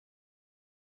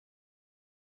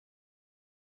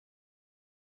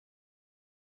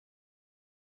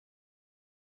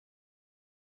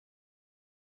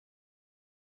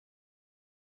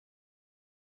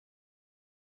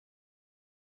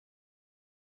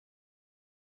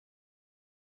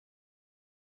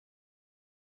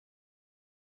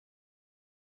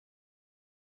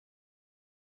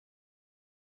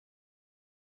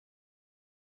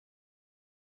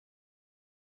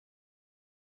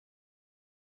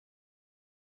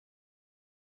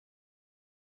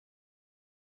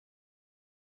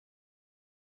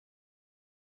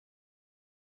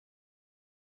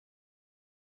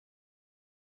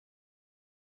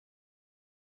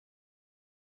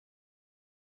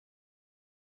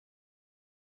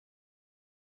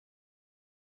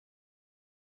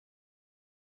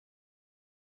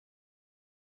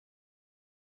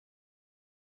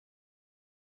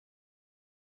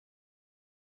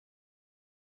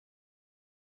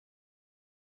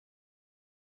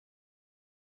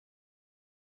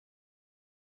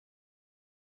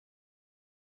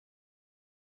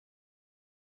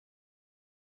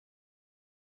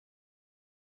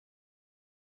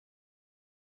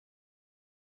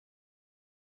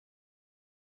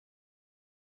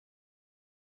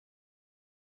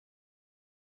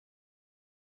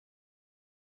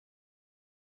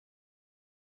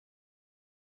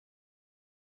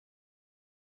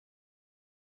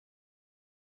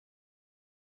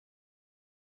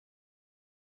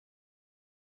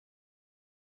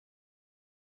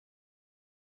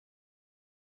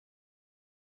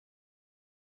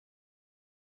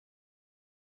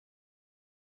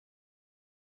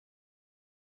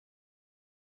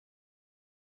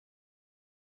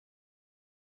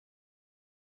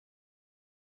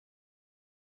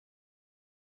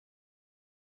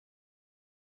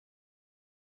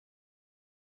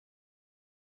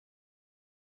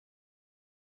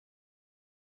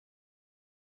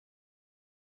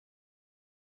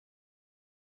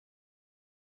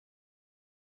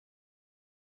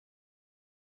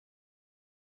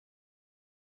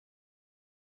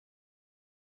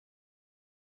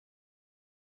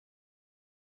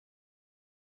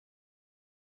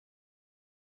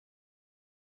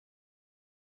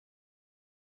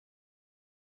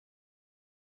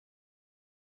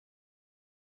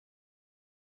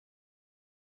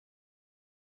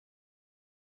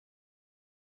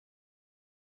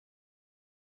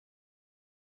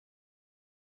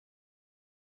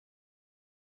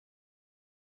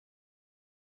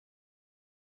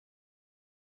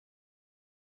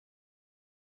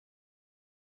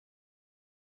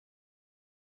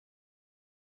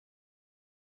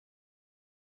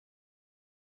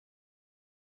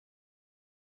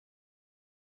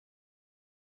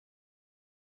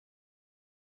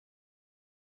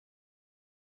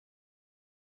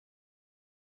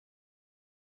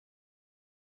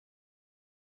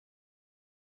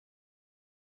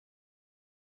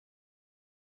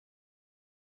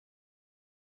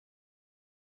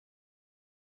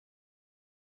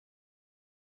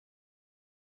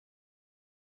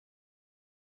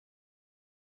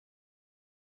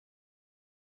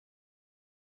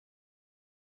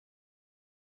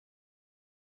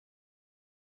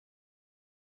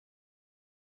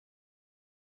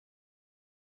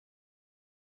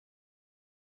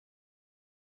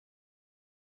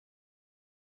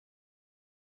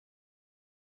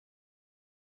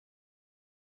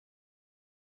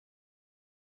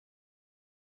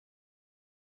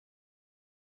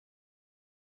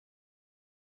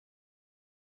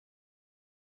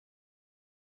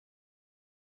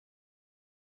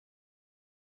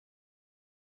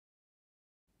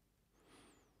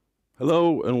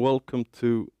Hello and welcome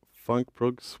to Func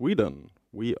Prog Sweden.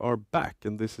 We are back,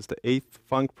 and this is the 8th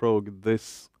Func Prog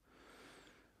this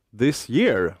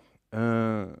year.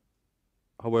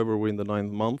 However, we're in the 9th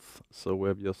month, so we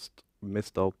have just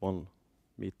missed out one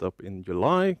meetup in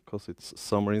July because it's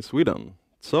summer in Sweden.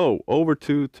 So over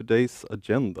to today's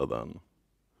agenda then.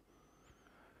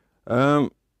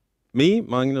 Me,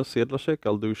 Magnus, Sedlacek,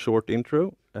 I'll do a short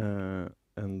intro.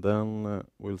 And then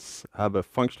we'll have a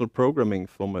functional programming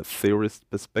from a theorist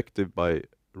perspective by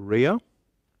Rhea.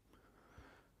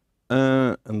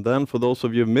 And then for those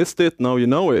of you who missed it, now you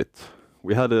know it.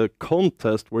 We had a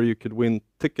contest where you could win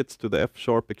tickets to the F#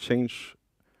 Exchange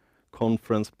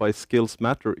conference by Skills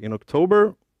Matter in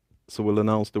October. So we'll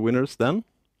announce the winners then.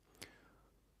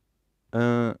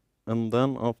 And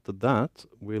then after that,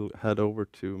 we'll head over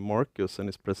to Marcus and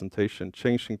his presentation,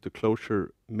 Changing to Clojure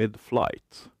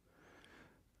Mid-Flight.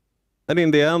 And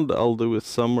in the end, I'll do a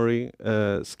summary,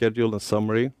 schedule and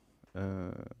summary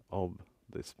of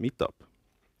this meetup.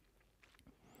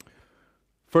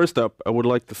 First up, I would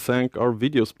like to thank our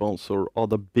video sponsor,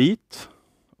 Adabeat.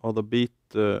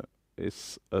 Adabeat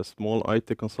is a small IT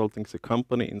consultancy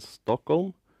company in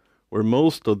Stockholm, where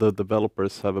most of the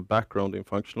developers have a background in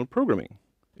functional programming.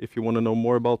 If you want to know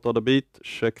more about Adabeat,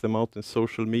 check them out in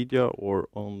social media or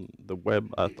on the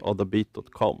web at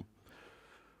adabeat.com.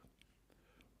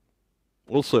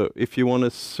 Also, if you want to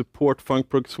support Func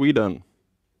Prog Sweden,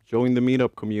 join the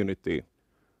MeetUp community.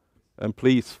 And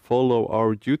please follow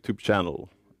our YouTube channel,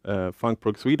 Func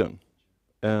Prog Sweden.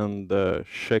 And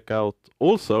check out,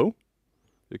 also,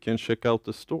 you can check out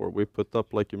the store. We put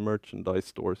up like a merchandise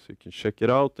store, so you can check it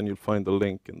out and you'll find the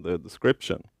link in the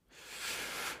description.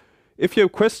 If you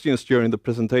have questions during the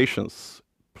presentations,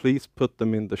 please put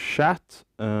them in the chat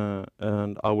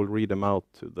and I will read them out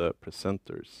to the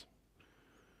presenters.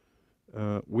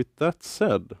 With that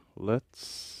said,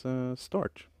 let's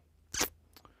start.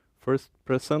 First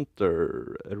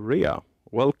presenter, Rhea.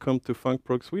 Welcome to Func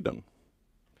Prog Sweden.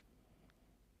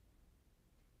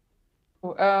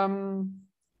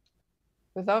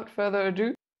 Without further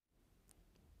ado,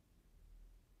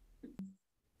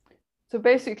 so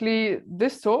basically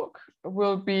this talk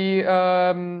will be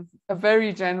a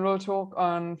very general talk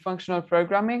on functional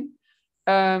programming.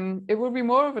 It will be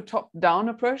more of a top-down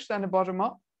approach than a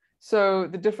bottom-up. So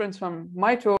the difference from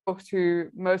my talk to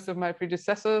most of my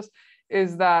predecessors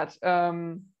is that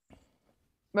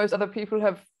most other people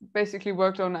have basically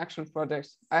worked on actual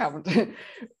projects. I haven't,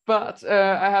 but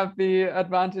I have the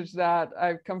advantage that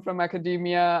I've come from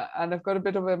academia and I've got a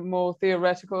bit of a more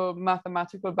theoretical,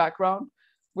 mathematical background,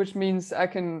 which means I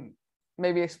can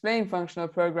maybe explain functional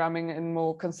programming in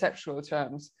more conceptual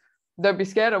terms. Don't be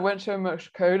scared, I won't show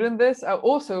much code in this. I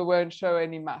also won't show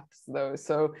any maths though.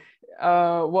 So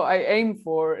what I aim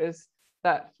for is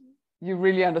that you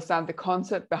really understand the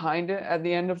concept behind it at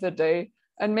the end of the day,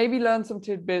 and maybe learn some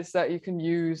tidbits that you can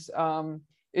use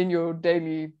in your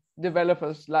daily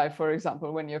developer's life. For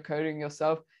example, when you're coding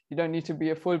yourself, you don't need to be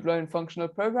a full-blown functional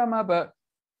programmer, but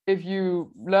if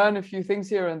you learn a few things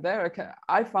here and there,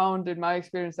 I found in my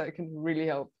experience that it can really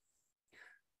help.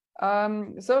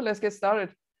 So let's get started.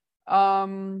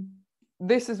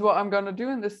 This is what I'm going to do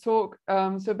in this talk.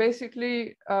 So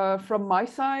basically, from my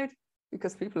side,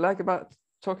 because people like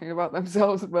talking about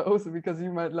themselves, but also because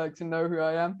you might like to know who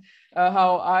I am,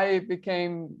 how I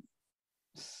became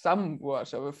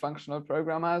somewhat of a functional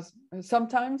programmer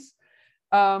sometimes,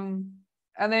 and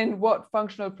then what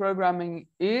functional programming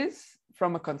is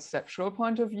from a conceptual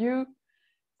point of view,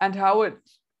 and how it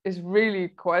is really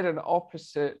quite an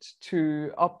opposite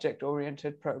to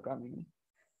object-oriented programming.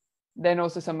 Then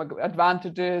also some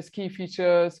advantages, key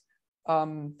features,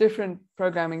 different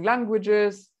programming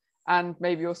languages, and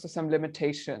maybe also some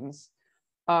limitations.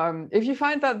 If you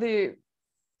find that the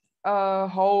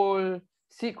whole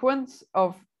sequence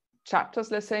of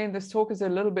chapters, let's say, in this talk is a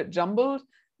little bit jumbled,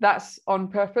 that's on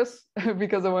purpose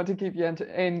because I want to keep you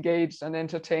engaged and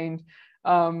entertained.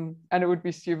 And it would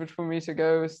be stupid for me to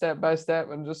go step by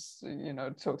step and just,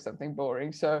 talk something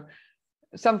boring. So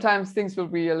sometimes things will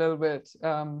be a little bit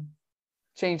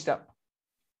changed up.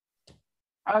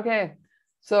 Okay,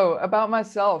 so about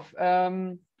myself.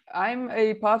 I'm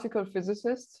a particle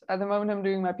physicist. At the moment, I'm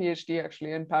doing my PhD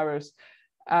actually in Paris.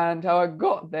 And how I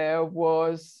got there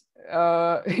was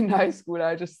in high school.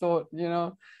 I just thought,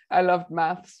 I loved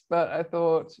maths, but I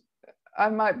thought I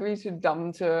might be too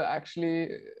dumb to actually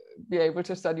be able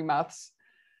to study maths.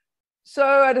 So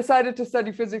I decided to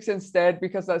study physics instead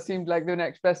because that seemed like the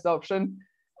next best option.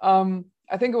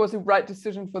 I think it was the right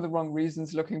decision for the wrong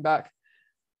reasons looking back.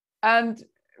 And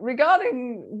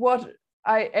regarding what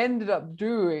I ended up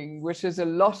doing, which is a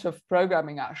lot of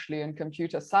programming actually in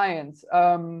computer science.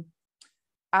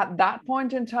 At that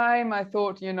point in time, I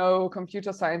thought, you know,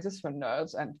 computer science is for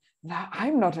nerds, and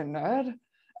I'm not a nerd.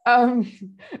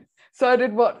 So I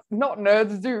did what not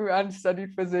nerds do and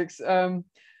studied physics. So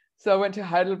I went to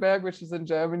Heidelberg, which is in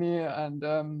Germany,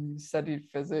 and studied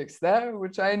physics there,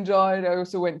 which I enjoyed. I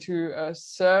also went to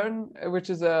CERN, which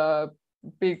is a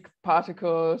big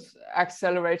particles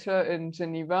accelerator in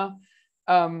Geneva,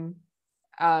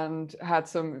 and had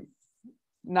some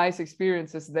nice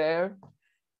experiences there.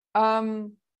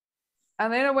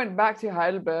 And then I went back to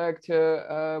Heidelberg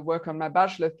to work on my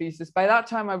bachelor thesis. By that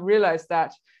time, I realized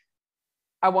that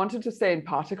I wanted to stay in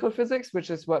particle physics,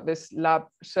 which is what this lab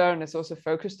CERN is also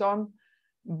focused on.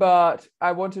 But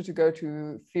I wanted to go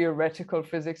to theoretical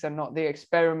physics and not the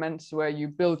experiments where you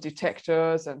build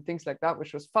detectors and things like that,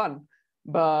 which was fun.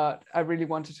 But I really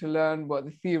wanted to learn what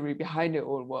the theory behind it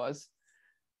all was.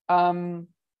 And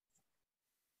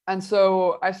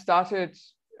so I started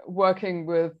working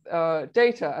with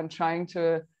data and trying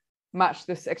to match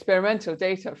this experimental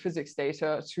data, physics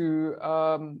data, to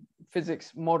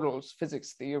physics models,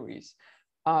 physics theories.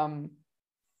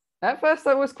 At first,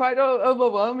 that was quite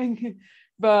overwhelming,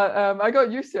 but I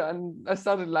got used to it and I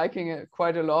started liking it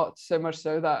quite a lot, so much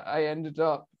so that I ended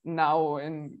up now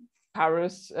in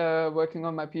Paris working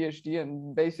on my PhD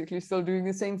and basically still doing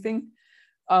the same thing,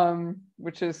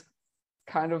 which is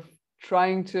kind of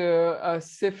trying to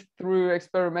sift through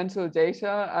experimental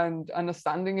data and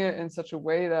understanding it in such a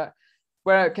way that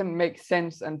where it can make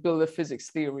sense and build a physics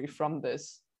theory from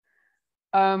this.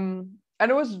 And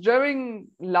it was during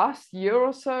last year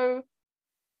or so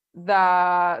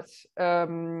that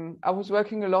I was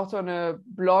working a lot on a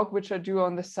blog, which I do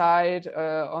on the side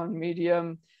on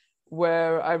Medium,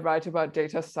 where I write about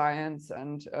data science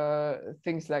and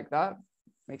things like that.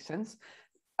 Makes sense.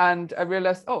 And I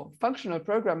realized, oh, functional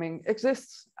programming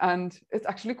exists and it's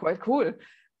actually quite cool.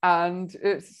 And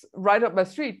it's right up my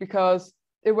street because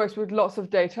it works with lots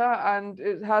of data and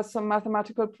it has some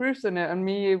mathematical proofs in it. And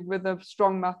me with a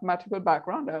strong mathematical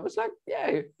background, I was like,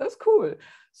 yay, that's cool.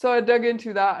 So I dug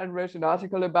into that and wrote an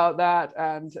article about that.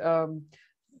 And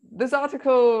this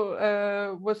article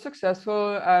was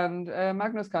successful, and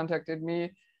Magnus contacted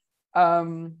me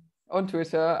on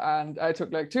Twitter, and I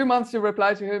took like 2 months to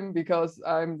reply to him because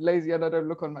I'm lazy and I don't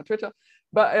look on my Twitter,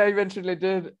 but I eventually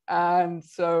did. And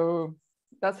so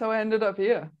that's how I ended up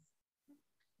here.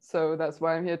 So that's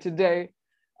why I'm here today.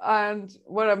 And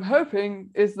what I'm hoping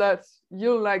is that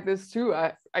you'll like this too.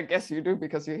 I guess you do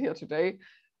because you're here today.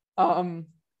 And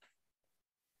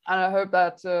I hope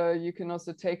that you can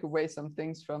also take away some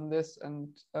things from this and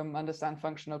understand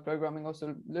functional programming also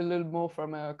a little more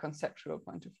from a conceptual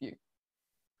point of view.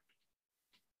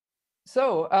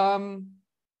 So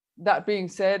that being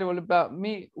said, all about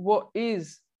me, what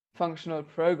is functional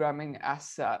programming as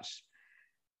such?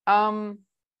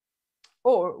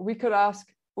 Or we could ask,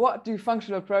 what do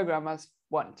functional programmers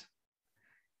want?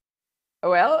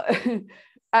 Well,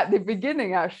 at the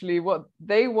beginning, actually, what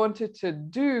they wanted to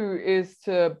do is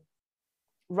to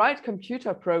write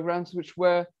computer programs which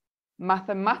were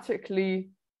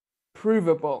mathematically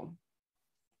provable.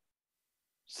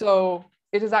 So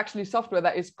it is actually software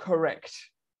that is correct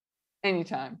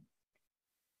anytime.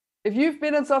 If you've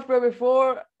been in software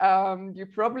before, you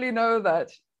probably know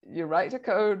that you write a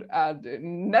code and it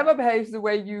never behaves the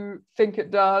way you think it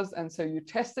does. And so you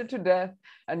test it to death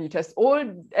and you test all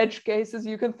edge cases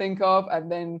you can think of,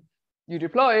 and then you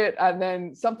deploy it, and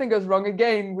then something goes wrong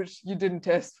again, which you didn't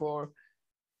test for.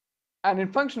 And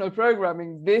in functional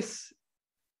programming, this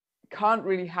can't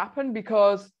really happen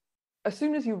because as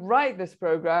soon as you write this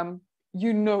program,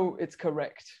 you know it's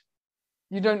correct.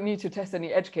 You don't need to test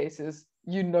any edge cases,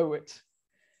 you know it.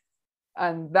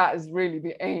 And that is really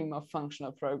the aim of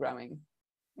functional programming.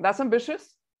 That's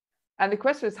ambitious. And the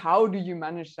question is, how do you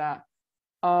manage that?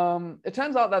 It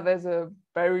turns out that there's a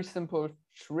very simple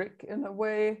trick in a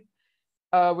way,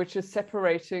 which is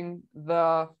separating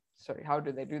the, sorry, how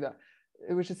do they do that?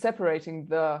 Which is separating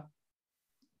the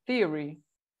theory,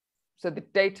 so the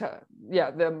data,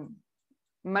 yeah, the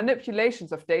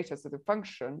manipulations of data, so the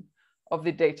function of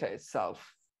the data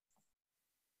itself.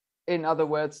 In other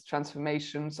words,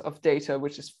 transformations of data,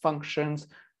 which is functions,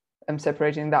 and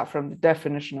separating that from the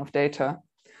definition of data.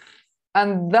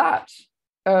 And that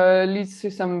leads to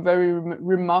some very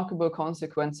remarkable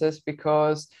consequences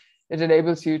because it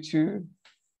enables you to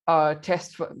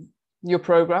test your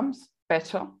programs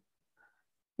better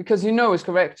because you know it's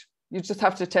correct. You just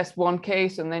have to test one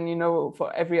case and then you know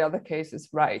for every other case it's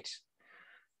right.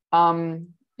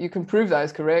 You can prove that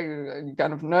is correct, you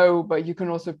kind of know, but you can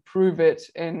also prove it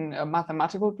in a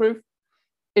mathematical proof.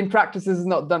 in practice, this is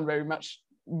not done very much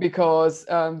because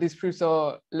these proofs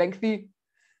are lengthy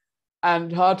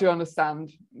and hard to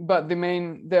understand. But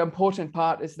the important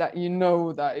part is that you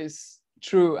know that is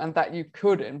true and that you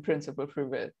could, in principle,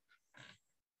 prove it.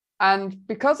 And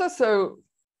because they're so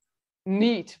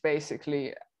neat,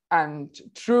 basically, and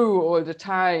true all the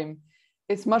time,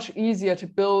 it's much easier to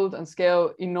build and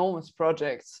scale enormous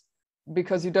projects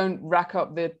because you don't rack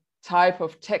up the type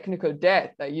of technical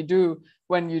debt that you do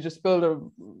when you just build a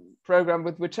program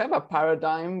with whichever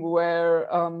paradigm where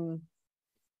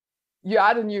you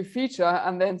add a new feature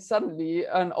and then suddenly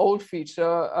an old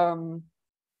feature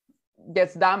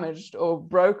gets damaged or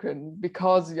broken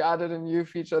because you added a new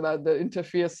feature that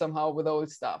interferes somehow with old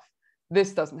stuff.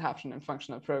 This doesn't happen in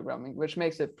functional programming, which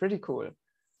makes it pretty cool.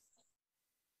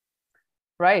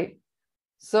 Right.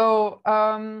 So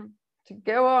to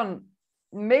go on,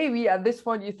 maybe at this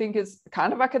point you think it's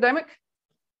kind of academic,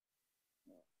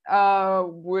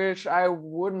 which I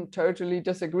wouldn't totally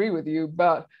disagree with you,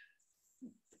 but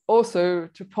also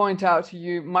to point out to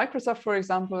you, Microsoft, for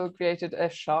example, created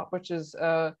F#, which is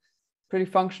a pretty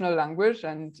functional language.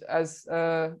 And as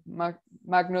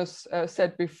Magnus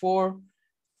said before,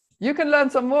 you can learn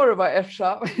some more about F#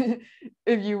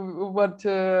 if you want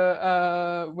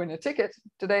to win a ticket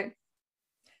today.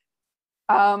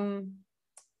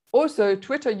 Also,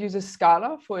 Twitter uses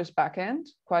Scala for its backend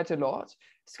quite a lot.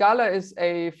 Scala is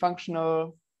a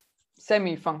functional,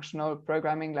 semi-functional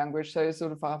programming language, so it's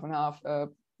sort of half and half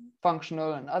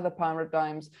functional and other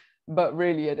paradigms, but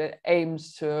really it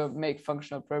aims to make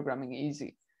functional programming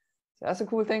easy. So that's a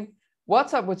cool thing.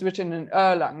 WhatsApp was written in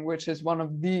Erlang, which is one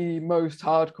of the most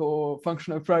hardcore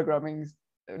functional programming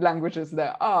languages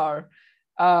there are.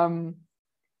 And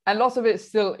lots of it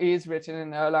still is written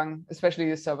in Erlang, especially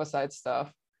the server-side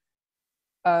stuff.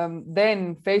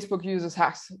 Then Facebook uses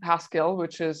Haskell,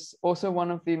 which is also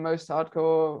one of the most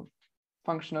hardcore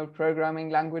functional programming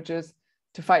languages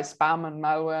to fight spam and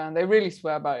malware, and they really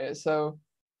swear by it. So,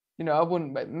 you know, I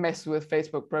wouldn't mess with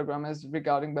Facebook programmers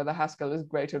regarding whether Haskell is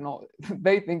great or not.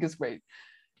 They think it's great.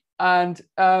 And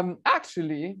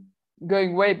actually,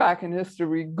 going way back in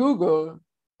history, Google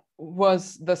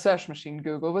was the search machine.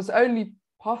 Google was only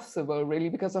possible really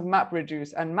because of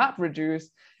MapReduce, and MapReduce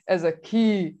is a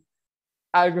key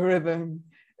algorithm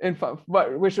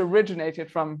which originated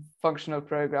from functional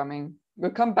programming.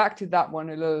 We'll come back to that one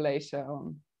a little later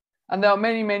on. And there are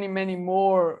many, many, many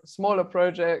more smaller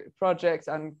projects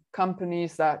and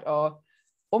companies that are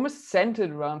almost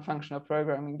centered around functional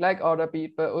programming, like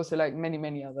Orderbeat, but also like many,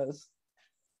 many others.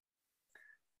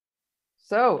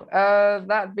 So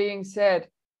that being said,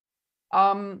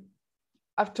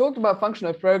 I've talked about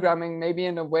functional programming maybe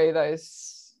in a way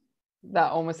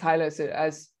that almost highlights it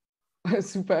as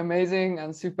super amazing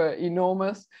and super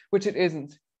enormous, which it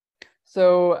isn't.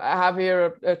 So I have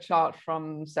here a chart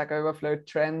from Stack Overflow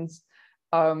Trends,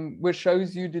 which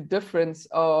shows you the difference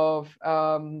of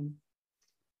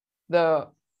the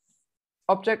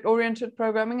object-oriented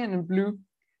programming, and in blue,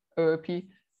 OOP,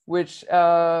 which,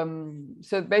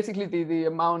 so basically the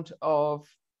amount of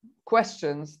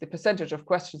questions, the percentage of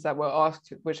questions that were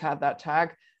asked which had that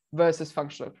tag versus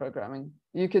functional programming.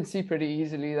 You can see pretty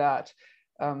easily that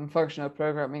functional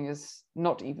programming is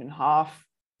not even half,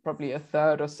 probably a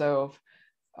third or so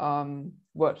of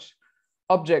what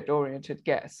object-oriented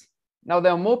gets. Now,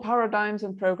 there are more paradigms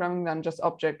in programming than just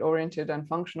object-oriented and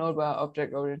functional, but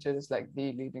object-oriented is like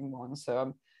the leading one. So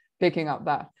I'm picking up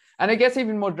that. And it gets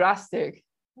even more drastic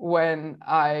when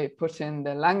I put in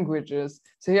the languages.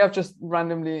 So here I've just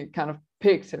randomly kind of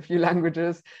picked a few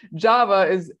languages. Java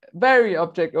is very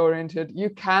object-oriented. You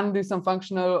can do some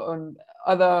functional and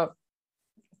other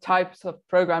types of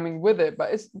programming with it,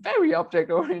 but it's very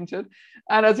object-oriented.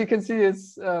 And as you can see,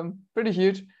 it's pretty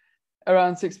huge,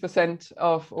 around 6%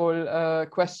 of all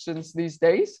questions these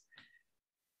days.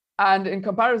 And in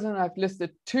comparison, I've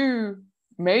listed two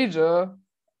major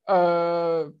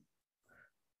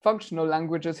functional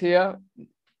languages here.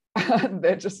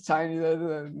 They're just tiny,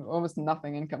 they're almost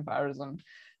nothing in comparison.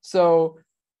 So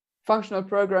functional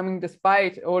programming,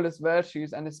 despite all its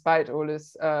virtues and despite all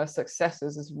its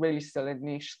successes, is really still a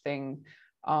niche thing.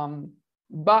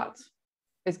 But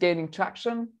it's gaining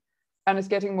traction and it's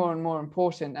getting more and more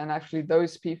important. And actually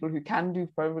those people who can do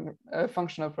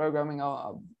functional programming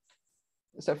are,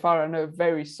 so far I know,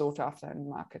 very sought after in the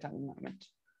market at the moment.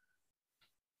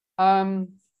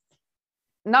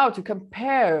 Now, to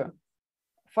compare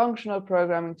functional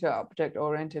programming to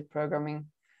object-oriented programming,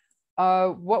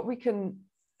 what we can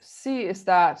see is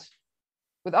that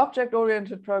with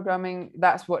object-oriented programming,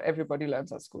 that's what everybody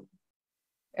learns at school.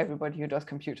 Everybody who does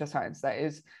computer science, that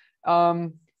is.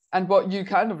 And what you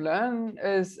kind of learn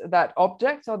is that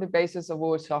objects are the basis of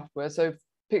all software. So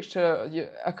picture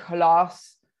a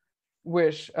class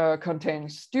which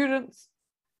contains students,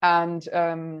 and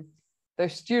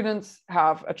those students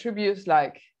have attributes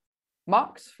like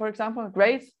marks, for example,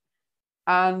 grades.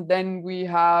 And then we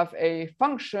have a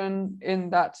function in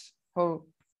that whole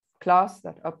class,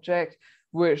 that object,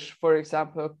 which, for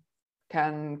example,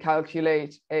 can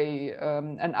calculate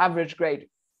an average grade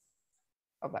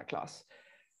of that class.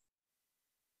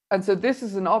 And so this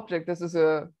is an object, this is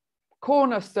a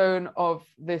cornerstone of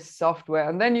this software.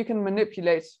 And then you can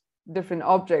manipulate different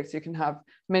objects. You can have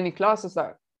many classes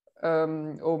that,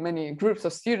 or many groups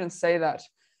of students, say that,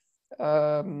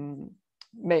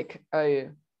 make a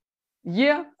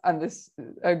year, and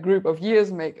a group of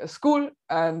years make a school,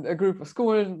 and a group of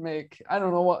schools make I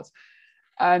don't know what.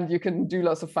 And you can do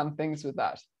lots of fun things with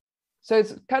that. So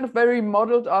it's kind of very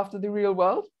modeled after the real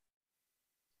world.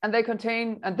 And they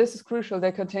contain, and this is crucial,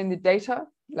 they contain the data,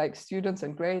 like students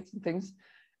and grades and things,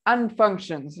 and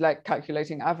functions like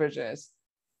calculating averages.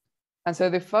 And so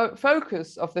the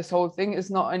focus of this whole thing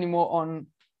is not anymore on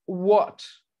what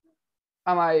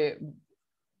am I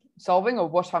solving or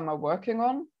what am I working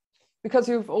on, because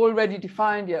you've already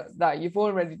defined that. You've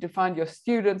already defined your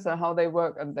students and how they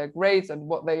work and their grades and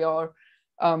what they are.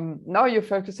 Now you're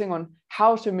focusing on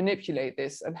how to manipulate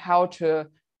this and how to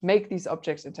make these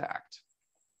objects interact.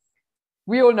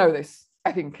 We all know this,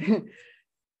 I think.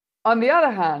 On the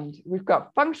other hand, we've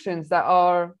got functions that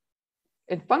are,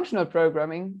 in functional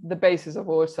programming, the basis of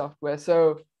all software.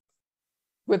 So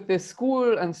with this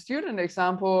school and student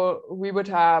example, we would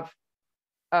have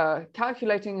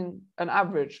calculating an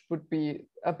average would be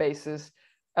a basis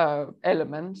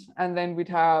element. And then we'd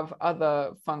have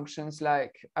other functions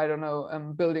like, I don't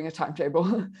know, building a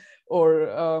timetable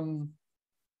or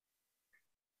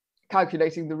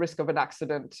calculating the risk of an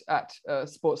accident at a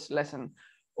sports lesson,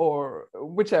 or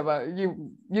whichever,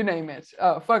 you name it.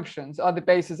 Functions are the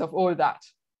basis of all that.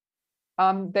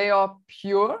 They are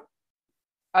pure.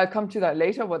 I'll come to that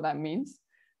later, what that means.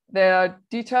 They are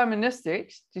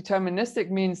deterministic. Deterministic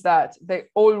means that they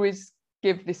always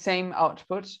give the same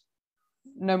output,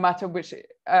 no matter which,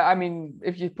 I mean,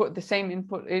 if you put the same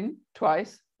input in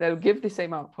twice, they'll give the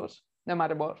same output, no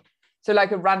matter what. So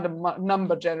like a random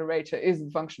number generator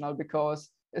isn't functional because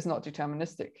it's not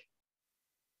deterministic.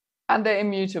 And they're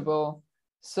immutable.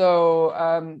 So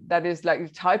that is like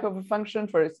the type of a function.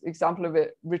 For example, if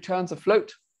it returns a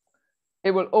float, it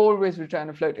will always return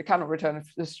a float. It cannot return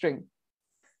a string.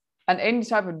 And any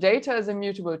type of data is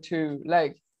immutable too.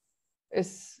 Like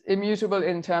it's immutable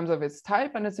in terms of its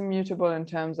type, and it's immutable in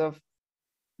terms of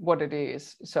what it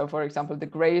is. So for example, the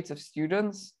grades of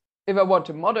students, if I want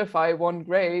to modify one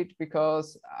grade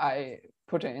because I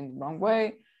put it in the wrong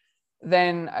way,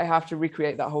 then I have to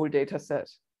recreate that whole data set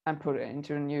and put it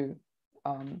into a new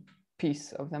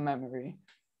piece of the memory.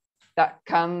 That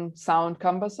can sound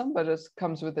cumbersome, but it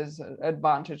comes with its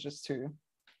advantages too.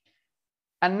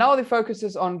 And now the focus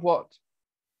is on what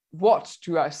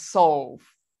do I solve?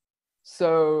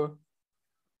 So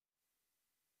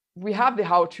we have the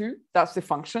how-to, that's the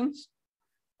functions.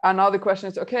 And now the question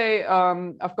is, okay,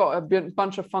 I've got a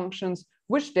bunch of functions.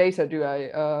 Which data do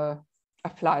I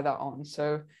apply that on?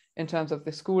 So in terms of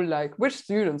the school, like which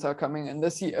students are coming in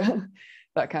this year,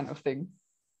 that kind of thing.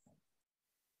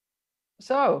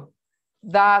 So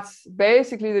that's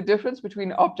basically the difference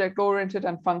between object-oriented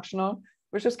and functional,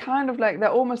 which is kind of like they're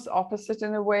almost opposite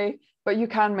in a way, but you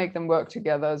can make them work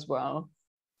together as well.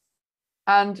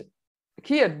 And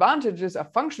key advantages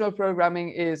of functional programming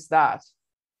is that,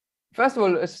 first of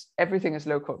all, everything is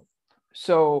local.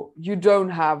 So you don't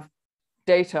have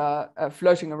data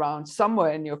floating around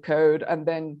somewhere in your code, and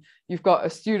then you've got a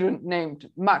student named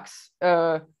Max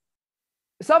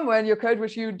somewhere in your code,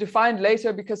 which you defined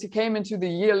later because he came into the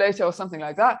year later or something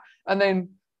like that. And then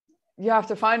you have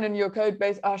to find in your code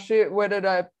base, oh shit, where did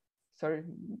I, sorry,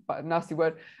 nasty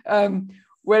word,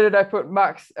 where did I put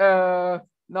Max?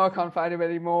 Now I can't find him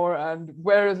anymore. And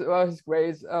where are his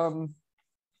grades?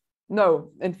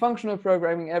 No, in functional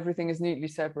programming, everything is neatly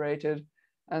separated.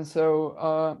 And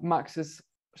so Max is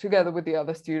together with the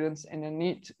other students in a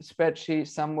neat spreadsheet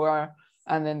somewhere,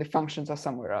 and then the functions are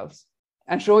somewhere else.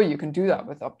 And sure, you can do that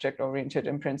with object-oriented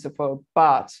in principle,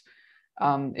 but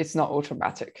it's not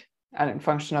automatic. And in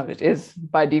functional, it is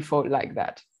by default like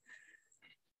that.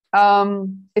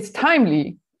 It's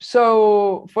timely.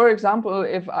 So for example,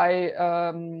 if I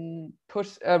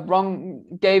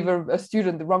gave a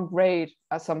student the wrong grade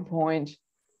at some point,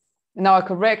 and now I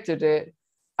corrected it,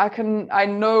 I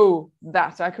know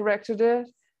that I corrected it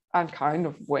and kind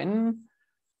of when.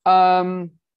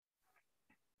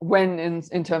 when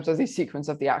in terms of the sequence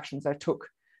of the actions I took,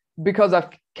 because I've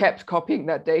kept copying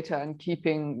that data and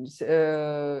keeping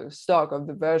stock of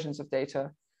the versions of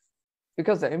data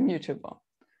because they're immutable.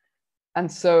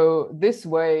 And so this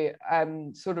way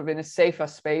I'm sort of in a safer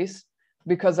space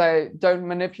because I don't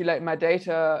manipulate my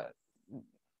data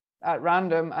at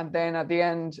random and then at the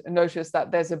end notice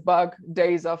that there's a bug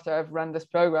days after I've run this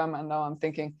program, and now I'm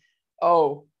thinking,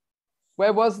 oh,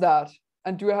 where was that?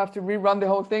 And do I have to rerun the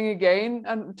whole thing again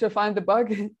and to find the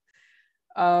bug?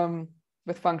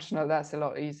 With functional, that's a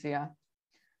lot easier.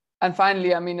 And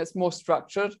finally, I mean, it's more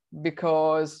structured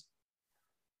because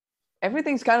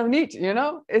everything's kind of neat, you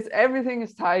know, everything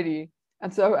is tidy.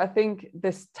 And so I think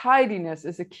this tidiness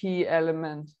is a key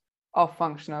element of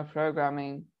functional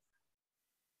programming.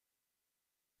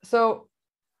 So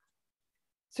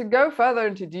to go further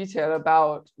into detail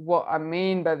about what I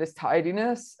mean by this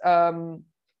tidiness,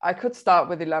 I could start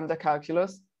with the lambda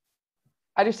calculus.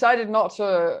 I decided not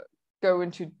to go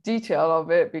into detail of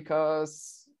it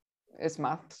because it's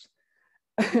maths.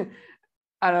 And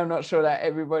I'm not sure that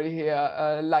everybody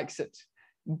here likes it.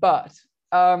 But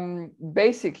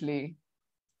basically,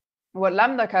 what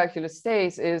lambda calculus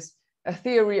states is a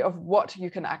theory of what you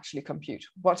can actually compute,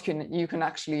 what you can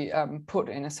actually put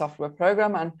in a software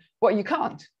program and what you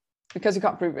can't, because you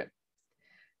can't prove it.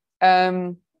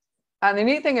 And the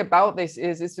neat thing about this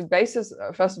is it's the basis,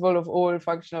 first of all, of all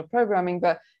functional programming,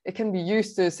 but it can be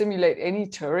used to simulate any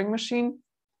Turing machine.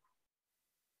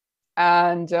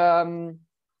 And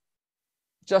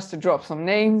just to drop some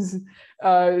names,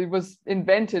 it was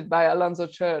invented by Alonzo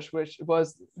Church, who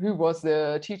was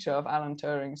the teacher of Alan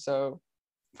Turing. So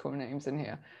cool names in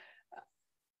here.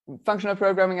 Functional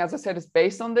programming, as I said, is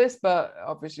based on this, but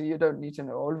obviously you don't need to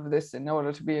know all of this in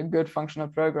order to be a good functional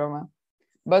programmer.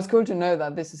 But it's cool to know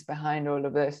that this is behind all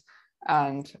of this.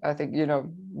 And I think, you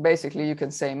know, basically you can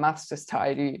say maths is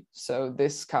tidy. So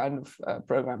this kind of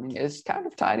programming is kind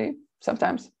of tidy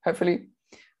sometimes, hopefully,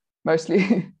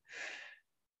 mostly.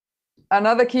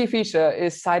 Another key feature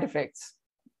is side effects.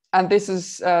 And this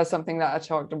is something that I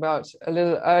talked about a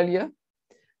little earlier.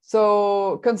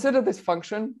 So consider this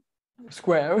function,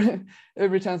 square.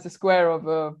 It returns the square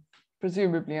of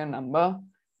presumably a number.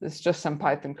 It's just some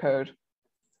Python code.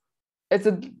 It's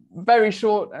a very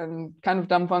short and kind of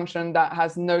dumb function that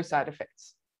has no side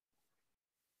effects.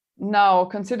 Now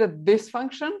consider this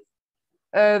function.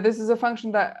 This is a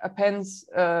function that appends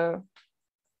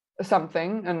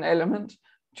something, an element,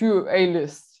 to a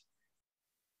list.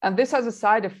 And this has a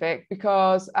side effect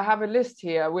because I have a list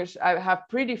here, which I have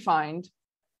predefined.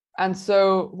 And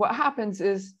so what happens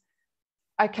is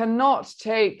I cannot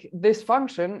take this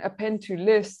function, append to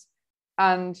list,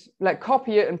 and like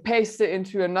copy it and paste it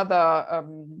into another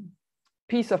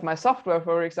piece of my software,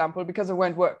 for example, because it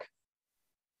won't work.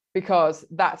 Because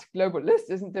that global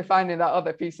list isn't defined in that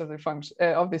other piece of the function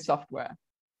of the software.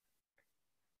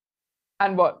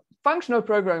 And what functional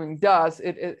programming does,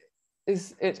 it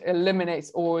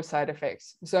eliminates all side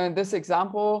effects. So in this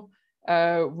example,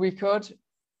 we could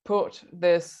put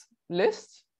this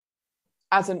list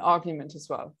as an argument as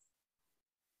well.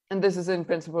 And this is in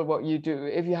principle what you do.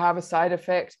 If you have a side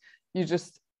effect, you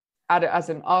just add it as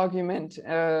an argument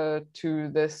to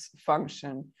this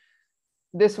function.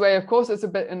 This way, of course, it's a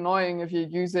bit annoying if you're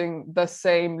using the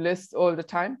same list all the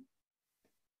time,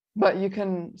 but you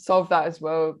can solve that as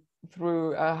well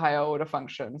through higher order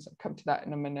functions. I'll come to that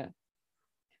in a minute.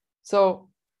 So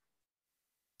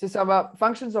to sum up,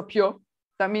 functions are pure.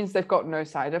 That means they've got no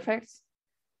side effects.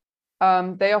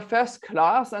 They are first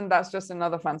class, and that's just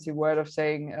another fancy word of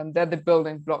saying they're the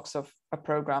building blocks of a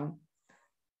program.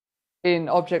 In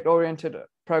object-oriented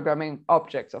programming,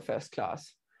 objects are first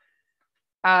class.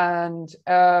 And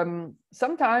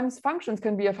sometimes functions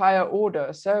can be of higher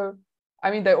order. So, I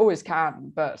mean, they always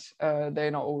can, but they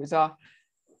not always are.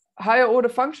 Higher order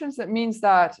functions, that means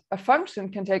that a function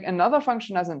can take another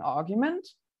function as an argument,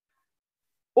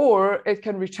 or it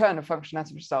can return a function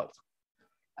as a result.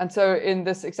 And so in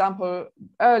this example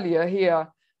earlier here,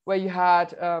 where you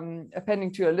had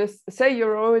appending to a list, say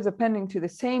you're always appending to the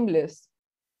same list,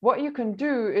 what you can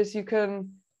do is you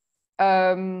can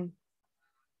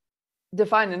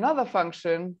define another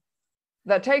function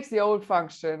that takes the old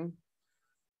function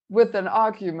with an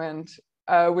argument,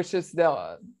 which is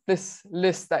this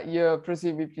list that you're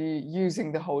presumably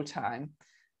using the whole time.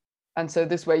 And so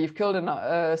this way you've killed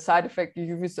a side effect.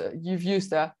 You've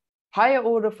used a higher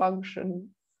order function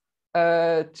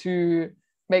to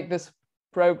make this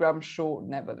program short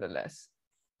nevertheless.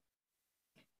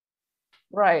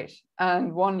 Right,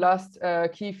 and one last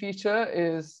key feature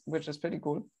is, which is pretty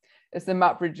cool, is the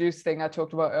map reduce thing I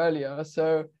talked about earlier.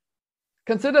 So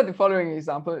consider the following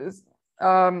example.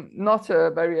 not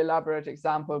a very elaborate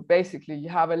example. Basically, you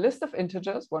have a list of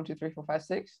integers, 1, 2, 3, 4, 5,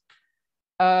 6.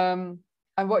 And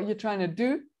what you're trying to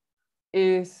do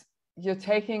is you're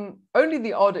taking only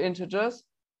the odd integers,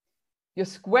 you're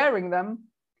squaring them,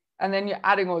 and then you're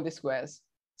adding all the squares.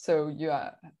 So you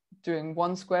are doing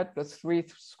 1 squared plus 3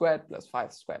 squared plus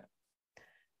 5 squared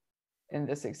in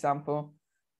this example.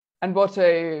 And what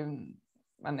an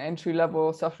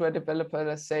entry-level software developer,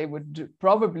 let's say, would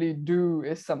probably do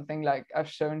is something like I've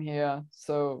shown here.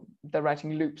 So they're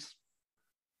writing loops,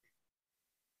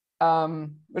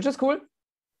 which is cool.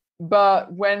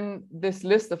 But when this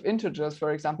list of integers,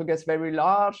 for example, gets very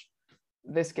large,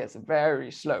 this gets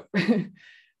very slow.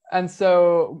 And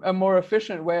so a more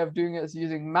efficient way of doing it is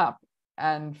using map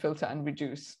and filter and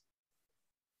reduce.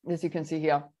 As you can see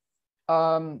here,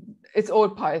 it's all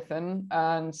Python.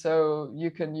 And so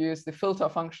you can use the filter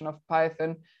function of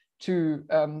Python to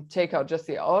take out just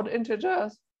the odd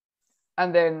integers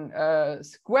and then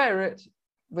square it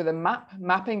with a map,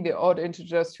 mapping the odd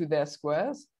integers to their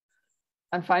squares.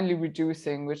 And finally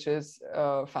reducing, which is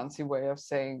a fancy way of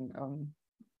saying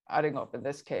adding up in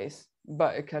this case,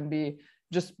 but it can be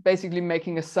just basically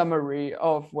making a summary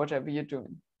of whatever you're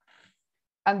doing.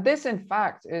 And this, in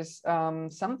fact, is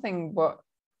something what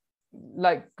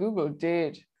like Google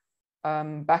did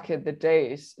back in the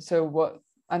days. So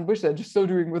and which they're just still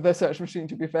doing with their search machine,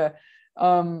 to be fair.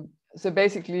 So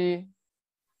basically,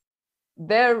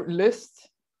 their list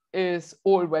is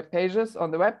all web pages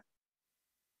on the web.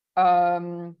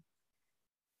 And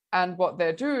what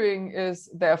they're doing is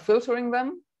they're filtering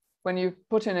them. When you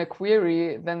put in a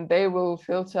query, then they will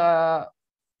filter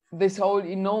this whole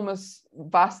enormous,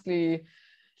 vastly,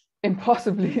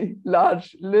 impossibly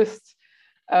large list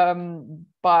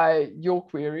by your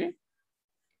query.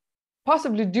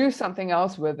 Possibly do something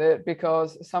else with it,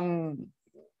 because some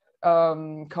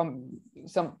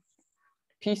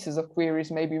pieces of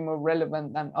queries may be more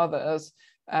relevant than others.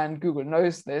 And Google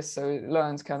knows this, so it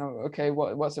learns kind of, okay,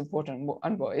 what's important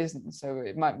and what isn't. So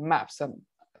it might map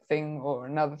something or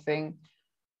another thing.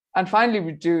 And finally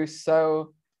reduce,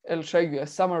 so it'll show you a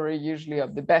summary usually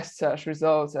of the best search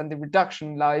results, and the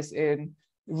reduction lies in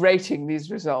rating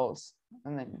these results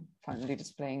and then finally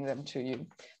displaying them to you.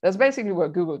 That's basically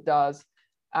what Google does.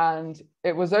 And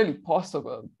it was only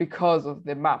possible because of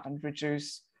the map and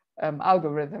reduce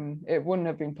algorithm. It wouldn't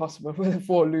have been possible with a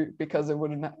for loop, because it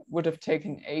would have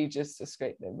taken ages to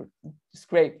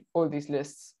scrape all these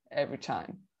lists every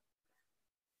time.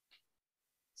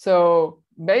 So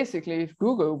basically,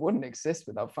 Google wouldn't exist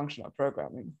without functional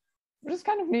programming, which is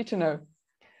kind of neat to know.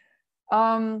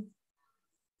 And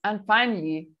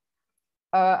finally,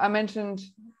 I mentioned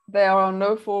there are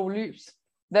no for loops.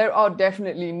 There are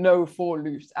definitely no for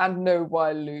loops and no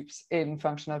while loops in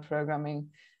functional programming.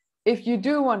 If you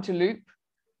do want to loop,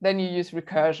 then you use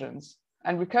recursions.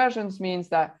 And recursions means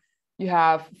that you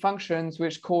have functions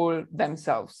which call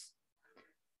themselves.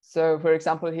 So for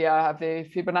example, here I have the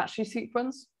Fibonacci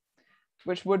sequence,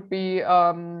 which would be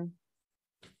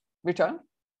return.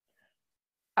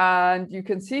 And you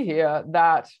can see here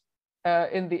that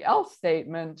in the else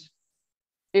statement,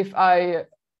 if I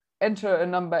enter a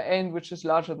number n which is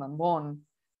larger than 1,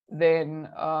 then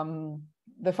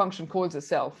the function calls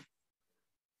itself.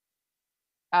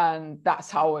 And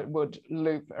that's how it would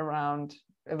loop around.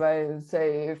 If I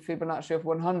say Fibonacci of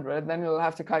 100, then you'll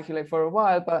have to calculate for a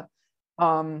while, but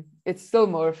it's still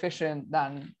more efficient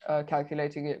than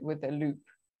calculating it with a loop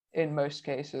in most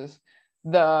cases.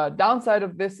 The downside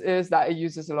of this is that it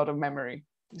uses a lot of memory,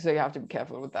 so you have to be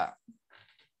careful with that.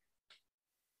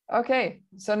 Okay,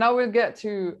 so now we'll get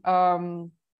to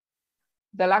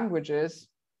the languages.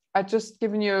 I've just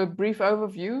given you a brief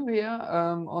overview here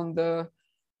on the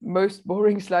most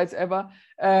boring slides ever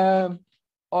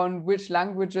on which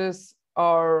languages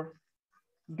are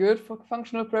good for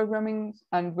functional programming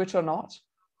and which are not.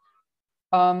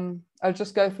 I'll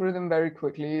just go through them very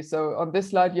quickly. So on this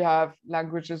slide, you have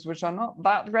languages which are not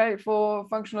that great for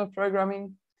functional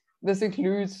programming. This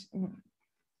includes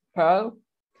Perl,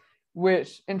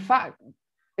 which in fact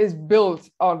is built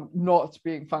on not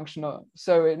being functional.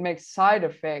 So it makes side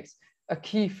effects a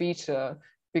key feature,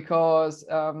 because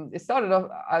it started off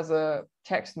as a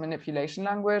text manipulation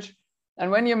language.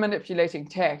 And when you're manipulating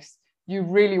text, you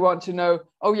really want to know,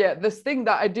 oh yeah, this thing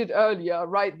that I did earlier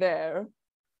right there,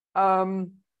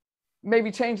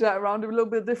 maybe change that around a little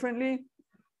bit differently,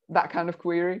 that kind of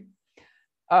query,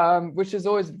 which is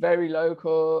always very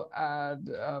local and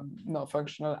not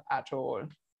functional at all.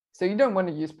 So you don't want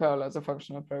to use Perl as a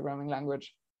functional programming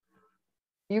language.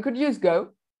 You could use Go.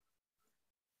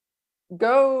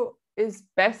 Go is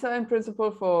better in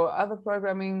principle for other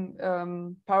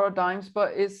programming paradigms,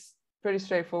 but it's pretty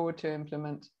straightforward to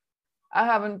implement. I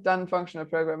haven't done functional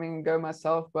programming in Go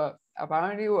myself, but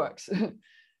apparently it works.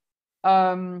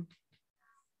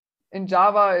 In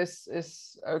Java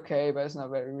is okay, but it's not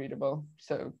very readable,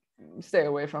 so stay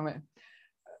away from it.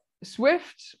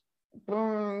 Swift,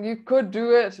 you could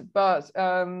do it, but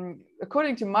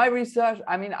according to my research,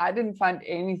 I mean, I didn't find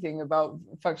anything about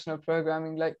functional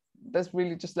programming. Like, there's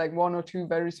really just like 1 or 2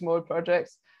 very small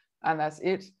projects, and that's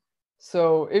it.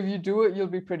 So if you do it, you'll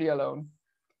be pretty alone.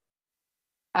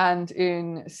 And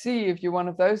in C, if you're one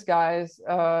of those guys,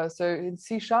 so in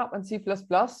C# and C++,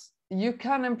 you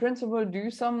can in principle do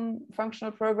some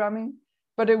functional programming,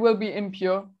 but it will be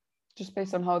impure, just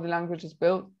based on how the language is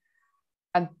built.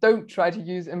 And don't try to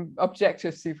use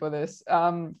Objective-C for this.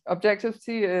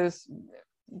 Objective-C is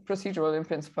procedural in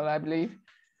principle, I believe.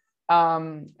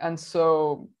 And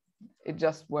so it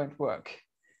just won't work.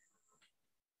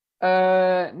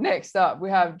 Next up, we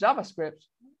have JavaScript,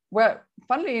 where,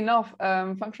 funnily enough,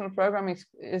 functional programming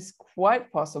is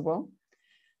quite possible.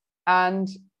 And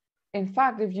in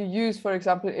fact, if you use, for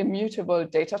example, immutable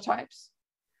data types,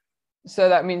 so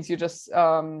that means you just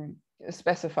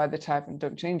specify the type and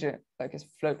don't change it, like it's a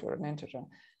float or an integer.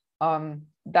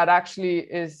 That actually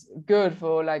is good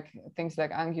for like things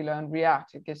like Angular and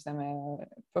React. It gives them a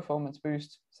performance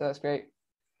boost, so that's great.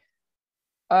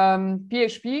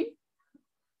 PHP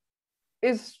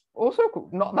is also cool,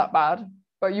 not that bad,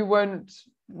 but you won't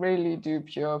really do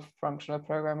pure functional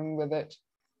programming with it.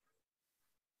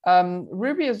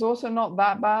 Ruby is also not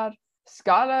that bad.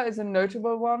 Scala is a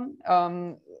notable one.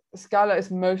 Scala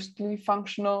is mostly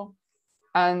functional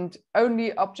and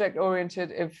only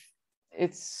object-oriented if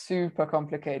it's super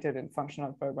complicated in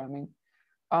functional programming.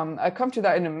 I'll come to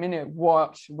that in a minute,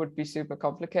 what would be super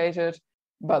complicated,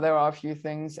 but there are a few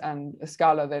things, and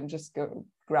Scala then just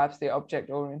grabs the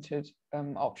object-oriented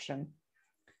option.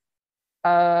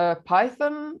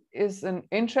 Python is an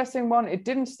interesting one. It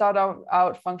didn't start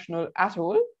out functional at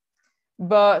all,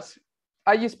 but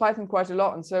I use Python quite a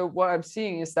lot. And so what I'm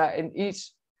seeing is that in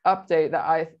each update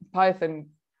that Python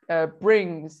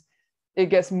brings, it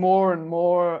gets more and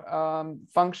more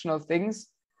functional things,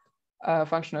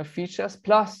 functional features,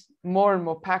 plus more and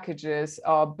more packages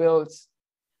are built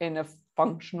in a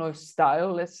functional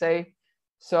style, let's say.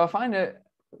 So I find it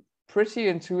pretty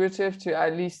intuitive to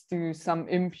at least do some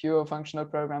impure functional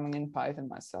programming in Python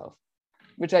myself,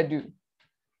 which I do.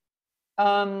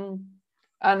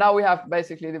 And now we have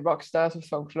basically the rock stars of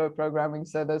functional programming.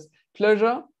 So there's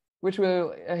Clojure, which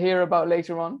we'll hear about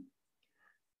later on.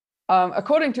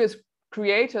 According to its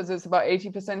creators, it's about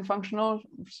 80% functional.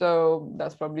 So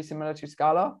that's probably similar to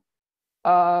Scala.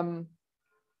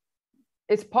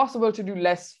 It's possible to do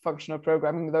less functional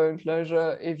programming though in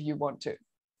Clojure if you want to.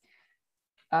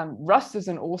 Rust is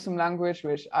an awesome language,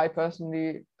 which I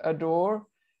personally adore.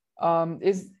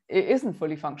 It isn't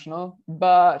fully functional,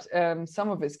 but some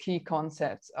of its key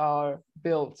concepts are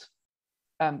built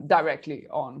directly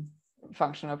on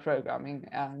functional programming.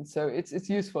 And so it's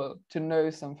useful to know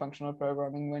some functional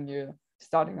programming when you're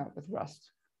starting out with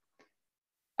Rust.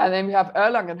 And then we have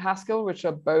Erlang and Haskell, which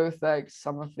are both like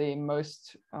some of the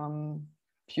most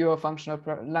pure functional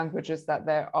languages that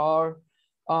there are.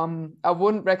 I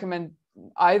wouldn't recommend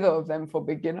either of them for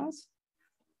beginners,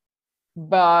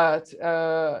 but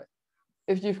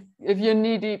if you're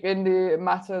knee deep in the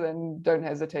matter, then don't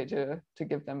hesitate to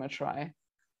give them a try.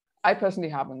 I personally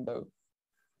haven't though.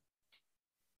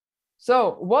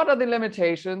 So what are the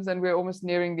limitations? And we're almost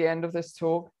nearing the end of this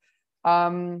talk.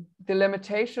 The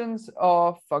limitations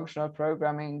of functional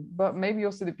programming, but maybe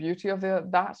also the beauty of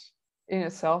that in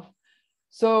itself.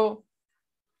 So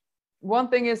one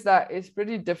thing is that it's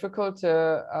pretty difficult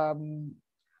to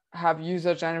have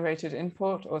user-generated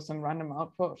input or some random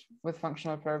output with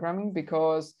functional programming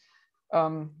because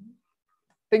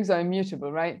things are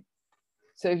immutable, right?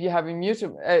 So if you have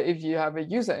a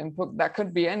user input, that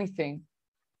could be anything.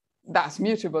 That's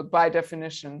mutable by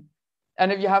definition.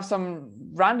 And if you have some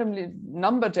randomly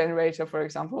number generator, for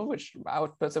example, which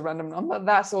outputs a random number,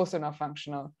 that's also not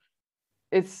functional.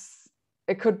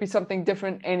 It could be something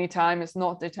different anytime. It's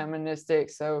not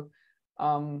deterministic, so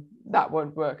that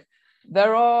won't work.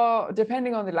 There are,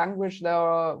 depending on the language, there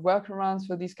are workarounds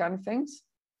for these kind of things.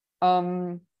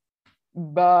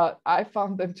 But I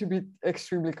found them to be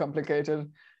extremely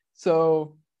complicated.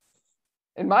 So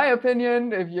in my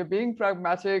opinion, if you're being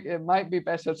pragmatic, it might be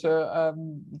better to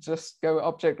just go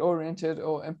object-oriented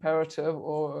or imperative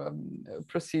or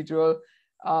procedural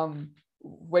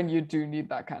when you do need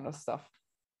that kind of stuff.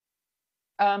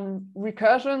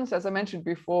 Recursions, as I mentioned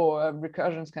before,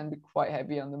 recursions can be quite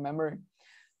heavy on the memory.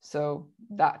 So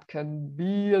that can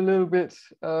be a little bit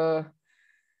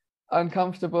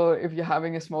uncomfortable if you're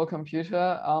having a small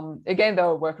computer. Again, there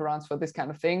are workarounds for this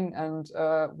kind of thing. And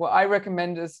what I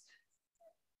recommend is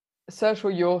search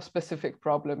for your specific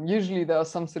problem. Usually there are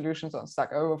some solutions on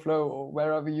Stack Overflow or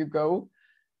wherever you go.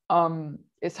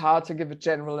 It's hard to give a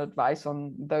general advice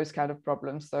on those kind of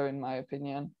problems, though, in my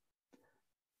opinion.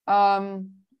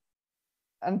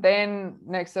 And then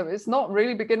next up, it's not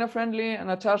really beginner friendly,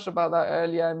 and I touched about that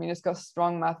earlier. I mean, it's got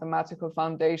strong mathematical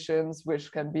foundations,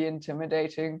 which can be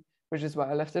intimidating, which is why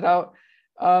I left it out.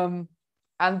 And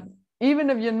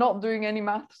even if you're not doing any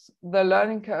maths, the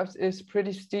learning curve is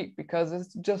pretty steep because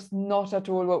it's just not at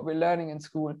all what we're learning in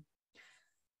school.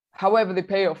 However, the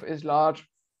payoff is large,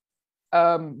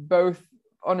 both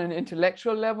on an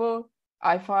intellectual level,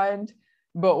 I find,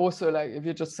 but also like if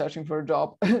you're just searching for a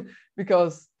job,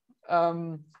 because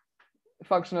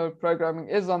functional programming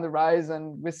is on the rise,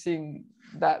 and we're seeing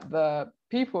that the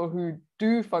people who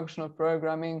do functional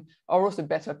programming are also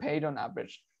better paid on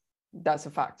average. That's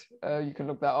a fact. You can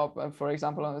look that up. For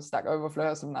example, on the Stack Overflow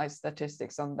has some nice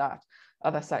statistics on that.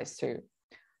 Other sites too.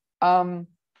 And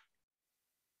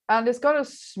it's got a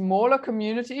smaller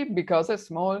community because it's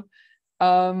small.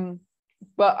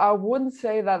 But I wouldn't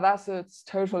say that that's its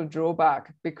total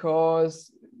drawback, because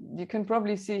you can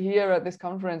probably see here at this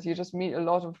conference, you just meet a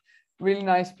lot of really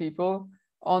nice people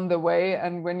on the way.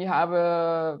 And when you have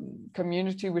a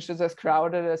community which is as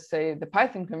crowded as, say, the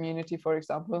Python community, for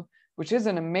example, which is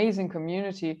an amazing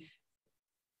community,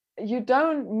 you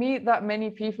don't meet that many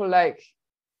people like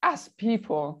as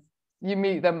people. You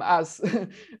meet them as,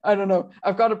 I don't know,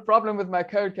 I've got a problem with my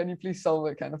code, can you please solve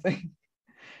it, kind of thing.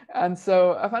 And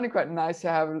so I find it quite nice to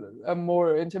have a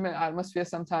more intimate atmosphere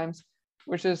sometimes,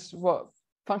 which is what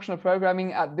functional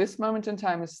programming at this moment in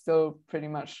time is still pretty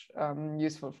much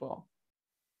useful for.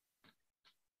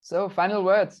 So final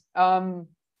words. In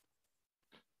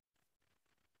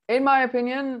my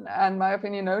opinion, and my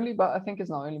opinion only, but I think it's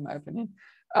not only my opinion,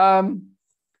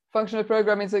 functional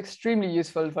programming is extremely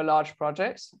useful for large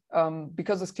projects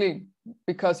because it's clean,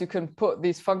 because you can put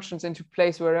these functions into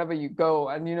place wherever you go,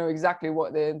 and you know exactly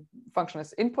what the function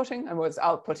is inputting and what it's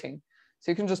outputting.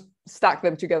 So you can just stack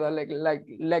them together like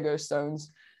Lego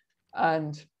stones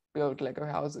and build Lego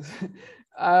houses.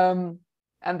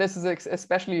 And this is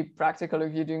especially practical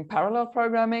if you're doing parallel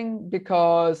programming,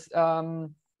 because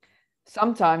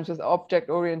sometimes with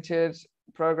object-oriented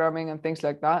programming and things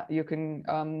like that, you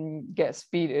can get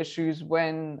speed issues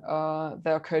when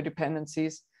there are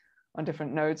codependencies on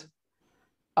different nodes.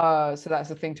 So that's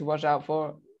a thing to watch out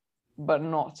for, but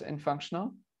not in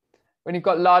functional. When you've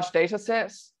got large data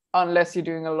sets, unless you're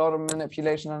doing a lot of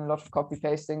manipulation and a lot of copy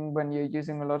pasting, when you're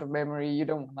using a lot of memory, you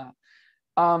don't want that.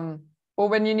 Or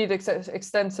when you need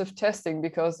extensive testing,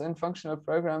 because in functional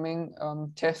programming,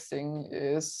 testing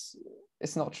it's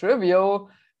not trivial,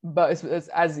 but it's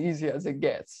as easy as it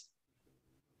gets.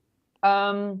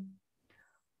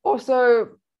 Also,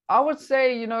 I would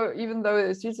say, you know, even though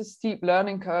it's just a steep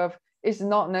learning curve, it's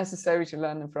not necessary to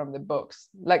learn them from the books.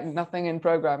 Like nothing in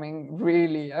programming,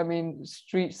 really. I mean,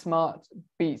 street smart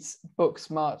beats book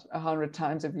smart 100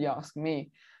 times if you ask me.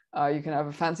 You can have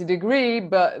a fancy degree,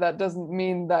 but that doesn't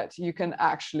mean that you can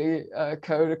actually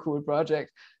code a cool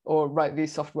project or write the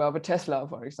software of a Tesla,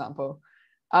 for example.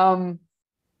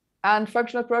 And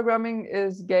functional programming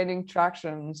is gaining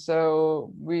traction.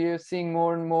 So we are seeing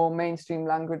more and more mainstream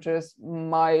languages.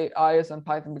 My eye is on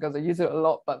Python because I use it a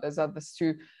lot, but there's others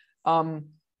too that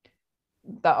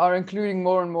are including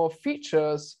more and more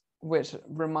features which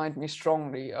remind me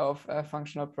strongly of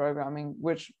functional programming,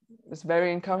 which is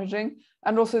very encouraging.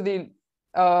 And also the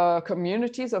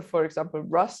communities of, for example,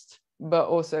 Rust, but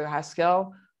also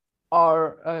Haskell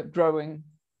are growing.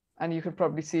 And you could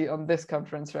probably see on this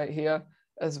conference right here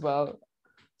as well.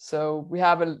 So we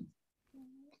have a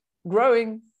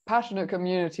growing, passionate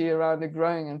community around a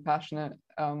growing and passionate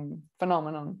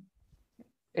phenomenon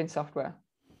in software.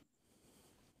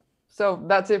 So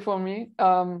that's it for me.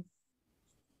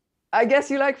 I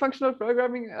guess you like functional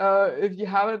programming. If you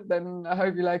haven't, then I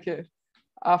hope you like it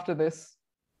after this.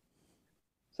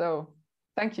 So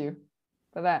thank you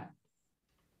for that.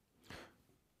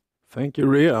 Thank you,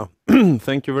 Rhea.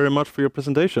 Thank you very much for your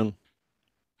presentation.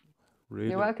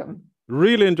 Really, you're welcome.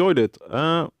 Really enjoyed it.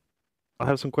 I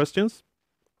have some questions.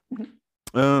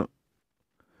 What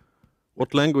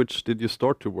language did you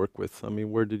start to work with? I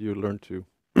mean, where did you learn to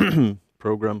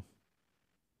program?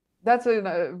 That's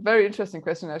a very interesting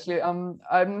question, actually. I'm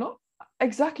not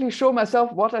exactly sure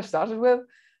myself what I started with.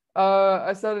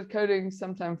 I started coding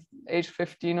sometime age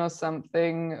 15 or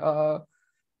something,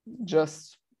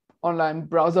 just online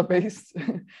browser-based.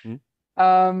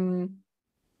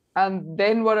 And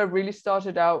then what I really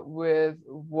started out with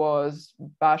was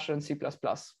Bash and C++. Did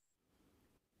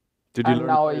you And learn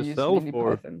now it I by use yourself, mainly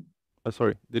or Python.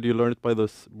 sorry, did you learn it by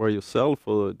yourself,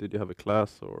 or did you have a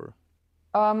class, or?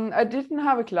 I didn't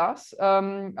have a class.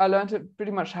 I learned it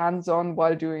pretty much hands-on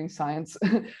while doing science.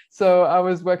 So I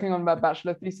was working on my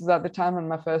bachelor thesis at the time on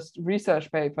my first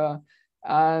research paper,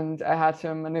 and I had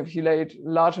to manipulate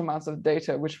large amounts of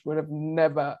data, which would have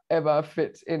never, ever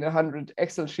fit in 100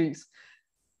 Excel sheets.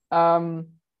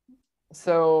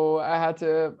 So I had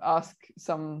to ask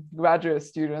some graduate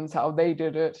students how they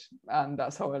did it, and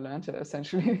that's how I learned it,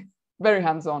 essentially. Very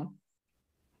hands-on.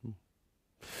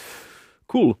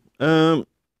 Cool. So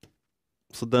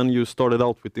then you started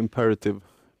out with imperative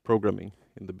programming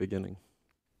in the beginning.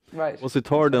 Right. Was it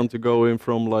hard then to go in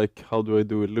from like, how do I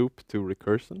do a loop to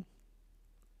recursion?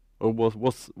 Or what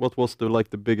was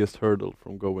the biggest hurdle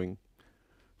from going,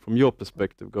 from your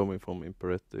perspective, going from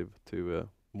imperative to a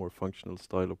more functional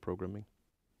style of programming?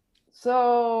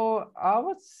 So I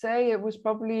would say it was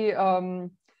probably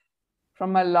from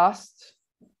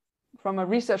a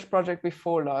research project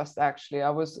before last, actually.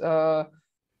 I was,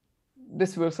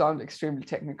 this will sound extremely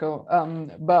technical,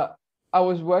 but I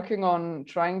was working on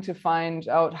trying to find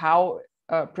out how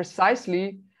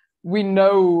precisely we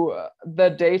know the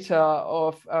data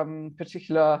of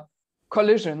particular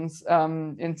collisions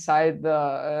inside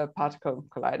the particle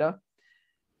collider.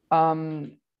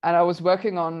 And I was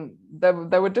working on, there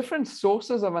were different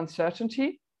sources of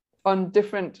uncertainty on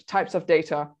different types of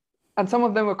data. And some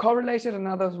of them were correlated and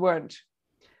others weren't.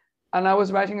 And I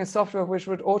was writing a software which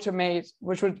would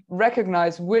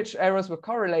recognize which errors were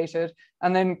correlated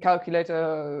and then calculate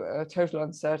a total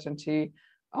uncertainty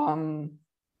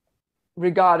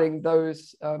regarding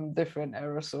those different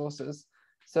error sources.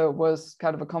 So it was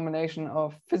kind of a combination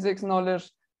of physics knowledge,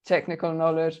 technical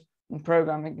knowledge, and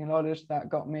programming knowledge that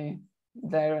got me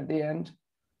there at the end.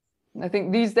 I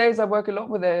think these days I work a lot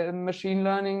with machine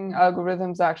learning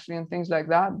algorithms actually and things like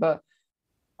that, but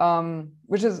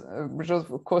which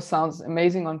of course sounds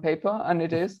amazing on paper, and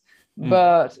it is,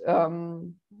 but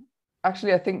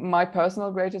actually I think my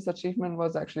personal greatest achievement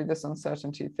was actually this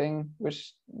uncertainty thing,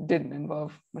 which didn't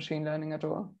involve machine learning at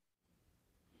all.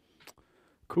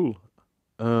 Cool.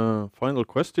 Final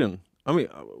question. I mean,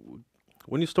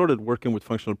 when you started working with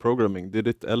functional programming, did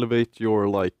it elevate your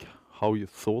how you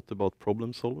thought about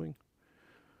problem solving,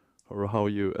 or how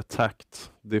you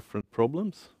attacked different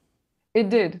problems? It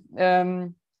did.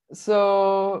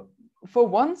 So for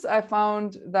once, I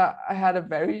found that I had a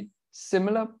very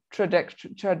similar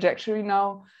trajectory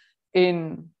now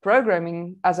in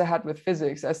programming as I had with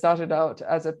physics. I started out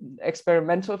as an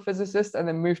experimental physicist and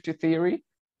then moved to theory.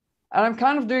 And I'm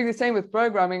kind of doing the same with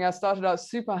programming. I started out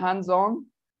super hands-on,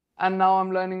 and now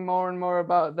I'm learning more and more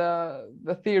about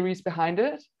the theories behind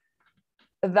it.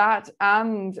 That,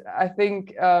 and I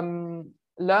think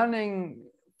learning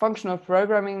functional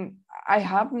programming,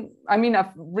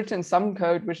 I've written some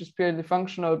code which is purely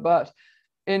functional, but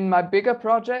in my bigger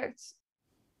projects,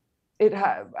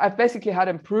 I've basically had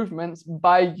improvements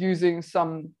by using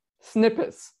some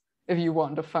snippets, if you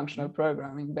want, of functional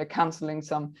programming. They're canceling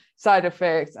some side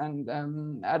effects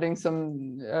and adding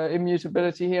some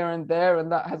immutability here and there,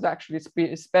 and that has actually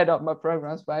sped up my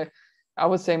programs by, I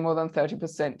would say, more than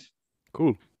 30%.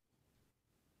 Cool.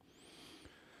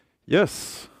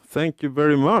 Yes, thank you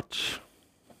very much.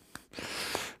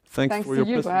 Thanks for to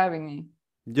you for having me.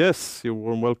 Yes, you're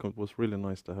warm welcome. It was really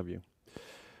nice to have you.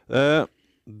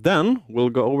 Then we'll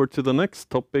go over to the next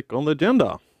topic on the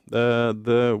agenda.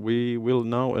 We will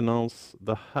now announce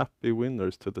the happy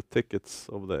winners to the tickets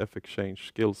of the F-Exchange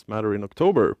Skills Matter in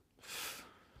October.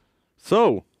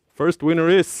 So, first winner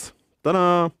is,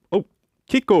 ta-da! Oh,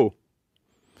 Kiko.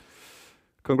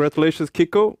 Congratulations,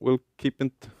 Kiko.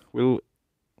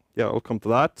 I'll come to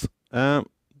that.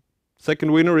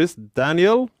 Second winner is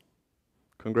Daniel.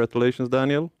 Congratulations,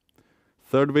 Daniel.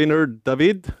 Third winner,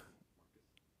 David.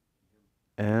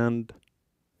 And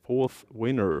fourth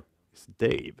winner is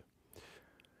Dave.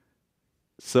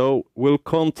 So we'll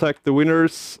contact the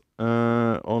winners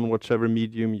on whichever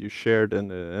medium you shared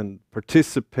and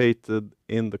participated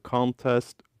in the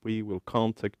contest. We will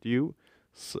contact you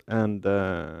and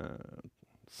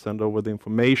send over the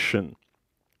information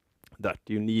that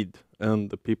you need and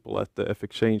the people at the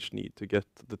F-Exchange need to get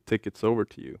the tickets over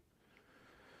to you.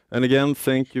 And again,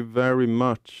 thank you very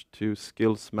much to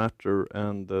Skills Matter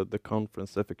and the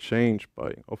conference F-Exchange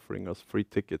by offering us free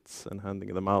tickets and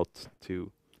handing them out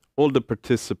to all the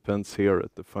participants here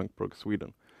at the Func Prog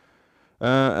Sweden.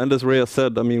 And as Rhea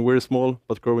said, I mean, we're a small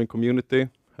but growing community,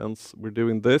 hence we're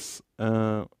doing this.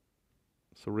 So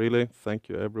really, thank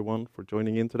you everyone for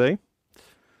joining in today.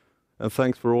 And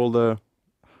thanks for all the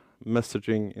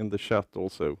messaging in the chat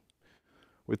also.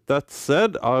 With that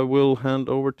said, I will hand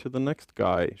over to the next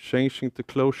guy, Changing to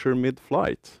Clojure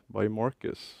Mid-Flight by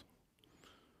Marcus.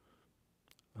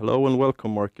 Hello and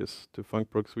welcome, Marcus, to Func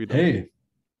Prog Sweden. Hey,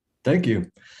 thank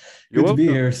you. You're Good to be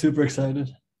welcome. here. Super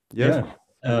excited. Yes.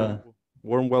 Yeah.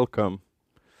 Warm welcome.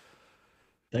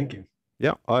 Thank you.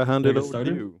 Yeah, I hand it over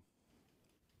to you.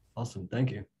 Awesome.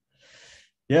 Thank you.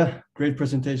 Yeah, great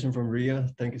presentation from Rhea.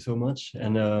 Thank you so much.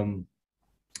 And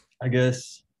I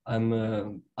guess I'm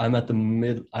at the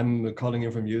mid. I'm calling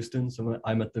in from Houston, so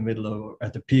I'm at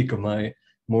the peak of my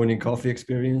morning coffee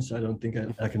experience. I don't think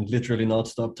I can literally not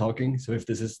stop talking. So if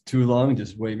this is too long,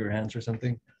 just wave your hands or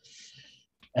something.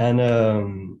 And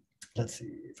let's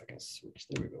see if I can switch.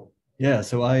 There we go. Yeah.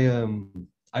 So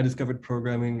I discovered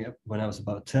programming when I was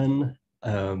about 10.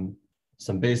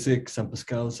 Some basic, some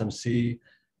Pascal, some C.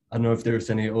 I don't know if there's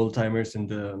any old timers in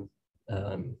the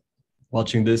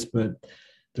watching this, but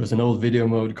there was an old video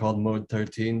mode called Mode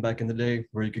 13 back in the day,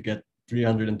 where you could get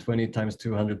 320 times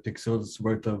 200 pixels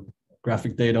worth of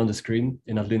graphic data on the screen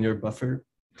in a linear buffer.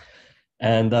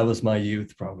 And that was my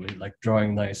youth, probably, like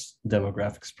drawing nice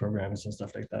demographics programs and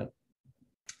stuff like that.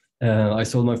 I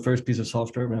sold my first piece of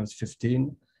software when I was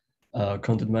 15,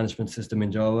 content management system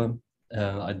in Java.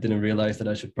 I didn't realize that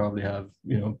I should probably have,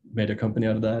 made a company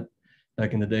out of that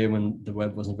back in the day when the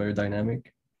web wasn't very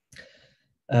dynamic.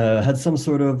 Had some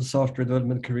sort of software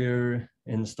development career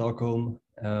in Stockholm,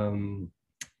 and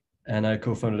I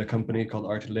co-founded a company called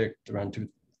Artilect around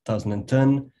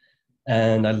 2010,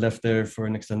 and I left there for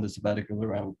an extended sabbatical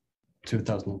around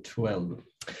 2012.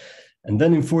 And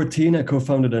then in 2014, I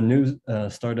co-founded a new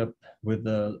startup with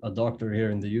a doctor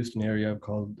here in the Houston area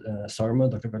called Sarma,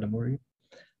 Dr. Badamori.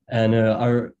 And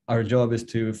our job is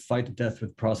to fight death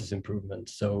with process improvement.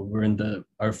 So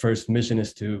our first mission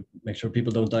is to make sure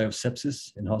people don't die of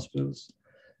sepsis in hospitals.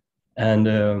 And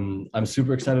I'm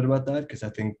super excited about that, because I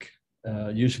think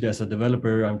usually as a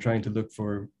developer, I'm trying to look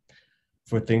for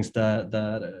things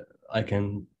that I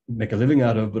can make a living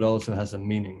out of, but also has a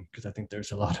meaning, because I think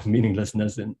there's a lot of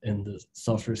meaninglessness in the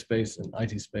software space and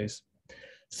IT space.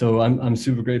 So I'm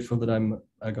super grateful that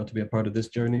I got to be a part of this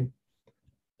journey.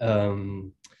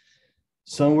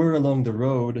 Somewhere along the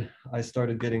road, I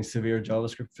started getting severe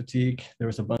JavaScript fatigue. There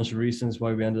was a bunch of reasons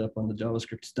why we ended up on the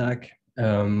JavaScript stack,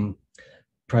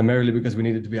 primarily because we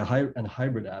needed to be a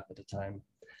hybrid app at the time.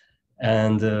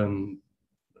 And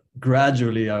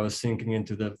gradually, I was sinking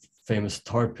into the famous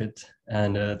tar pit,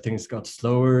 and things got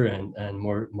slower and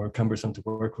more cumbersome to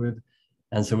work with.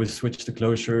 And so we switched to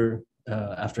Clojure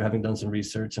after having done some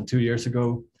research. And 2 years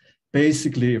ago,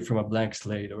 basically from a blank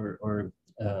slate or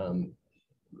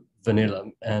vanilla,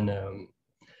 and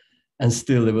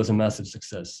still it was a massive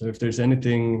success. So if there's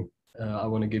anything I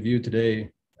want to give you today,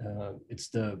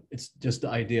 it's just the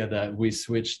idea that we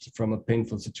switched from a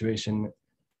painful situation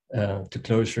to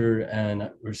Clojure,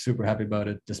 and we're super happy about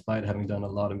it, despite having done a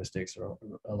lot of mistakes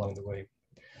along the way.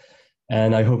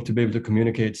 And I hope to be able to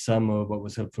communicate some of what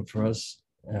was helpful for us,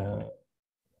 and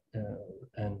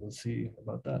we'll see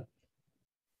about that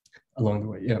along the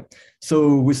way. Yeah.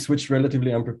 So we switched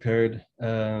relatively unprepared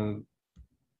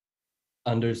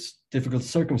under difficult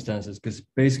circumstances, because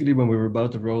basically when we were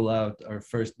about to roll out our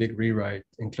first big rewrite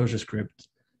in ClojureScript,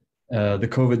 the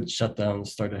COVID shutdown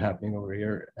started happening over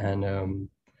here. And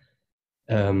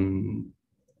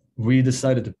we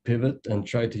decided to pivot and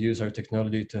try to use our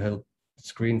technology to help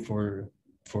screen for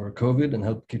COVID and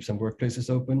help keep some workplaces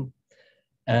open.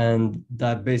 And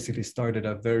that basically started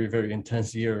a very, very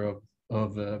intense year of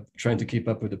trying to keep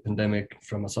up with the pandemic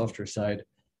from a software side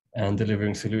and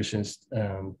delivering solutions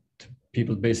to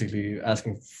people basically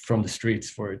asking from the streets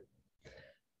for it.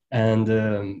 And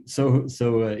so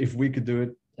if we could do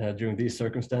it during these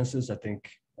circumstances, I think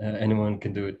anyone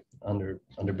can do it under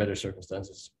better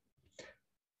circumstances.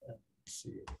 Let's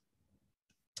see.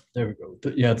 There we go.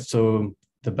 Yeah, so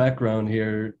the background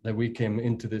here that we came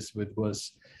into this with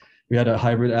was we had a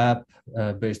hybrid app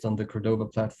based on the Cordova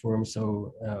platform,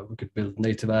 so we could build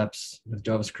native apps with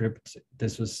JavaScript.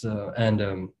 This was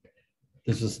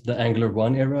this was the Angular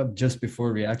 1 era, just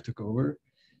before React took over.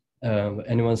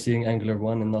 Anyone seeing Angular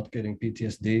 1 and not getting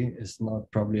PTSD is not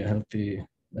probably a healthy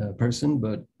person,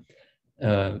 but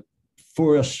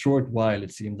for a short while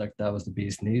it seemed like that was the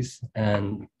bee's knees,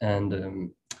 and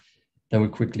then we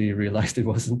quickly realized it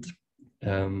wasn't.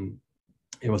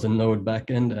 It was a Node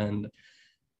backend, and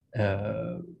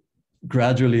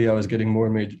gradually I was getting more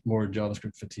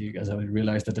JavaScript fatigue as I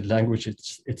realized that the language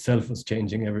itself was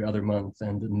changing every other month,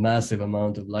 and the massive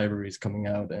amount of libraries coming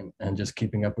out, and just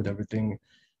keeping up with everything.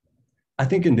 I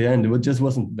think in the end, it just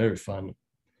wasn't very fun.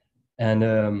 And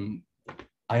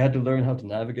I had to learn how to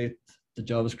navigate the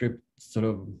JavaScript sort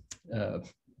of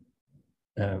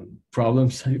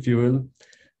problems, if you will.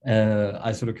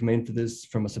 I sort of came into this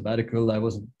from a sabbatical. I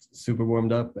wasn't super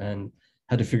warmed up and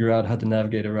had to figure out how to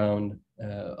navigate around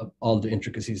all the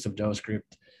intricacies of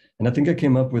JavaScript. And I think I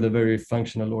came up with a very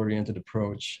functional oriented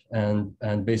approach and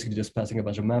basically just passing a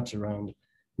bunch of maps around,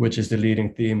 which is the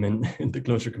leading theme in the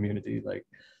Clojure community. Like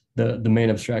the main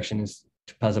abstraction is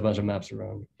to pass a bunch of maps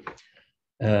around.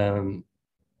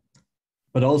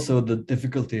 But also the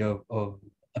difficulty of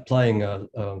applying a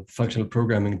functional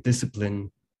programming discipline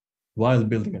while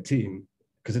building a team,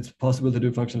 because it's possible to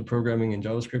do functional programming in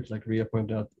JavaScript, like Rhea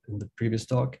pointed out in the previous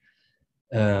talk,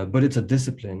 but it's a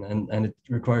discipline and it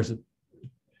requires,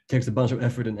 takes a bunch of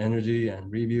effort and energy and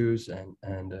reviews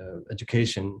and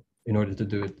education in order to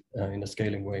do it in a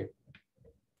scaling way.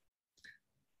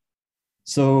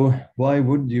 So why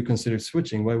would you consider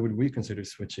switching? Why would we consider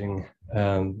switching?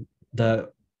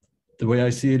 The way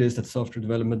I see it is that software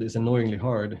development is annoyingly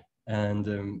hard, and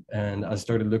I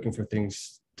started looking for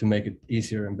things to make it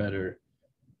easier and better.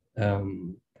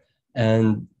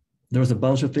 And there was a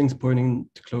bunch of things pointing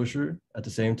to Clojure at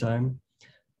the same time.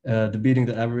 The Beating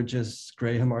the Averages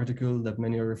Graham article that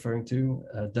many are referring to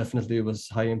definitely was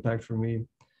high impact for me.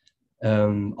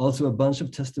 Also a bunch of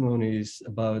testimonies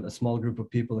about a small group of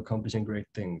people accomplishing great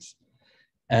things.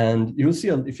 And you'll see,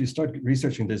 if you start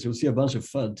researching this, you'll see a bunch of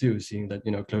FUD too, seeing that,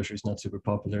 you know, Clojure is not super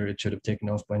popular, it should have taken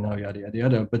off by now, yada, yada,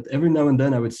 yada. But every now and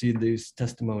then I would see these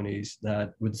testimonies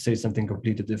that would say something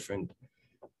completely different.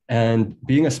 And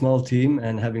being a small team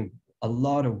and having a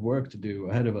lot of work to do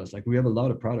ahead of us, like we have a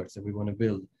lot of products that we want to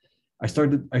build. I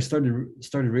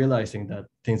started realizing that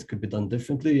things could be done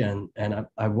differently, and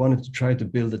I wanted to try to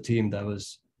build a team that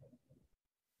was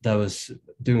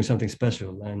doing something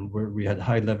special and where we had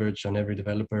high leverage on every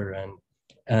developer.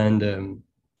 And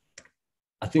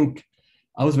I think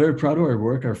I was very proud of our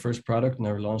work, our first product and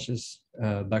our launches.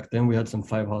 Back then we had some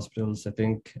 5 hospitals, I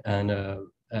think, and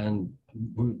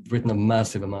we've written a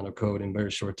massive amount of code in a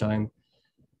very short time.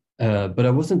 But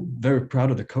I wasn't very proud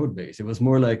of the code base. It was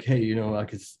more like, hey, you know,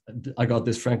 I got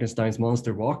this Frankenstein's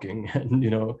monster walking and,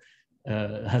 you know,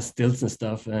 has stilts and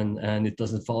stuff, and it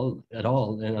doesn't fall at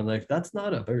all. And I'm like, that's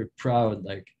not a very proud,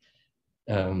 like,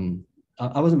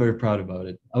 I wasn't very proud about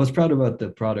it. I was proud about the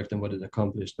product and what it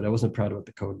accomplished, but I wasn't proud about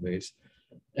the code base.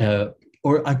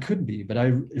 Or I could be, but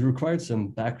it required some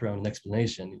background and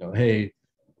explanation, you know, hey,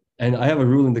 and I have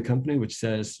a rule in the company which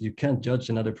says you can't judge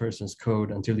another person's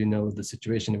code until you know the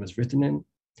situation it was written in.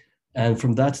 And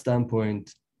from that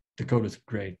standpoint, the code was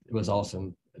great. It was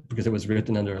awesome because it was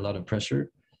written under a lot of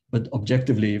pressure. But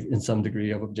objectively, in some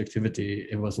degree of objectivity,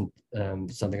 it wasn't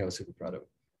something I was super proud of.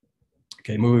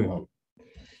 Okay, moving on.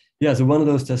 Yeah, so one of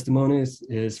those testimonies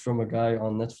is from a guy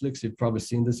on Netflix. You've probably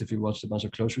seen this if you watched a bunch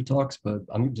of Clojure talks, but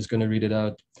I'm just going to read it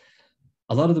out.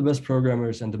 A lot of the best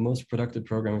programmers and the most productive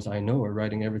programmers I know are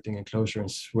writing everything in Clojure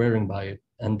and swearing by it,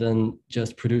 and then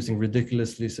just producing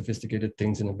ridiculously sophisticated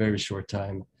things in a very short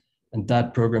time. And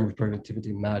that programmer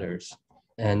productivity matters.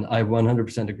 And I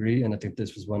 100% agree. And I think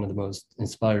this was one of the most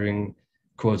inspiring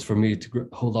quotes for me to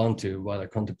hold on to while I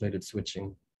contemplated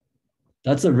switching.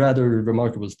 That's a rather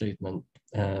remarkable statement,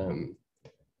 I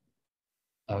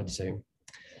would say.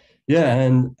 Yeah,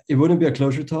 and it wouldn't be a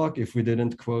Clojure talk if we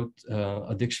didn't quote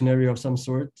a dictionary of some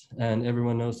sort. And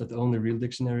everyone knows that the only real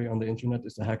dictionary on the internet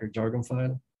is the hacker jargon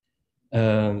file.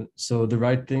 So the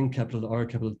right thing, capital R,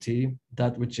 capital T,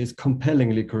 that which is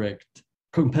compellingly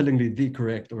the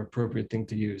correct or appropriate thing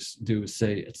to use, do,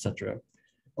 say, etc.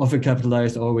 Often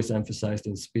capitalized, always emphasized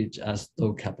in speech as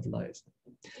though capitalized.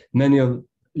 Many of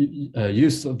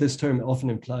use of this term often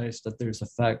implies that there's a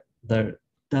fact that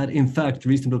in fact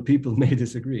reasonable people may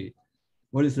disagree.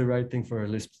 What is the right thing for a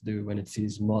Lisp to do when it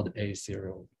sees mod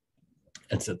A0,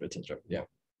 etc., etc. Yeah.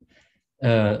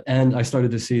 And I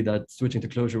started to see that switching to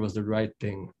Clojure was the right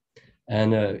thing.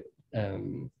 And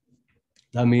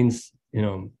that means, you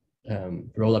know,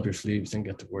 roll up your sleeves and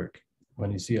get to work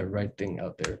when you see a right thing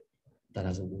out there that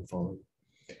hasn't been followed.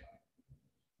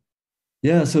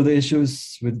 Yeah, so the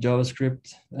issues with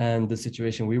JavaScript and the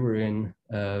situation we were in,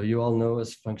 you all know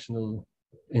as functional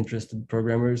interested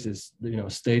programmers is, you know,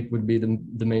 state would be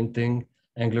the main thing.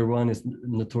 Angular 1 is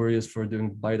notorious for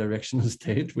doing bidirectional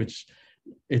state, which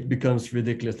it becomes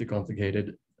ridiculously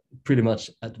complicated pretty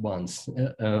much at once.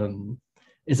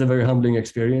 It's a very humbling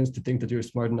experience to think that you're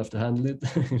smart enough to handle it,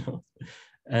 you know,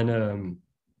 and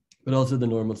but also the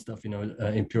normal stuff, you know,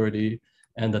 impurity,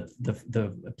 and that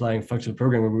the applying functional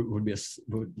programming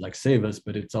would like save us,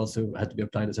 but it's also had to be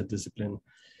applied as a discipline.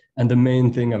 And the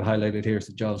main thing I've highlighted here is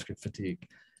the JavaScript fatigue.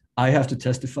 I have to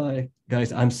testify,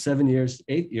 guys, I'm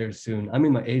 8 years soon. I'm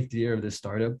in my 8th year of this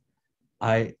startup.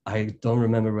 I don't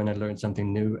remember when I learned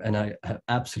something new, and I have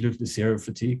absolutely zero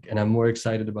fatigue, and I'm more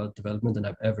excited about development than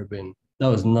I've ever been. That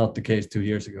was not the case 2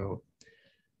 years ago.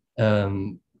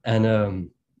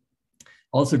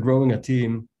 Also growing a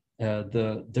team,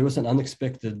 there was an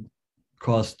unexpected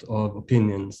cost of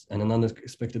opinions and an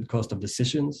unexpected cost of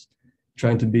decisions.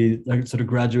 Trying to be like sort of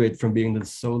graduate from being the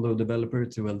solo developer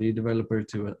to a lead developer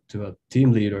to a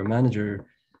team lead or manager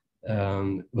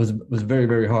was very,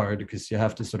 very hard, because you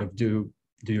have to sort of do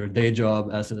your day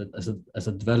job as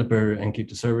a developer and keep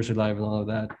the servers alive and all of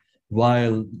that,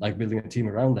 while like building a team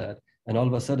around that. And all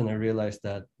of a sudden I realized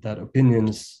that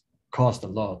opinions cost a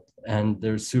lot, and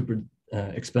they're super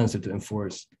expensive to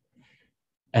enforce.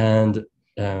 And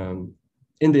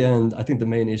in the end, I think the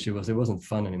main issue was it wasn't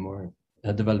fun anymore,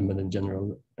 development in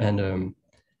general. And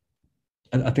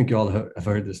I think you all have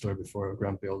heard this story before,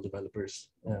 grumpy old developers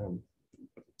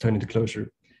turning to Clojure.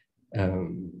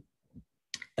 And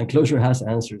Clojure has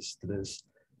answers to this.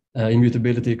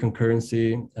 Immutability,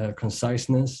 concurrency,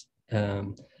 conciseness,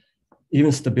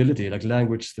 even stability, like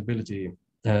language stability.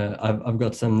 I've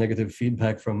got some negative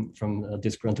feedback from a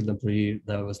disgruntled employee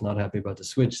that was not happy about the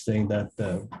switch, saying that,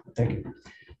 thank you,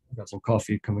 I've got some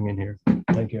coffee coming in here,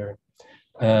 thank you, Aaron.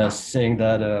 Saying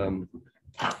that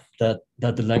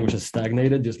that the language has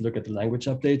stagnated, just look at the language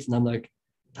updates. And I'm like,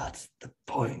 that's the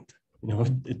point. You know,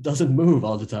 it doesn't move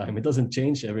all the time. It doesn't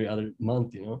change every other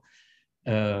month, you know.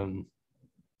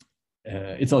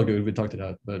 It's all good, we talked it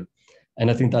out, and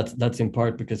I think that's in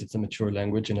part because it's a mature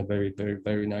language and a very, very,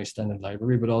 very nice standard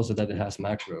library, but also that it has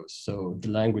macros. So the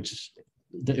language,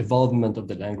 the evolvement of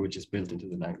the language is built into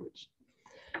the language.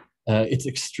 It's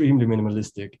extremely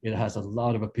minimalistic. It has a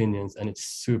lot of opinions and it's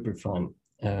super fun.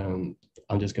 I'm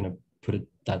just gonna put it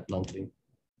that bluntly.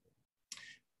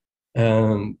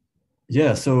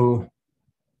 Yeah, so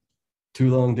too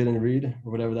long didn't read,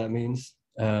 or whatever that means.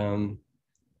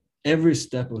 Every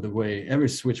step of the way, every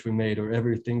switch we made or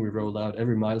everything we rolled out,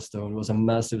 every milestone was a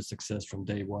massive success from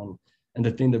day one. And the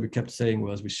thing that we kept saying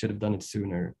was we should have done it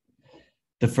sooner.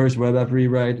 The first web app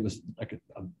rewrite was like a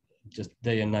just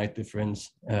day and night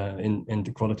difference in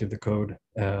the quality of the code.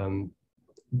 And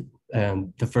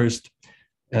the first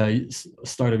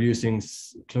start of using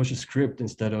Clojure script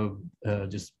instead of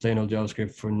just plain old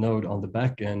JavaScript for Node on the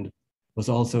back end was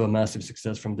also a massive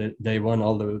success from day one,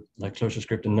 although like Clojure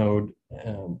script and Node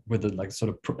with a like sort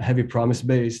of heavy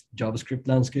promise-based JavaScript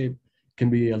landscape can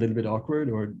be a little bit awkward,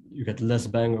 or you get less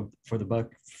bang for the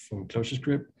buck from Clojure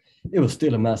script. It was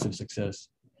still a massive success.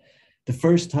 The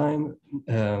first time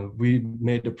we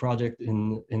made a project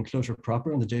in Clojure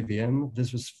proper on the JVM,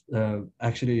 this was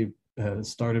actually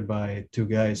started by two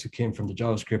guys who came from the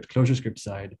JavaScript Clojure script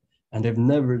side, and they've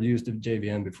never used the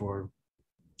JVM before.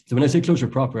 So when I say Clojure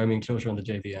proper, I mean Clojure on the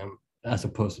JVM, as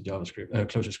opposed to JavaScript,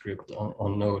 Clojure script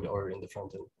on Node or in the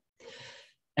front end.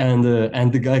 And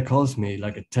the guy calls me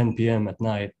like at 10 p.m. at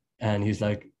night, and he's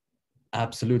like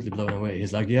absolutely blown away.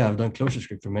 He's like, yeah, I've done Clojure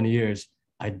script for many years.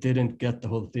 I didn't get the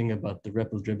whole thing about the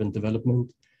REPL-driven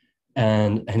development.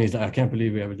 And he's like, I can't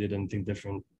believe we ever did anything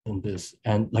different than this.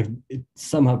 And like, it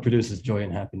somehow produces joy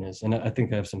and happiness. And I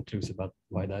think I have some clues about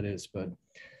why that is. But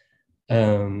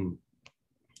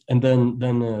and then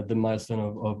the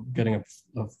milestone of getting a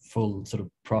full sort of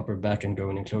proper backend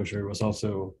going in Clojure was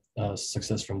also a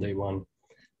success from day one.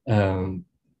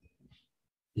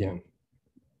 Yeah.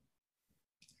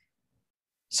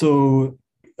 So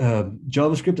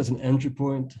JavaScript as an entry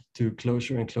point to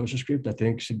Clojure and Clojure script, I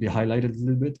think should be highlighted a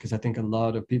little bit, because I think a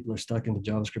lot of people are stuck in the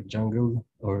JavaScript jungle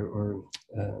or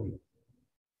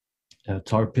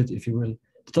tar pit, if you will.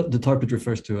 The tar pit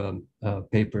refers to a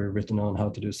paper written on how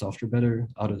to do software better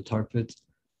out of the tar pit.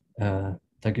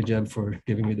 Thank you, Jeb, for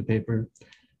giving me the paper.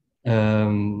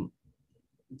 Read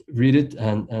it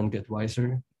and get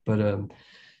wiser. But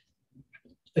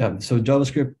yeah, so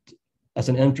JavaScript as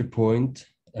an entry point,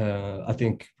 I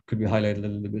think could be highlighted a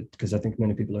little bit, because I think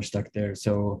many people are stuck there.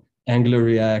 So Angular,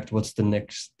 React, what's the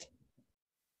next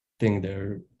thing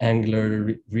there?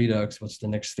 Angular, Redux, what's the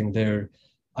next thing there?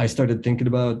 I started thinking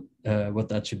about what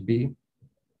that should be.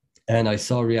 And I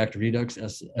saw React Redux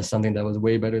as something that was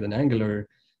way better than Angular,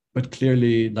 but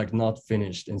clearly like not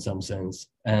finished in some sense.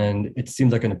 And it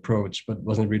seemed like an approach, but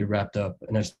wasn't really wrapped up.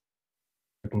 And I started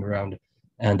looking around,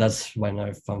 and that's when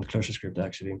I found Clojure script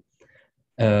actually.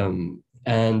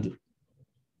 And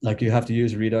like you have to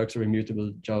use Redux or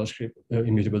immutable JavaScript,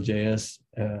 immutable JS,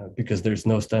 because there's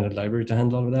no standard library to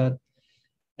handle all of that.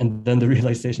 And then the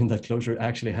realization that Clojure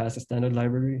actually has a standard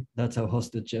library. That's how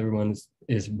hostage everyone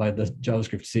is by the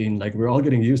JavaScript scene. Like we're all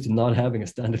getting used to not having a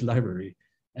standard library.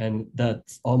 and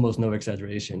that's almost no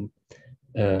exaggeration.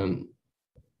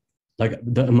 Like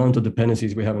the amount of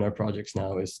dependencies we have in our projects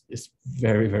now is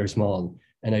very, very small.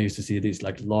 And I used to see these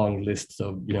like long lists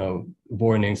of, you know,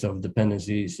 warnings of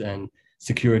dependencies and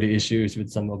security issues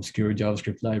with some obscure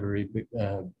JavaScript library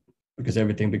because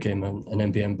everything became an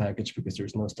NPM package because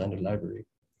there's no standard library.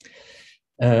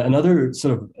 Another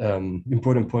sort of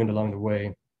important point along the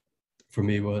way for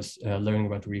me was learning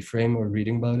about Reframe or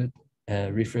reading about it.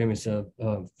 Reframe is a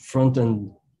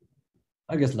front-end,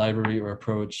 I guess, library or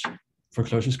approach for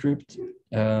ClojureScript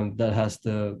that has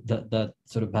that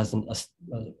sort of has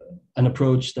an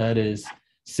approach that is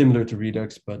similar to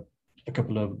Redux, but a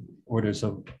couple of orders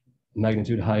of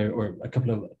magnitude higher, or a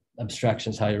couple of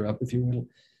abstractions higher up, if you will.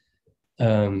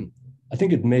 I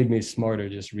think it made me smarter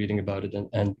just reading about it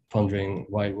and pondering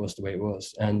why it was the way it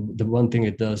was. And the one thing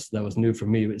it does that was new for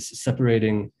me was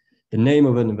separating the name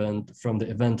of an event from the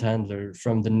event handler,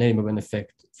 from the name of an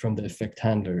effect from the effect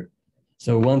handler.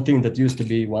 So one thing that used to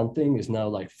be one thing is now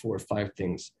like 4 or 5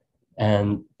 things.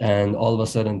 And all of a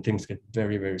sudden things get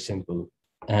very, very simple.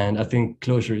 And I think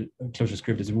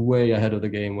ClojureScript is way ahead of the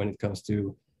game when it comes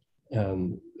to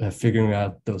figuring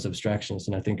out those abstractions.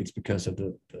 And I think it's because of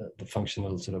the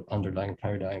functional sort of underlying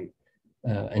paradigm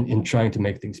and in trying to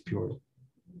make things pure.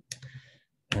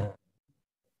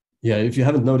 Yeah, if you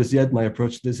haven't noticed yet, my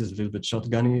approach to this is a little bit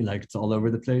shotgunny, like it's all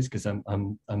over the place, because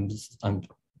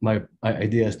my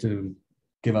idea is to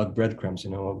give out breadcrumbs, you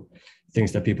know,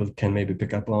 things that people can maybe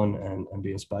pick up on and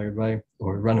be inspired by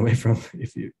or run away from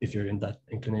if you're in that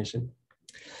inclination.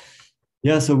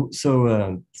 Yeah, so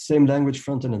same language,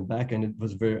 front end and back end. It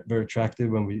was very, very attractive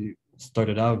when we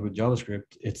started out with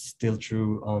JavaScript. It's still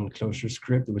true on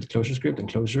ClojureScript, with ClojureScript and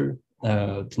Clojure,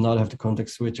 to not have to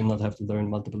context switch and not have to learn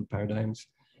multiple paradigms.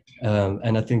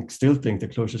 And I still think the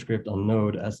ClojureScript on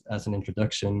Node as an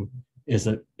introduction is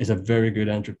a very good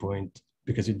entry point,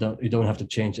 because you don't have to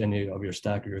change any of your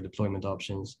stack or your deployment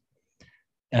options.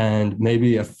 And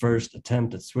maybe a first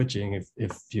attempt at switching,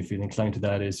 if you feel inclined to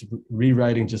that, is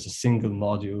rewriting just a single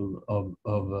module of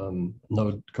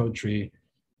Node code tree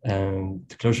to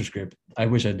ClojureScript. I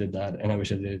wish I did that, and I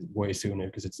wish I did it way sooner,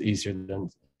 because it's easier than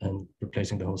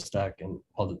replacing the whole stack and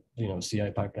all the, you know,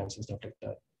 CI pipelines and stuff like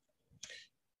that.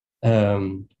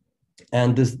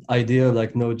 And this idea of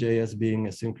like Node.js being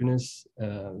asynchronous,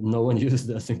 no one uses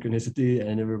the asynchronicity,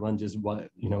 and everyone just,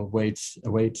 you know, waits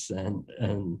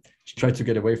and tries to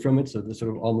get away from it. So they're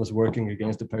sort of almost working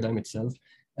against the paradigm itself.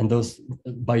 And those,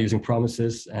 by using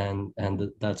promises and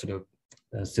that sort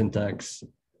of syntax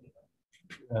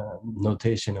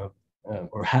notation of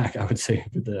or hack, I would say,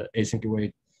 with the async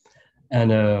await, and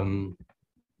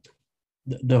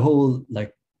the whole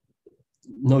like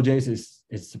Node.js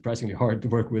is surprisingly hard to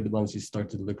work with once you start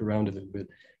to look around a little bit,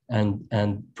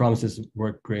 and promises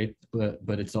work great,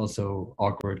 but it's also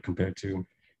awkward compared to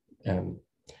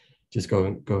just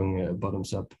going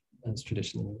bottoms up as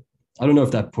traditionally. I don't know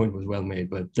if that point was well made,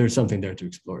 but there's something there to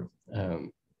explore.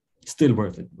 Still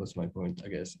worth it was my point, I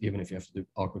guess, even if you have to do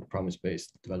awkward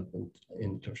promise-based development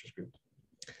in ClojureScript.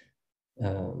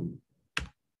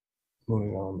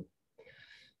 Moving on.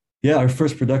 Yeah, our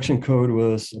first production code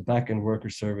was a backend worker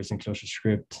service in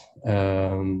ClojureScript.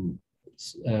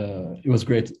 It was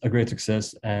a great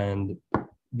success, and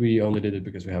we only did it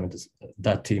because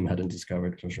that team hadn't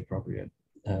discovered Clojure proper yet.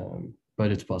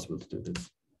 But it's possible to do this.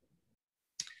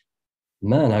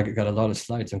 Man, I got a lot of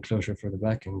slides on Clojure for the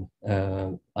backend.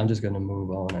 I'm just gonna move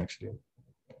on actually.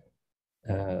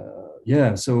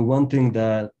 Yeah, so one thing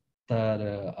that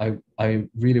I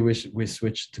really wish we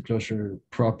switched to Clojure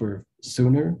proper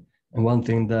sooner. And one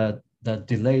thing that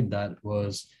delayed that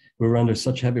was we were under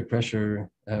such heavy pressure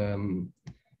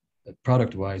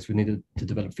product-wise. We needed to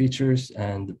develop features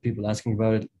and people asking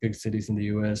about it, big cities in the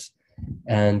US.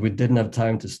 And we didn't have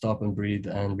time to stop and breathe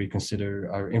and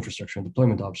reconsider our infrastructure and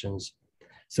deployment options.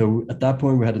 So at that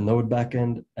point, we had a Node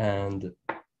backend, and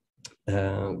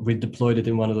we deployed it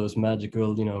in one of those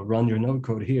magical, you know, run your Node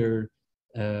code here,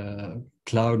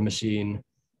 cloud machine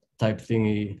type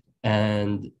thingy.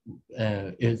 And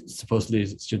it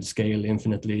supposedly should scale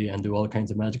infinitely and do all kinds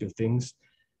of magical things.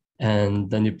 And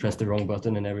then you press the wrong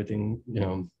button and everything, you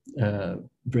know,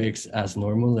 breaks as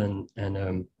normal. And I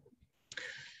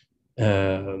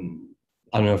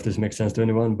don't know if this makes sense to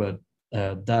anyone, but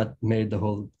that made the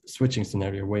whole switching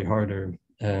scenario way harder.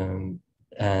 And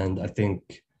I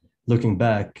think looking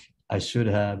back, I should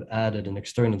have added an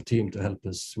external team to help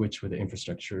us switch with the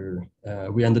infrastructure.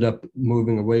 We ended up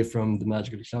moving away from the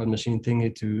magical cloud machine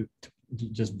thingy to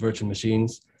just virtual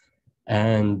machines,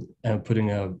 and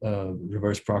putting a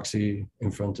reverse proxy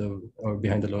in front of or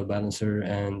behind the load balancer,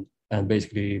 and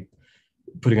basically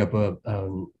putting up a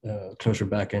Clojure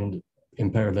backend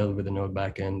in parallel with the Node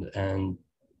backend, and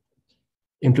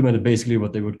implemented basically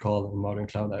what they would call in modern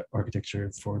cloud architecture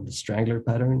for the strangler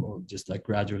pattern, or just like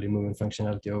gradually moving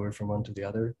functionality over from one to the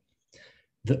other.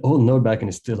 The old Node backend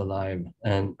is still alive,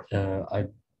 and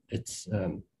it's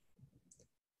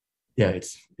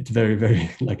very, very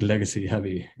like legacy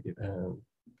heavy,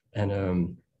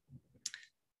 and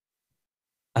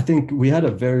I think we had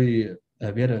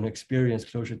an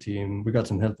experienced Clojure team. We got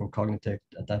some help from Cognitect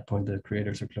at that point, the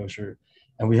creators of Clojure,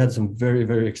 and we had some very,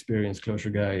 very experienced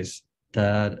Clojure guys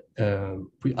that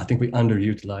I think we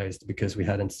underutilized because we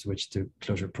hadn't switched to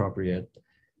Clojure proper yet,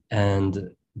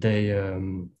 and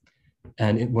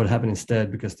what happened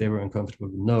instead, because they were uncomfortable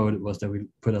with Node, was that we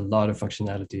put a lot of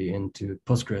functionality into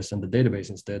Postgres and the database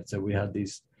instead. So we had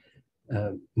these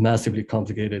massively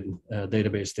complicated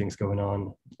database things going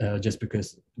on, just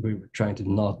because we were trying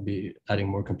to not be adding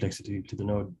more complexity to the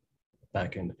Node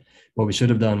backend. What we should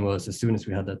have done was, as soon as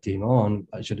we had that team on,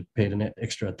 I should have paid an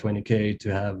extra 20K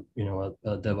to have, you know,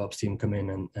 a DevOps team come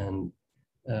in and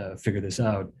figure this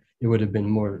out. It would have been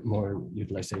more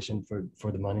utilization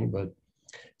for the money, but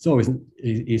it's always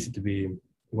easy to be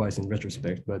wise in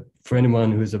retrospect. But for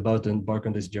anyone who's about to embark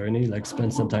on this journey, like,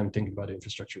 spend some time thinking about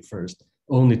infrastructure first,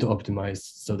 only to optimize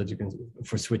so that you can,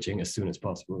 for switching as soon as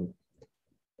possible.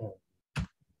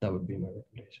 That would be my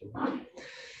recommendation.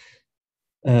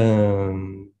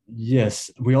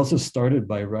 Yes, we also started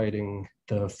by writing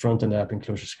the front-end app in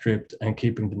ClojureScript and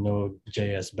keeping the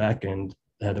Node.js backend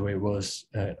the way it was.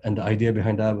 And the idea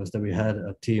behind that was that we had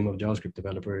a team of JavaScript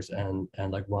developers and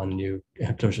like one new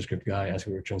ClojureScript guy as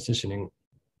we were transitioning.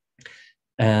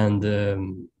 And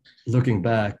looking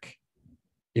back,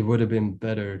 it would have been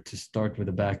better to start with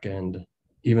the backend,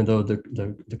 even though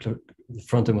the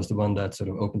front end was the one that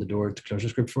sort of opened the door to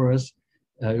ClojureScript for us.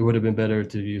 It would have been better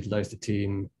to utilize the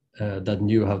team that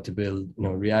knew how to build, you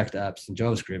know, React apps in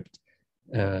JavaScript,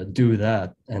 do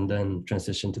that, and then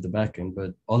transition to the backend.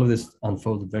 But all of this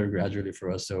unfolded very gradually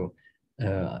for us. So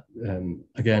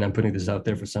again, I'm putting this out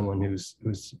there for someone who's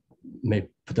may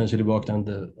potentially walk down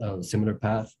the similar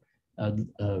path. I'd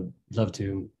love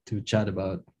to chat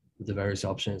about the various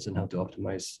options and how to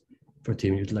optimize for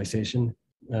team utilization,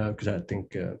 because I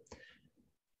think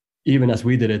even as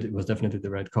we did it, it was definitely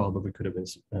the right call, but we could have been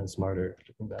smarter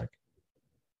looking back.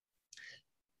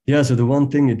 Yeah, so the one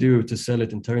thing you do to sell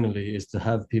it internally is to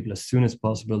have people as soon as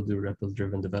possible do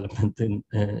REPL-driven development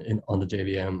on the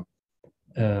JVM.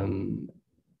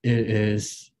 It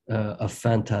is a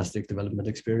fantastic development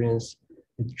experience.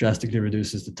 It drastically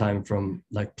reduces the time from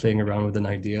like playing around with an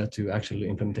idea to actual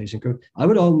implementation code. I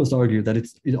would almost argue that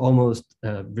it almost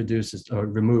reduces or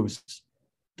removes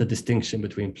the distinction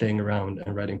between playing around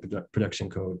and writing production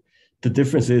code. The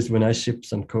difference is when I ship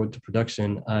some code to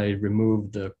production, I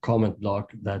remove the comment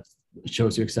block that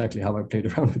shows you exactly how I played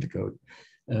around with the code.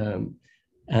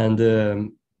 And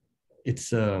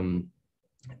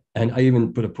I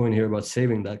even put a point here about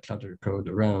saving that clutter code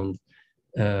around,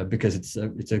 because it's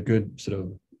a good sort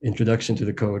of introduction to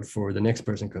the code for the next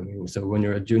person coming. So when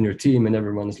you're a junior team and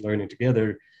everyone is learning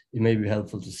together, it may be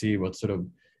helpful to see what sort of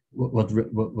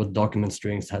what document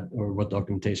strings had, or what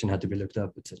documentation had to be looked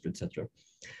up, etc., etc.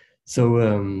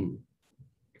 So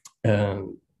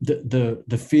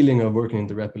the feeling of working in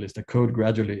the REPL is the code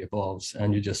gradually evolves,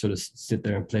 and you just sort of sit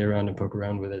there and play around and poke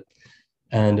around with it.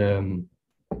 And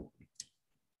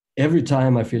every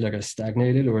time I feel like I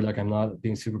stagnated or like I'm not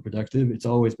being super productive, it's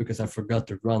always because I forgot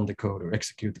to run the code or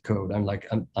execute the code.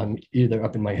 I'm either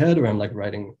up in my head or I'm like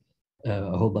writing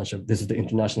a whole bunch of, this is the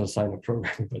international sign of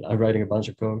programming, but I'm writing a bunch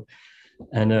of code,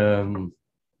 and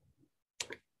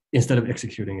instead of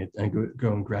executing it and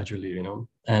going gradually, you know.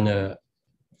 And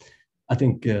I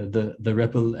think the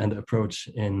REPL and the approach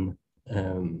in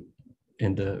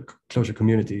the Clojure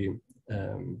community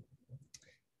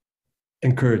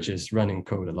encourages running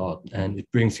code a lot, and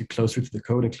it brings you closer to the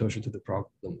code and closer to the problem,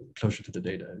 closer to the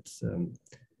data. It's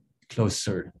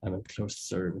closer. I meant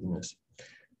closer with this.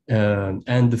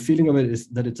 And the feeling of it is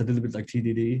that it's a little bit like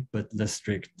TDD, but less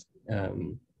strict.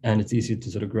 And it's easy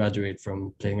to sort of graduate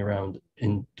from playing around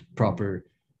in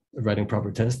writing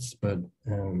proper tests. But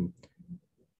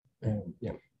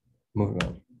yeah, moving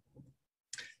on.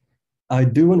 I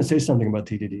do want to say something about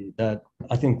TDD, that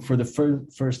I think for the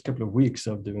first couple of weeks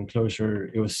of doing Clojure,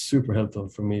 it was super helpful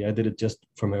for me. I did it just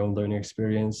for my own learning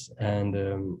experience.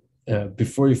 And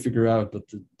before you figure out what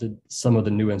some of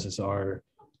the nuances are,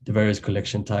 the various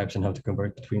collection types and how to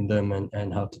convert between them,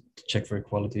 and how to check for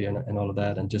equality and all of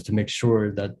that, and just to make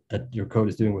sure that your code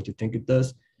is doing what you think it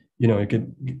does, you know, you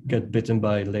could get bitten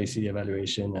by lazy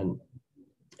evaluation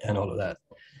and all of that.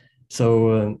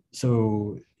 So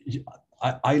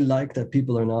I like that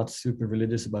people are not super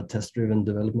religious about test-driven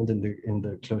development in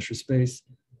the Clojure space,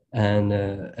 and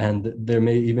there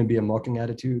may even be a mocking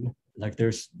attitude. Like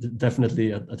there's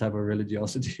definitely a type of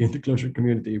religiosity in the Clojure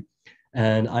community,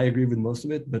 and I agree with most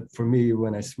of it. But for me,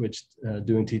 when I switched,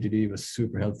 doing TDD was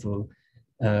super helpful.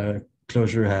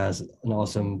 Clojure has an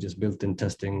awesome just built-in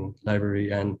testing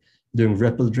library, and doing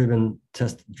REPL-driven,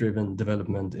 test-driven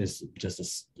development is just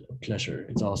a pleasure.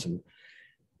 It's awesome.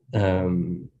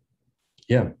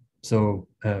 Yeah, so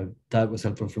that was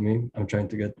helpful for me. I'm trying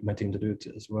to get my team to do it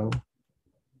as well.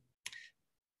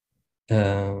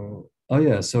 Oh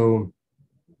yeah, so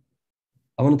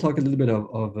I want to talk a little bit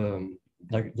of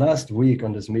like last week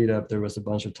on this meetup, there was a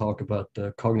bunch of talk about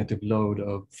the cognitive load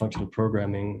of functional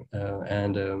programming,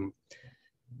 and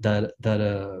I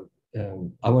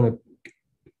want to,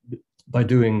 by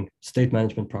doing state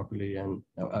management properly, and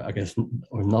I guess,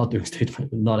 or not doing state,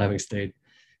 not having state,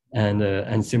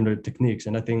 and similar techniques.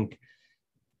 And I think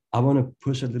I want to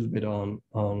push a little bit on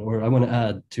or I want to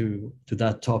add to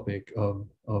that topic of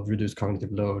reduced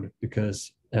cognitive load,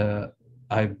 because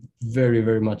I very,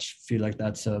 very much feel like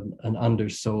that's an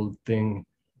undersold thing.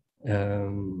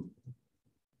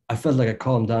 I felt like I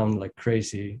calmed down like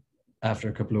crazy after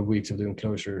a couple of weeks of doing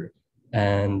Clojure,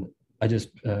 and I just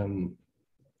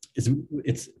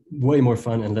it's way more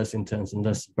fun and less intense and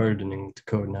less burdening to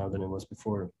code now than it was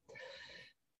before.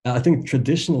 I think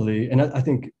traditionally, and I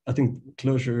think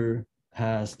Clojure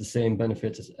has the same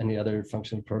benefits as any other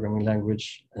functional programming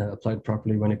language applied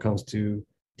properly when it comes to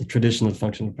the traditional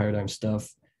functional paradigm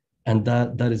stuff, and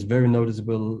that is very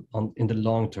noticeable in the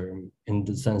long term, in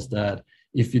the sense that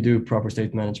if you do proper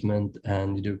state management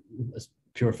and you do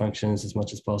pure functions as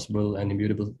much as possible and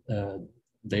immutable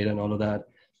data and all of that,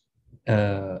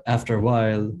 after a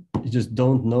while you just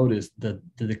don't notice the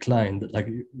decline, that like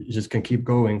you just can keep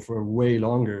going for way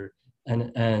longer,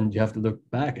 and you have to look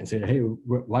back and say, hey,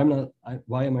 why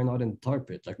am I not in the tar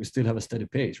pit? Like we still have a steady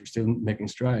pace, we're still making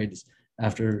strides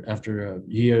after a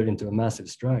year into a massive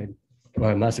stride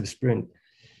or a massive sprint,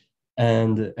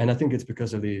 and I think it's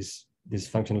because of these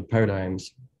functional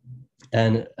paradigms,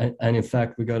 and in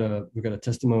fact we got a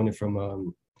testimony from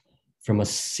a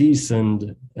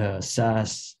seasoned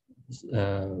SaaS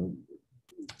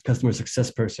customer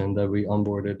success person that we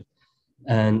onboarded,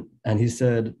 and he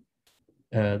said,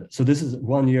 so this is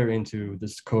 1 year into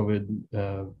this COVID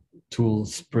tool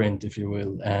sprint, if you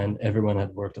will, and everyone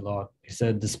had worked a lot. He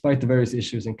said, despite the various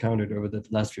issues encountered over the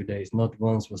last few days, not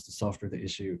once was the software the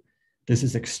issue. This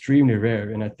is extremely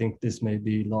rare, and I think this may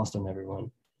be lost on everyone.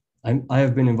 I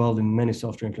have been involved in many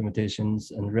software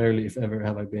implementations, and rarely, if ever,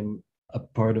 have I been a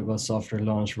part of a software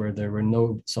launch where there were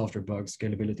no software bugs,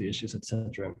 scalability issues,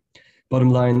 etc. Bottom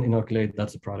line, Inoculate,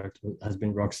 that's a product, has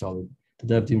been rock solid. The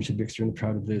dev team should be extremely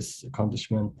proud of this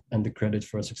accomplishment, and the credit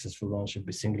for a successful launch should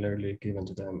be singularly given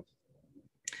to them.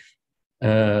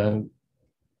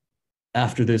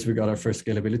 After this, we got our first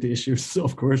scalability issues,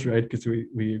 of course, right? Because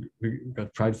we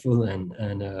got prideful,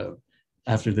 and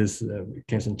after this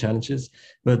came some challenges.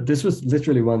 But this was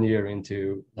literally 1 year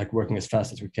into like working as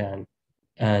fast as we can,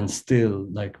 and still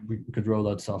like we could roll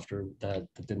out software that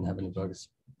didn't have any bugs.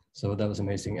 So that was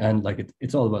amazing. And like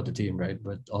it's all about the team, right?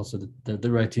 But also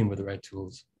the right team with the right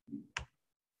tools.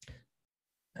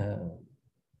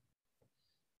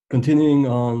 Continuing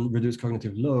on reduced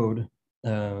cognitive load,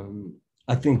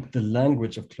 I think the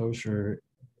language of Clojure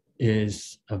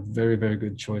is a very, very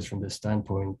good choice from this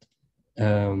standpoint.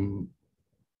 I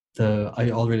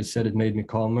already said it made me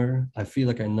calmer. I feel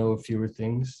like I know fewer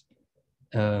things.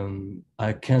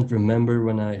 I can't remember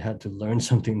when I had to learn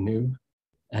something new.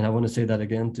 And I want to say that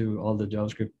again to all the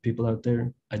JavaScript people out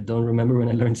there. I don't remember when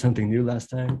I learned something new last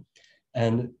time.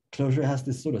 And Clojure has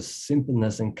this sort of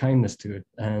simpleness and kindness to it.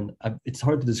 And it's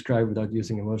hard to describe without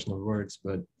using emotional words,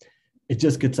 but it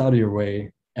just gets out of your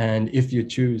way. And if you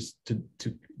choose to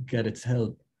get its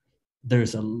help,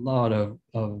 there's a lot of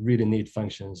really neat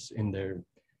functions in there.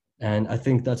 And I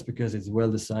think that's because it's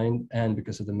well designed and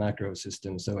because of the macro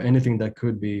system. So anything that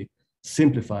could be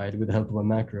simplified with the help of a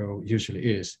macro usually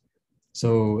is.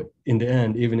 So in the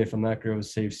end, even if a macro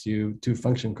saves you 2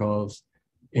 function calls,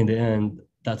 in the end,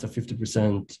 that's a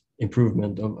 50%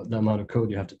 improvement of the amount of code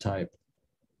you have to type.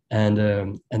 And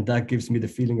that gives me the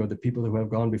feeling of the people who have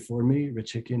gone before me,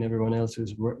 Rich Hickey and everyone else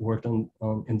who's worked on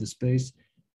in the space,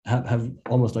 have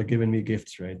almost like given me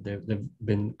gifts, right? They've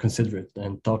been considerate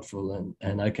and thoughtful,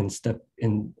 and I can step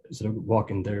in, sort of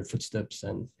walk in their footsteps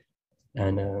and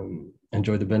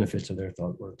enjoy the benefits of their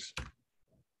thought works.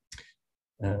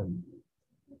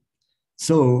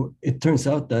 So it turns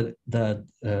out that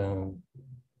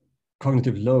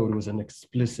cognitive load was an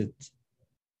explicit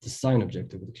design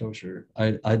objective with Clojure.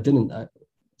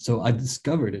 So I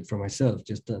discovered it for myself,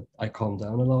 just that I calmed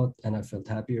down a lot and I felt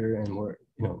happier and more,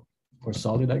 more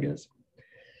solid, I guess.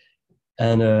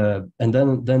 And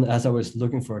then as I was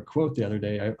looking for a quote the other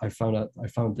day, I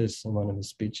found this in one of his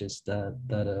speeches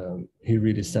that he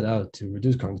really set out to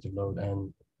reduce cognitive load,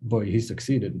 and boy, he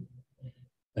succeeded.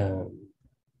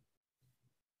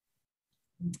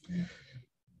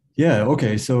 Yeah,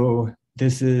 okay, so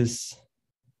this is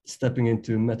stepping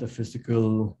into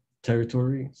metaphysical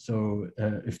territory. So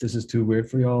if this is too weird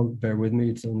for y'all, bear with me.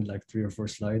 It's only like 3 or 4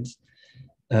 slides.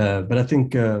 But I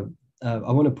think I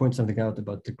want to point something out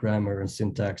about the grammar and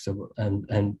syntax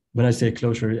and when I say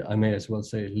Clojure, I may as well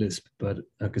say Lisp, but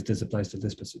because this applies to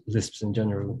Lisps in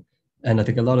general. And I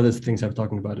think a lot of the things I'm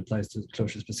talking about applies to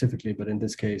Clojure specifically, but in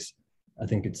this case, I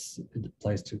think it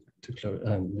applies to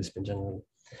Lisp in general.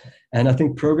 And I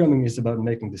think programming is about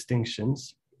making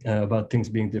distinctions, about things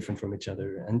being different from each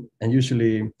other. And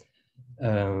usually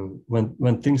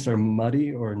when things are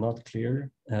muddy or not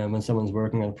clear, when someone's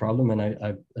working on a problem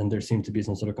and there seems to be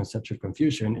some sort of conceptual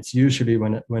confusion, it's usually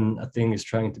when a thing is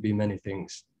trying to be many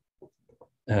things.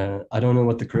 I don't know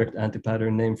what the correct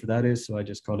anti-pattern name for that is, so I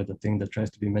just call it a thing that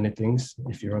tries to be many things.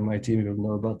 If you're on my team, you'll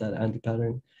know about that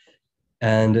anti-pattern.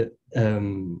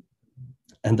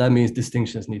 And that means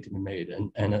distinctions need to be made,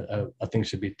 and a thing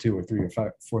should be 2 or 3 or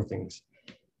 4 things,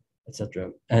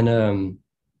 etc. And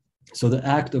so the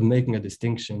act of making a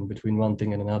distinction between one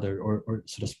thing and another, or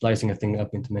sort of splicing a thing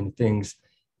up into many things,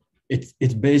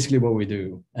 it's basically what we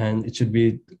do, and it should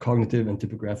be cognitive and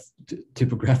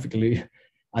typographically.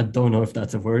 I don't know if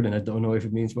that's a word, and I don't know if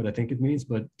it means what I think it means,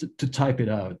 but to type it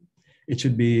out, it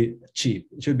should be cheap.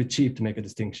 It should be cheap to make a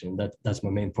distinction. That's my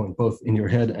main point, both in your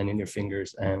head and in your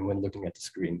fingers and when looking at the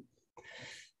screen.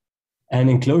 And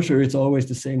in Clojure, it's always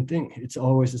the same thing. It's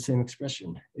always the same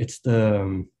expression. It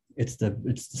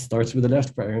starts with the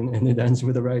left pattern and it ends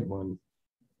with the right one.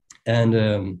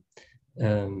 And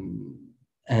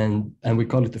we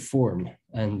call it the form,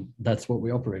 and that's what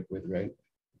we operate with, right?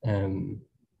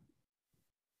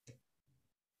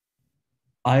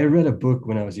 I read a book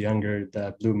when I was younger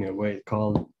that blew me away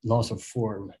called Laws of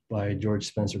Form by George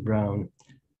Spencer Brown.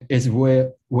 It's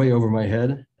way over my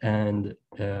head, and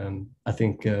I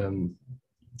think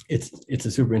it's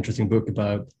a super interesting book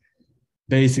about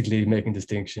basically making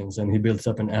distinctions, and he builds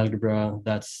up an algebra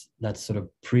that's sort of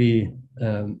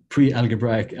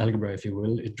pre-algebraic algebra, if you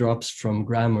will. It drops from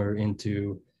grammar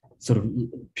into sort of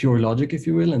pure logic, if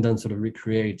you will, and then sort of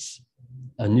recreates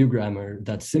a new grammar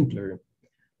that's simpler.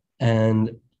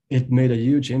 And it made a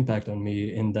huge impact on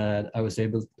me in that I was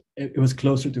able, it was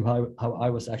closer to how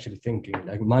I was actually thinking.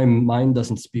 Like my mind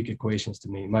doesn't speak equations to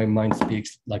me. My mind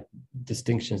speaks like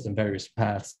distinctions and various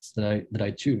paths that I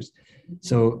choose.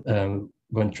 So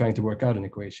when trying to work out an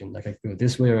equation, like I can go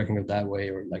this way or I can go that way,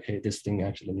 or like, hey, this thing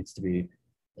actually needs to be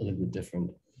a little bit different.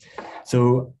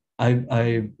 So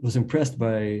I was impressed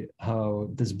by how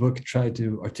this book tried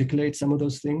to articulate some of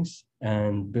those things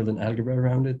and build an algebra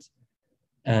around it.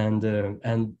 And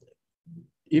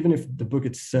even if the book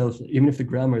itself, even if the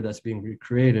grammar that's being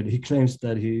recreated, he claims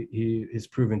that he is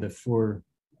proving the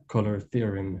 4-color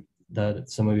theorem that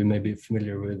some of you may be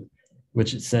familiar with,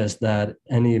 which it says that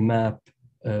any map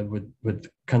with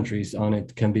countries on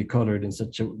it can be colored in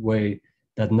such a way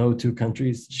that no 2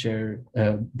 countries share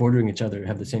bordering each other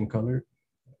have the same color,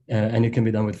 and it can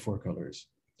be done with 4 colors.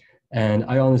 And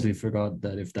I honestly forgot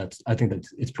that I think that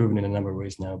it's proven in a number of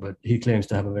ways now, but he claims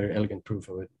to have a very elegant proof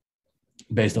of it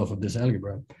based off of this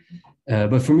algebra.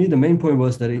 But for me, the main point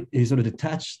was that he sort of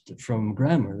detached from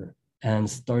grammar and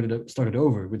started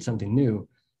over with something new.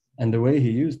 And the way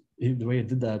he did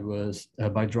that was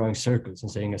by drawing circles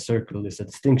and saying a circle is a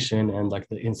distinction, and like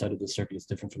the inside of the circle is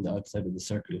different from the outside of the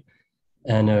circle.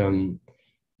 And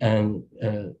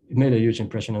it made a huge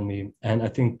impression on me. And I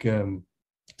think,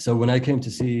 so when I came to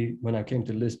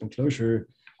Lisp and Clojure,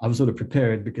 I was sort of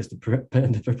prepared, because the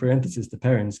parentheses, the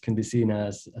parents, can be seen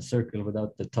as a circle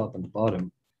without the top and the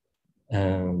bottom.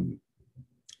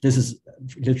 This is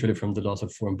literally from the Laws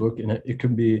of Form book, and it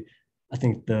could be, I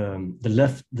think the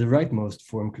rightmost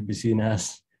form could be seen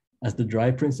as the dry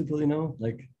principle,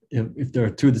 like if there are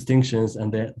 2 distinctions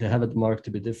and they have it marked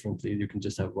to be differently, you can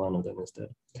just have one of them instead.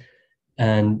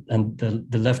 And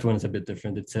the left one is a bit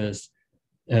different. It says,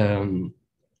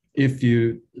 if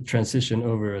you transition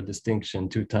over a distinction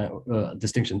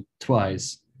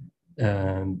twice,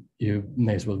 you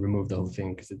may as well remove the whole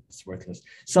thing because it's worthless.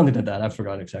 Something like that. I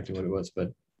forgot exactly what it was,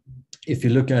 but if you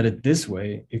look at it this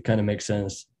way, it kind of makes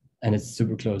sense, and it's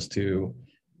super close to.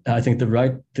 I think the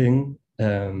right thing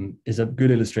is a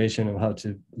good illustration of how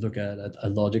to look at a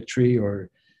logic tree, or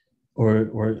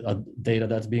data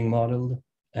that's being modeled,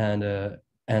 and the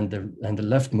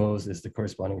leftmost is the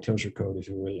corresponding Clojure code, if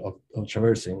you will, of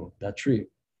traversing that tree,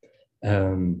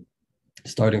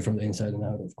 starting from the inside and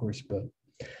out, of course. But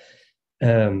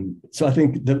so I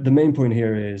think the main point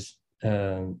here is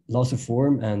loss of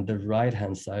form, and the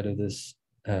right-hand side of this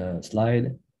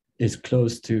slide is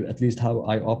close to at least how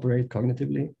I operate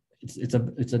cognitively. It's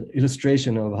an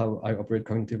illustration of how I operate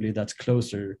cognitively that's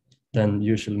closer than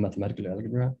usual mathematical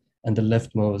algebra, and the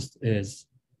leftmost is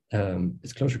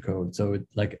Clojure code. So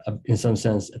like in some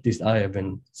sense, at least I have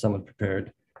been somewhat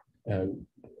prepared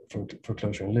for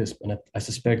Clojure and Lisp, and I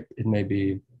suspect it may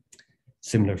be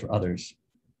similar for others.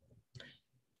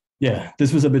 Yeah,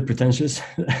 this was a bit pretentious,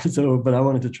 so but I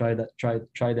wanted to try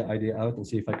the idea out and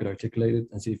see if I could articulate it,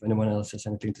 and see if anyone else has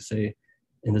anything to say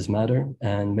in this matter,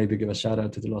 and maybe give a shout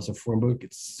out to the Loss of Form book.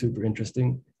 It's super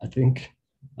interesting, I think.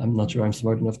 I'm not sure I'm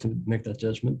smart enough to make that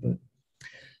judgment, but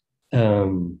let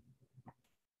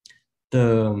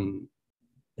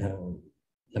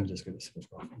me just get this.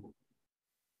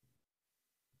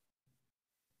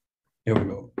 Here we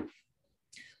go.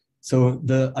 So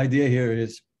the idea here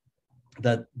is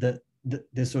that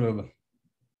this sort of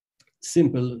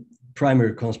simple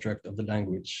primary construct of the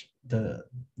language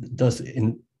does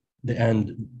in the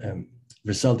end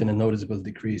result in a noticeable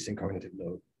decrease in cognitive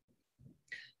load,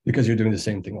 because you're doing the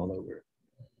same thing all over.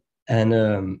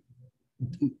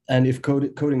 And if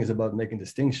coding is about making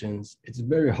distinctions, it's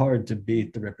very hard to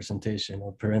beat the representation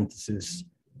of parentheses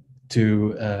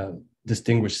to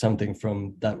distinguish something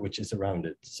from that which is around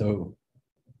it. So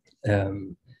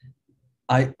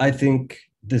I think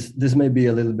this may be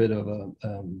a little bit of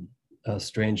a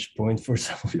strange point for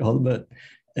some of y'all, but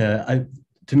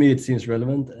to me it seems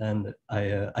relevant, and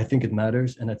I think it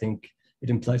matters, and I think it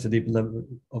implies a deep level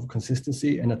of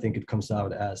consistency, and I think it comes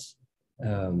out as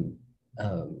a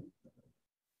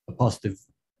positive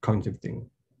cognitive thing.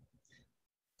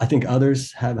 I think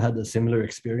others have had a similar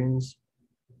experience,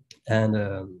 and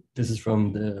this is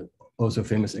from the also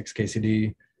famous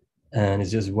XKCD, and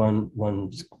it's just one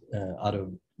out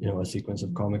of a sequence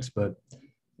of comics, but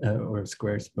or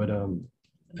squares. But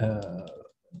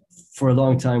for a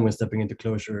long time, when stepping into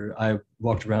Clojure, I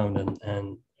walked around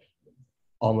and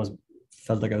almost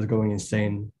felt like I was going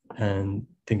insane, and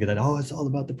thinking that, oh, it's all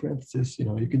about the parentheses,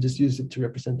 you can just use it to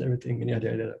represent everything, and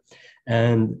yada yada.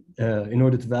 And in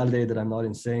order to validate that I'm not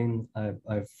insane,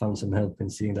 I've found some help in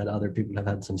seeing that other people have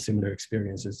had some similar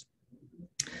experiences.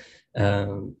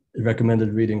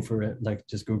 Recommended reading for it, like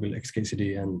just Google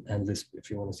XKCD and Lisp if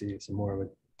you want to see some more of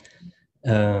it.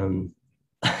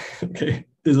 Okay,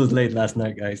 this was late last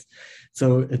night, guys.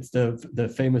 So it's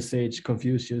the famous sage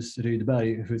Confucius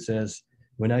Rydberg who says,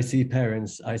 "When I see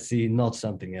parents, I see not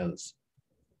something else."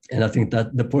 And I think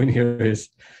that the point here is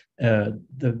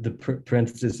the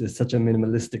parenthesis is such a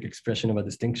minimalistic expression of a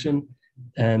distinction,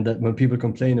 and that when people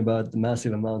complain about the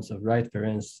massive amounts of right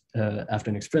parents after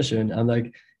an expression, I'm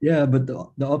like, yeah, but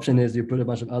the option is you put a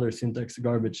bunch of other syntax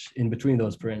garbage in between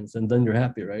those parents, and then you're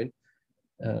happy, right?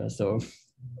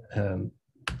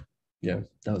 Yeah,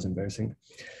 that was embarrassing.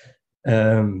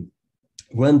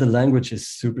 When the language is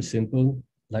super simple,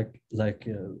 like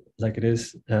it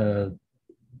is,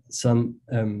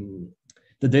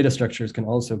 the data structures can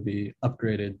also be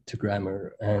upgraded to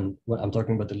grammar, and I'm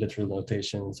talking about the literal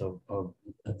notations of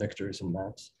vectors and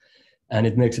maps, and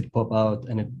it makes it pop out,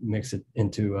 and it makes it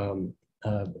into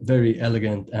very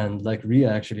elegant, and like Rhea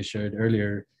actually shared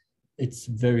earlier, it's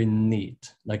very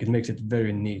neat. Like it makes it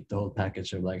very neat, the whole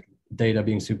package of like data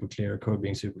being super clear, code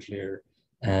being super clear,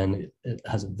 and it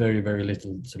has very, very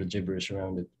little sort of gibberish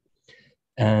around it.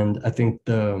 And I think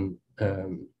the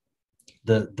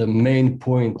main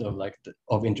point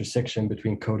of intersection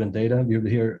between code and data, you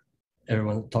hear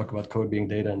everyone talk about code being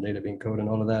data and data being code and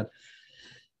all of that.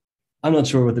 I'm not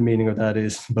sure what the meaning of that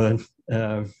is, but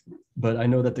I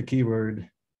know that the keyword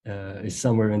is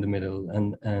somewhere in the middle,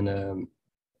 and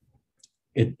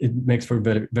it makes for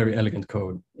very, very elegant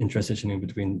code in transitioning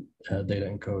between data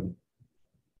and code.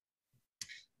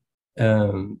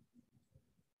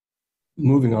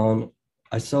 Moving on,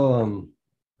 I saw,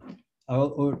 I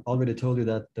already told you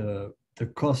that the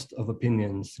cost of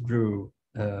opinions grew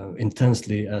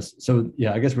intensely so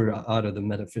yeah, I guess we're out of the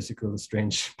metaphysical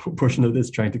strange portion of this,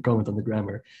 trying to comment on the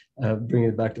grammar, bring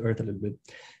it back to earth a little bit.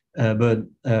 But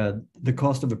the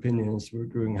cost of opinions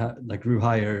grew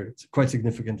higher quite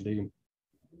significantly.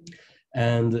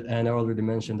 And I already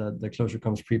mentioned that the Clojure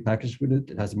comes pre-packaged with it.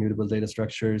 It has immutable data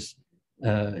structures.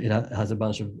 It has a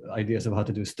bunch of ideas of how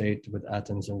to do state with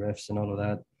atoms and refs and all of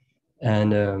that.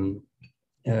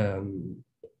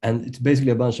 And it's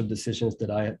basically a bunch of decisions that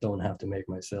I don't have to make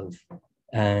myself.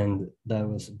 and that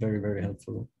was very, very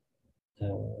helpful.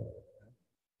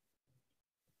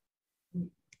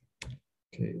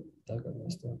 Okay, that got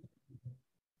messed up.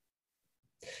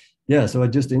 Yeah, so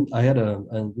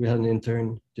we had an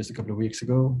intern just a couple of weeks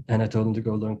ago, and I told him to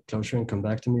go learn Clojure and come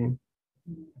back to me.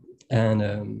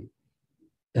 And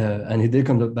he did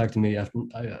come back to me after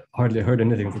I hardly heard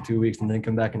anything for 2 weeks, and then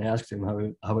come back and asked him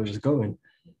how it was going.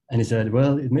 And he said,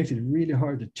 well, it makes it really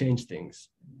hard to change things.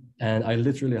 And I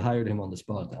literally hired him on the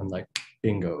spot. I'm like,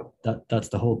 bingo, that's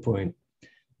the whole point.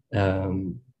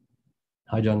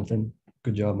 Hi, Jonathan.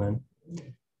 Good job, man.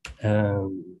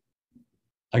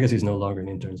 I guess he's no longer an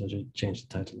intern, so I just changed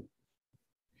the title.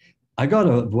 I got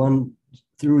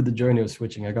through the journey of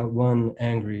switching, I got one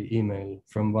angry email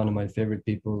from one of my favorite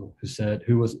people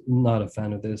who was not a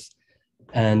fan of this.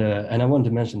 And I wanted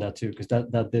to mention that too, because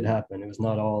that did happen. It was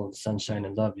not all sunshine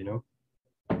and love, you know.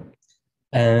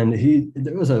 And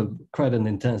there was quite an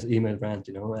intense email rant,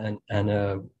 you know,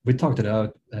 and we talked it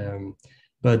out.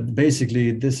 But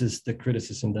basically, this is the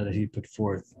criticism that he put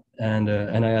forth, and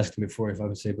I asked him before if I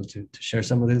was able to share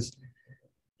some of this,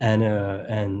 and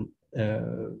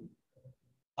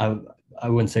I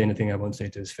wouldn't say anything I won't say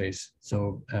to his face.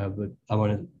 So, but I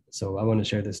want to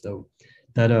share this though,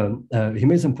 that he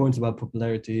made some points about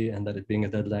popularity and that it being a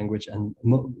dead language, and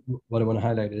what I want to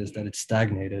highlight is that it's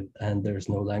stagnated and there's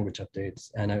no language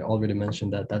updates, and I already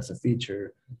mentioned that that's a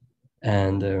feature,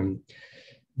 and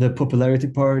the popularity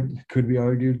part could be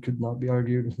argued, could not be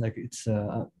argued. Like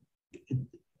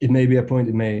it may be a point.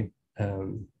 It may. I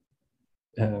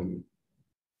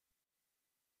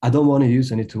don't want to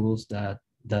use any tools that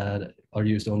are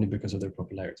used only because of their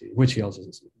popularity, which he also,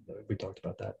 we talked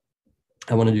about that.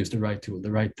 I want to use the right tool, the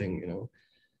right thing, you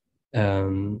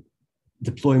know.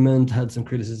 Deployment had some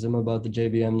criticism about the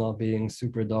JVM not being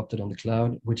super adopted on the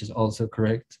cloud, which is also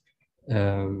correct.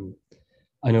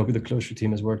 I know the Clojure team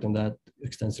has worked on that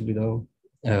extensively though.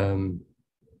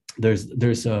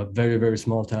 There's a very, very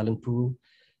small talent pool,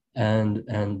 and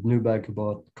Newbank, who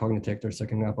bought Cognitect, are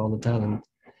sucking up all the talent.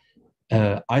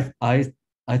 I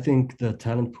think the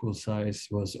talent pool size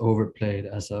was overplayed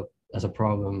as a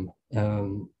problem.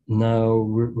 Now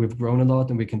we've grown a lot,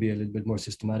 and we can be a little bit more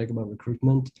systematic about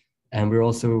recruitment, and we're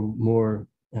also more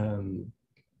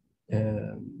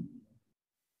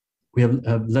we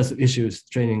have less issues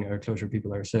training our Clojure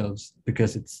people ourselves,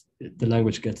 because the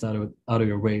language gets out of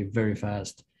your way very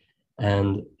fast,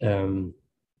 and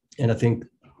I think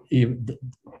even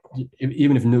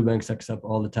if Newbank sucks up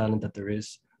all the talent that there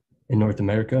is in North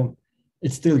America,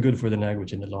 it's still good for the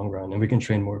language in the long run, and we can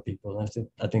train more people.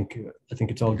 I think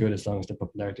it's all good as long as the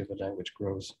popularity of the language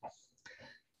grows.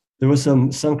 There was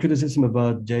some criticism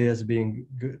about JS being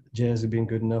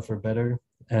good enough or better.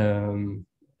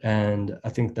 And I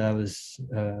think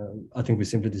I think we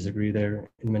simply disagree there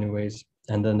in many ways.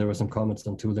 And then there were some comments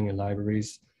on tooling and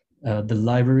libraries. The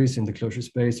libraries in the Clojure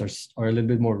space are a little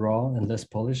bit more raw and less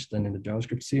polished than in the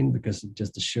JavaScript scene, because of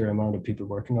just the sheer amount of people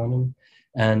working on them.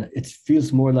 And it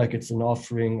feels more like it's an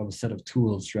offering of a set of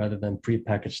tools rather than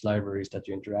prepackaged libraries that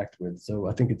you interact with. So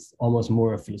I think it's almost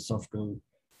more a philosophical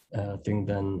thing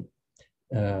than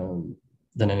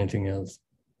anything else.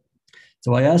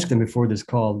 So I asked them before this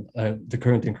call, the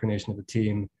current incarnation of the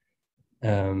team,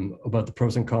 about the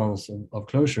pros and cons of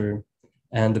Clojure.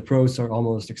 And the pros are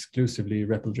almost exclusively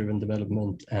REPL-driven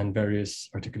development and various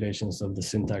articulations of the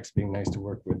syntax being nice to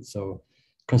work with. So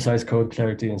concise code,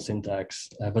 clarity, and syntax,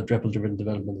 but REPL-driven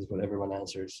development is what everyone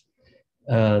answers.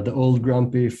 The old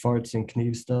grumpy farts in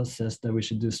Knivsta says that we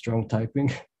should do strong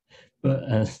typing.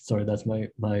 But sorry, that's my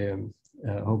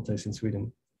home place in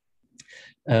Sweden.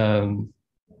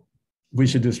 We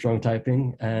should do strong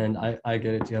typing, and I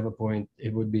get it. You have a point.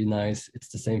 It would be nice. It's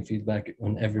the same feedback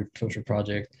on every Clojure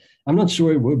project. I'm not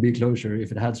sure it would be Clojure if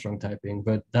it had strong typing,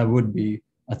 but that would be,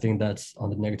 I think that's on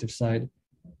the negative side.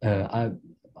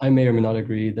 I may or may not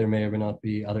agree. There may or may not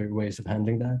be other ways of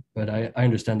handling that, but I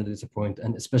understand that it's a point,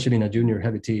 and especially in a junior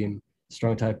heavy team,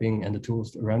 strong typing and the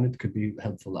tools around it could be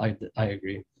helpful. I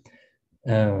agree.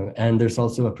 And there's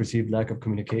also a perceived lack of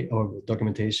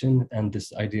documentation, and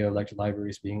this idea of like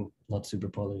libraries being not super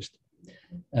polished.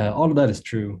 All of that is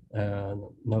true,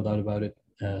 no doubt about it.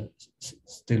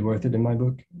 Still worth it in my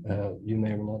book. You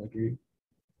may or may not agree.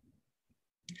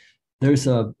 There's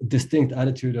a distinct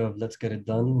attitude of let's get it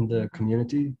done in the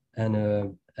community, and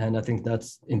I think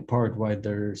that's in part why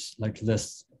there's like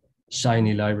less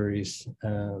shiny libraries,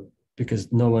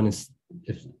 because no one is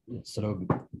sort of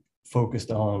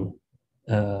focused on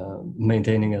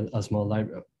maintaining a small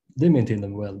library. They maintain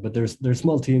them well, but there's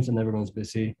small teams and everyone's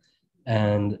busy.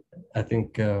 And I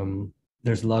think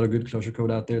there's a lot of good Clojure code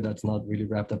out there that's not really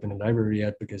wrapped up in a library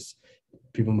yet, because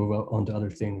people move on to other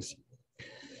things.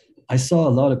 I saw a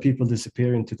lot of people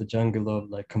disappear into the jungle of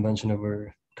like convention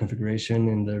over configuration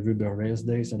in the Ruby on Rails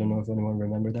days. I don't know if anyone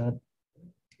remember that,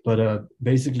 but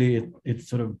basically it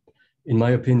sort of, in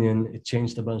my opinion, it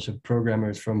changed a bunch of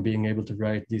programmers from being able to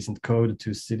write decent code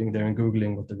to sitting there and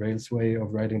Googling what the Rails way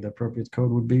of writing the appropriate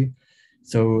code would be.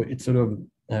 So it sort of,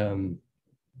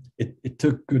 it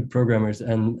took good programmers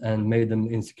and made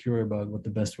them insecure about what the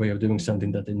best way of doing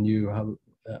something that they knew how,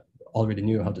 already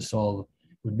knew how to solve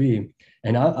would be.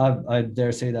 And I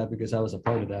dare say that because I was a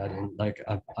part of that. And like,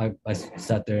 I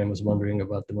sat there and was wondering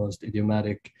about the most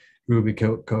idiomatic Ruby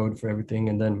code for everything.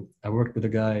 And then I worked with a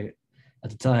guy at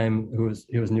the time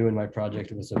he was new in my project.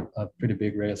 It was a pretty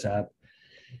big Rails app.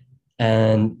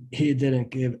 And he didn't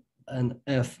give an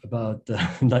F about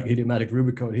like idiomatic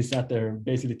Ruby code. He sat there and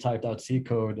basically typed out C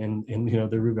code in you know,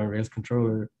 the Ruby on Rails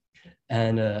controller.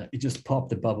 And it just popped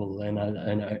the bubble. And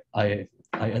I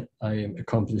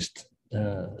accomplished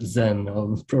Zen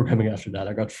of programming after that.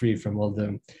 I got free from all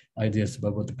the ideas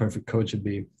about what the perfect code should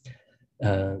be.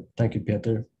 Thank you,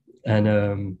 Peter.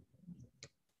 And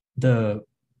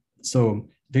so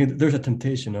there's a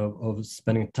temptation of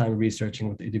spending time researching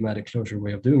what the idiomatic Clojure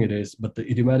way of doing it is, but the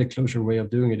idiomatic Clojure way of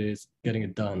doing it is getting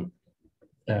it done.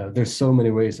 There's so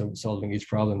many ways of solving each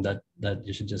problem that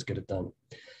you should just get it done.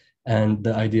 And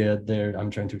the idea there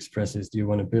I'm trying to express is, do you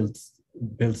want to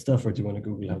build stuff, or do you want to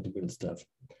Google how to build stuff?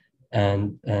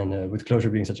 And with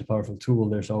Clojure being such a powerful tool,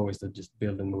 there's always the just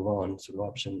build and move on sort of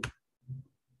option.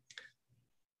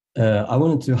 I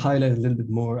wanted to highlight a little bit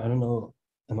more. I don't know,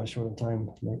 am I short on time?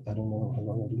 I don't know how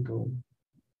long I will go.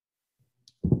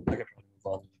 I can probably move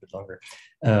on a little bit longer.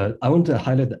 I want to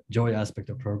highlight the joy aspect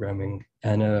of programming.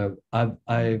 And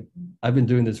I've been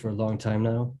doing this for a long time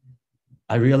now.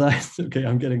 I realized, okay,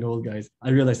 I'm getting old, guys. I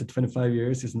realized that 25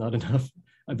 years is not enough.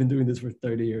 I've been doing this for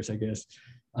 30 years, I guess.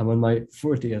 I'm on my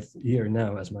 40th year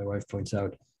now, as my wife points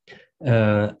out.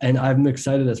 And I'm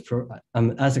excited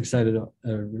I'm as excited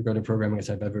regarding programming as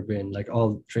I've ever been. Like,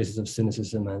 all traces of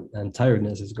cynicism and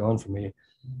tiredness is gone from me.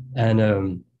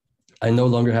 And I no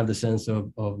longer have the sense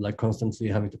of like constantly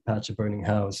having to patch a burning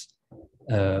house.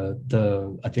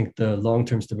 I think the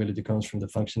long-term stability comes from the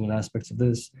functional aspects of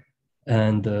this.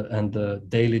 And the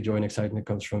daily joy and excitement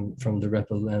comes from the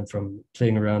REPL and from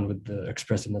playing around with the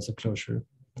expressiveness of Clojure.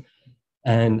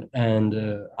 And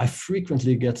I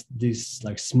frequently get these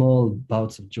like small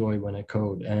bouts of joy when I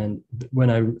code, and when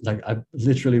I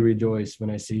literally rejoice when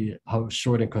I see how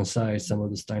short and concise some of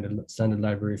the standard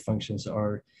library functions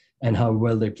are, and how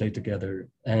well they play together.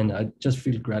 And I just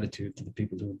feel gratitude to the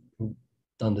people who've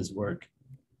done this work.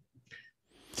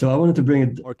 So I wanted to bring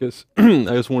it. Marcus, I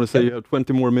just want to say you have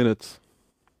 20 more minutes.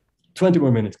 20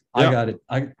 more minutes. Yeah. I got it.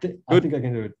 I think I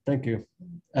can do it. Thank you.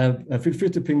 Feel free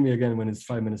to ping me again when it's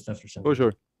 5 minutes left or something. Oh,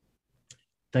 sure.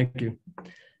 Thank you.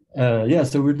 Yeah,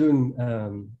 so we're doing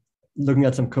looking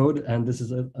at some code, and this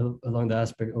is along the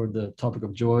aspect or the topic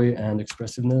of joy and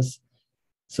expressiveness.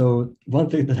 So one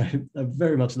thing that I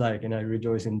very much like and I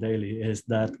rejoice in daily is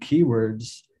that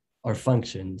keywords are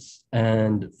functions,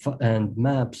 and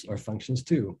maps are functions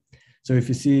too. So if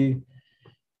you see,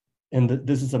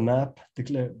 this is a map,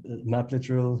 map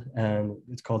literal, and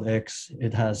it's called X.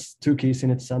 It has two keys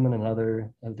in it, sum and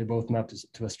another. They both map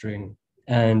to a string.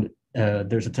 And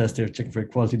there's a test here checking for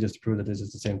equality just to prove that this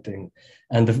is the same thing.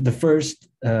 And the first,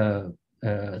 the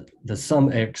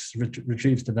sum X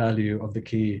retrieves the value of the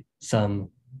key sum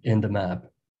in the map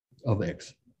of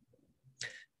X.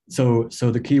 So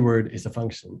the keyword is a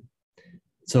function.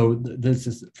 So this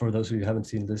is, for those of you who haven't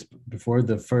seen this before,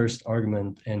 the first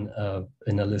argument in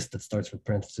a list that starts with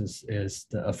parentheses is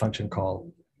a function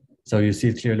call. So you see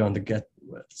it clearly on the get.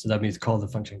 So that means call the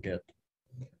function get.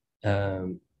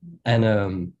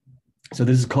 So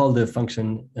this is called the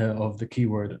function of the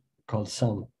keyword called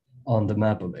sum on the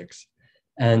map of X.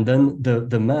 And then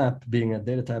the map, being a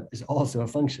data type, is also a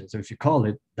function. So if you call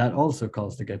it, that also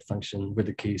calls the get function with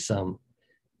the key sum.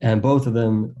 And both of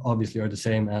them obviously are the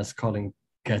same as calling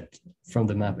get from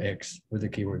the map X with the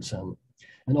keyword sum.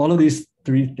 And all of these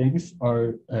three things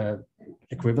are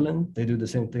equivalent. They do the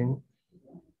same thing.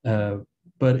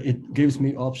 But it gives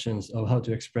me options of how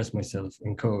to express myself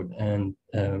in code. And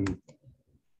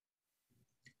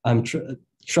I'm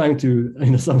trying to,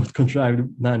 in a somewhat contrived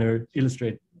manner,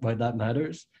 illustrate why that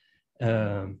matters.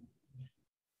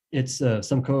 It's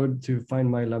some code to find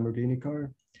my Lamborghini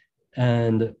car.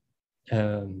 And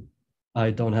I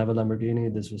don't have a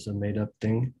Lamborghini. This was a made-up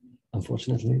thing,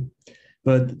 unfortunately.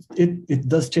 But it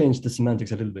does change the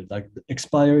semantics a little bit, like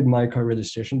expired my car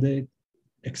registration date,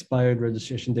 expired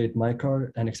registration date my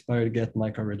car, and expired get my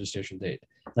car registration date.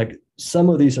 Like, some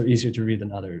of these are easier to read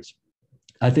than others.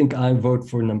 I think I vote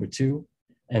for number 2,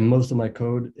 and most of my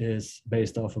code is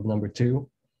based off of number 2.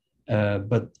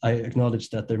 But I acknowledge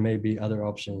that there may be other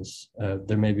options,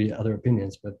 there may be other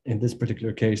opinions, but in this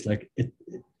particular case, like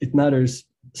it matters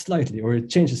slightly, or it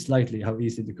changes slightly how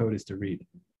easy the code is to read.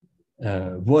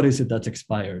 What is it that's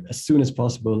expired? As soon as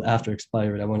possible after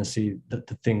expired, I want to see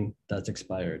the thing that's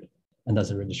expired, and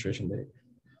that's a registration date.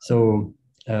 So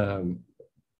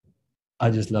I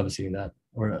just love seeing that,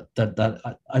 or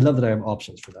I love that I have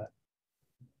options for that.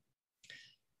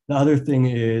 The other thing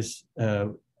is,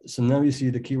 so now you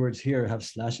see the keywords here have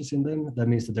slashes in them. That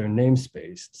means that they're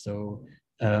namespaced. So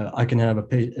I can have a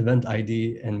event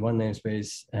ID in one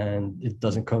namespace, and it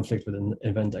doesn't conflict with an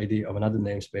event ID of another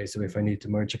namespace. So if I need to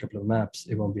merge a couple of maps,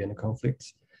 it won't be any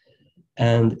conflicts.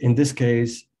 And in this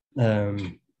case,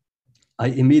 I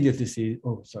immediately see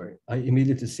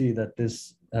that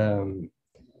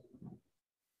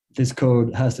this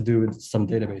code has to do with some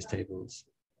database tables,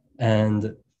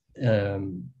 and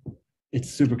it's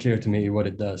super clear to me what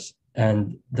it does.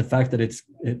 And the fact that it's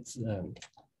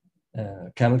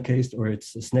camel cased, or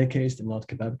it's snake cased and not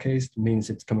kebab cased, means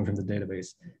it's coming from the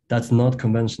database. That's not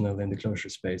conventional in the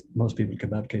Clojure space. Most people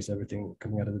kebab case everything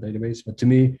coming out of the database, but to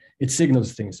me, it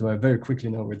signals things, so I very quickly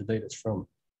know where the data is from.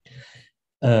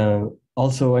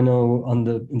 Also, I know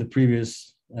in the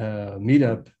previous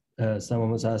meetup,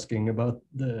 someone was asking about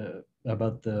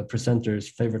the presenter's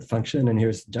favorite function, and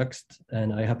here's Juxt,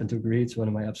 and I happen to agree, it's one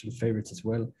of my absolute favorites as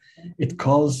well. It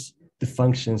calls the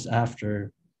functions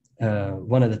after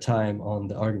one at a time on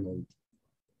the argument.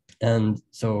 And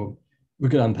so we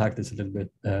could unpack this a little bit,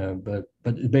 but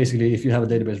basically, if you have a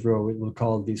database row, it will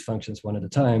call these functions one at a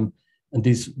time, and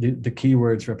the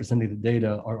keywords representing the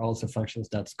data are also functions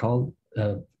that's called,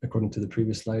 according to the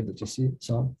previous slide that you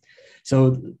saw.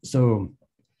 So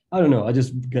I don't know, I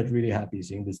just get really happy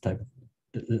seeing this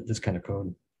kind of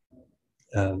code.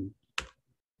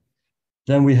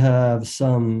 Then we have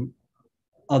some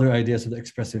other ideas of the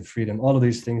expressive freedom. All of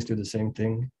these things do the same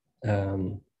thing.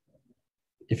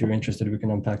 If you're interested, we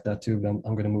can unpack that too, but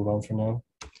I'm going to move on for now.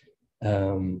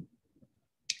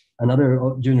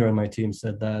 Another junior on my team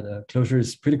said that Clojure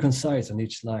is pretty concise on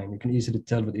each line. You can easily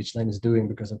tell what each line is doing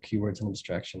because of keywords and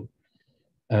abstraction.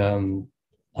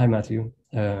 Hi, Matthew.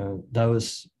 That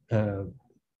was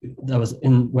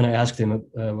when I asked him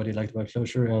what he liked about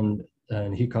Clojure,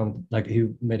 and he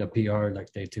made a PR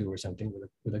like day 2 or something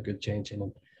with a good change in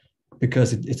it,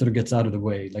 because it sort of gets out of the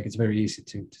way. Like, it's very easy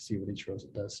to see what each row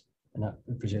does, and I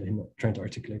appreciate him trying to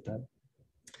articulate that.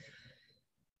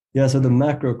 Yeah. So the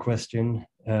macro question,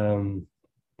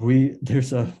 there's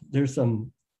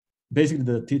some. Basically,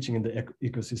 the teaching in the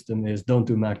ecosystem is don't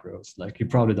do macros. Like, you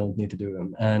probably don't need to do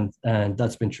them, and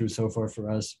that's been true so far for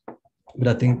us. But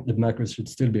I think the macros should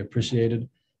still be appreciated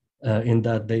in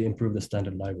that they improve the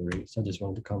standard library. So I just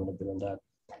wanted to comment a bit on that.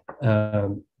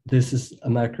 This is a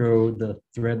macro, the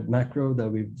thread macro that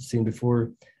we've seen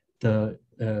before. That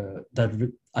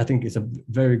I think is a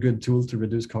very good tool to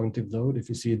reduce cognitive load. If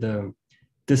you see the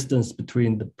distance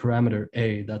between the parameter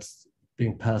a that's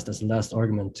being passed as the last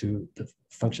argument to the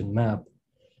function map,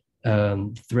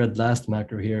 thread last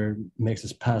macro here makes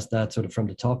us pass that sort of from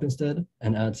the top instead,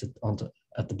 and adds it onto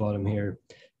at the bottom here.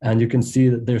 And you can see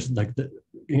that there's like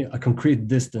a concrete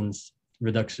distance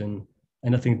reduction.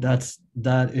 And I think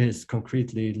that is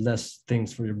concretely less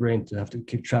things for your brain to have to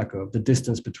keep track of. The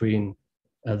distance between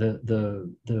the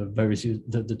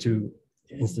two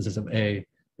instances of A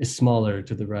is smaller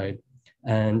to the right.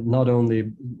 And not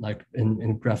only like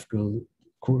in graphical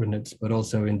coordinates, but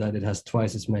also in that it has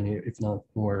twice as many, if not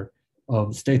more,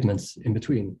 of statements in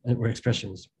between, or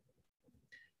expressions.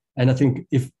 And I think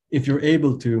if you're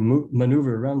able to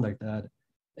maneuver around like that,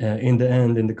 in the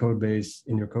end, in your code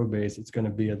base, it's going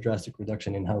to be a drastic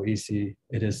reduction in how easy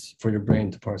it is for your brain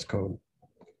to parse code.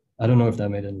 I don't know if that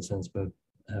made any sense, but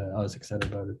I was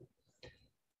excited about it.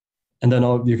 And then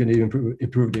you can even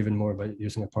improve it even more by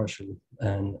using a partial.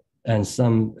 And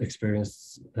some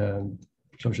experienced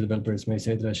Clojure developers may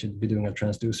say that I should be doing a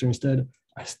transducer instead.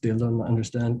 I still don't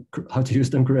understand how to use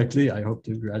them correctly. I hope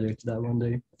to graduate to that one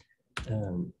day.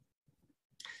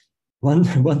 One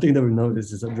thing that we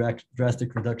noticed is a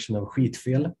drastic reduction of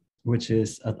skitfel, which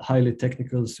is a highly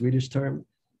technical Swedish term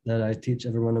that I teach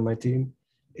everyone on my team.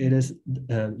 It is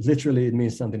literally, it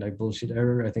means something like bullshit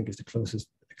error, I think is the closest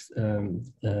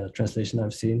translation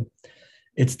I've seen.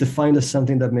 It's defined as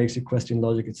something that makes you question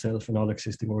logic itself and all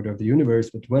existing order of the universe,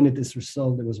 but when it is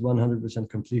resolved, it was 100%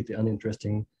 completely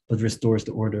uninteresting, but restores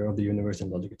the order of the universe and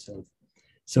logic itself.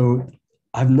 So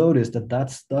I've noticed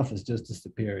that stuff has just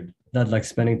disappeared. That like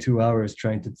spending 2 hours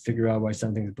trying to figure out why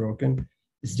something is broken,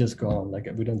 it's just gone. Like,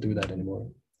 we don't do that anymore.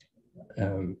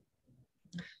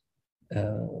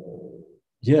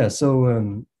 Yeah,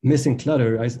 so missing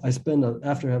clutter, I spent,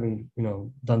 after having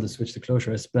done the switch to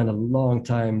Clojure, I spent a long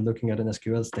time looking at an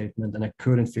SQL statement and I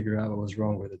couldn't figure out what was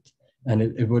wrong with it. And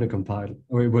it wouldn't compile,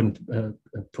 or it wouldn't,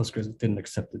 Postgres didn't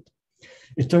accept it.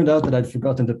 It turned out that I'd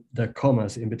forgotten the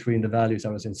commas in between the values I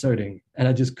was inserting, and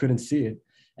I just couldn't see it.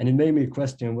 And it made me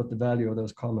question what the value of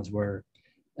those commas were.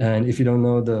 And if you don't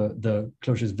know, the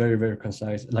Clojure is very, very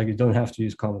concise. Like, you don't have to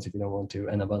use commas if you don't want to,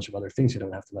 and a bunch of other things you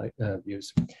don't have to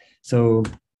use. So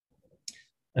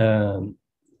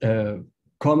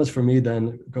commas for me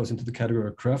then goes into the category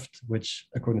of cruft, which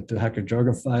according to hacker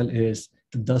jargon file is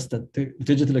the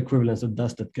digital equivalence of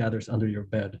dust that gathers under your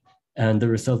bed, and the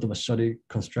result of a shoddy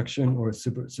construction or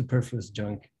superfluous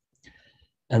junk.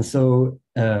 And so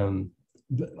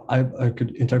I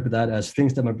could interpret that as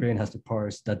things that my brain has to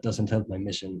parse that doesn't help my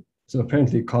mission. So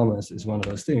apparently commas is one of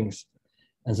those things.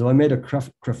 And so I made a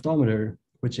cruftometer,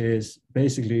 which is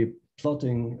basically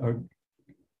plotting or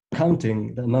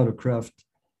counting the amount of cruft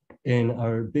in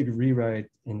our big rewrite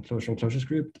in Clojure and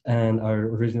ClojureScript and our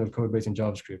original code base in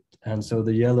JavaScript. And so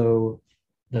the yellow,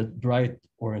 the bright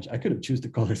orange, I could have chosen the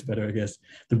colors better, I guess.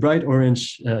 The bright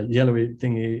orange yellowy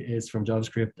thingy is from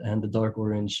JavaScript, and the dark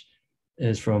orange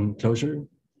is from Clojure.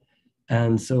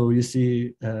 And so you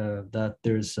see that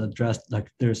there's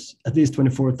there's at least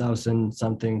 24,000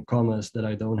 something commas that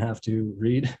I don't have to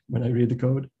read when I read the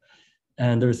code.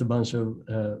 And there's a bunch of,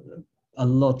 a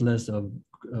lot less of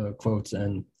quotes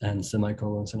and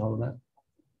semicolons and all of that.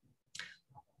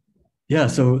 Yeah,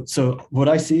 so what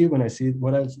I think when I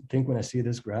see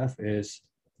this graph is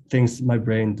things my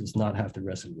brain does not have to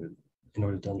wrestle with in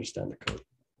order to understand the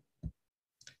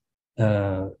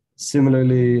code.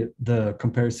 Similarly, the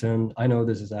comparison, I know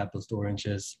this is apples to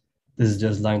oranges. This is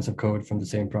just lines of code from the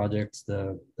same projects,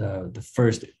 the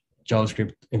first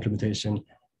JavaScript implementation.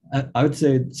 I would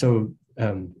say, so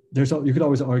you could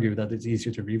always argue that it's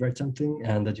easier to rewrite something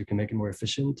and that you can make it more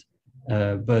efficient.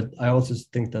 But I also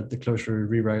think that the Clojure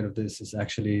rewrite of this is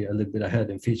actually a little bit ahead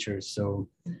in features. So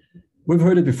we've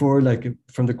heard it before, like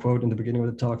from the quote in the beginning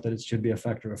of the talk, that it should be a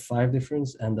factor of 5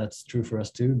 difference, and that's true for us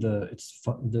too.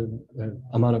 The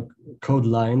amount of code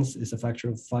lines is a factor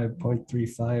of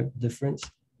 5.35 difference,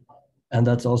 and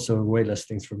that's also way less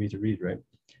things for me to read, right?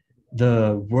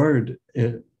 The word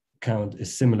count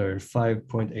is similar,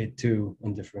 5.82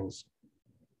 in difference.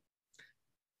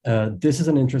 This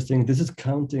is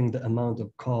counting the amount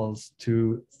of calls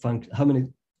to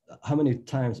how many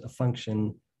times a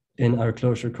function in our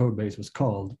Clojure code base was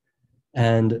called,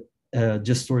 and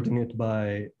just sorting it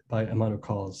by amount of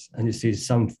calls. And you see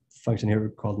some function here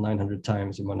called 900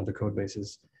 times in one of the code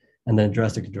bases, and then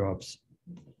drastically drops.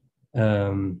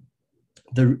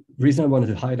 The reason I wanted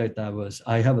to highlight that was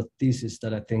I have a thesis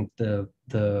that I think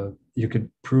you could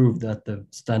prove that the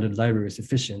standard library is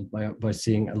efficient by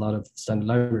seeing a lot of standard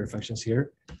library functions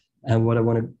here. And what I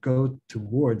want to go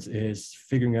towards is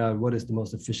figuring out what is the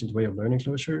most efficient way of learning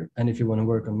Clojure. And if you want to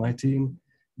work on my team,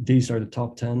 these are the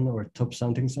top 10 or top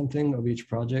something of each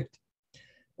project.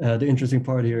 The interesting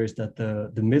part here is that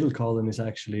the middle column is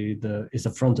actually a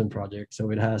front-end project.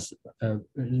 So it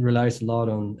relies a lot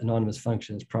on anonymous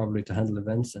functions, probably to handle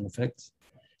events and effects.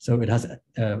 So it has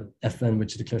fn,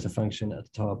 which declares a function at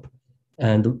the top.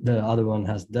 And the other one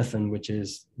has defn, which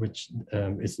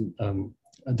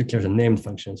declares a named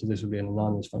function. So this would be an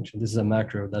anonymous function. This is a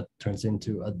macro that turns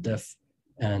into a def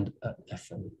and a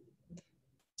fn.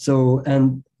 So,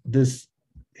 and this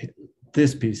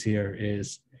piece here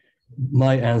is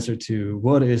my answer to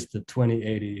what is the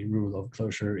 2080 rule of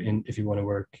Clojure if you want to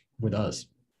work with us.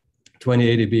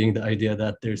 2080 being the idea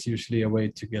that there's usually a way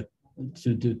to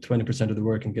do 20% of the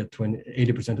work and get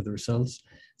 80% of the results.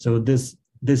 So this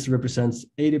represents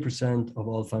 80% of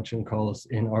all function calls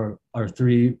in our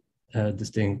 3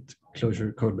 distinct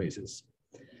Clojure code bases.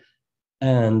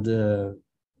 And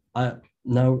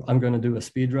now I'm going to do a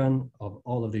speed run of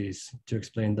all of these to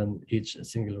explain them each a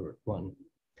singular one.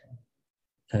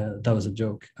 That was a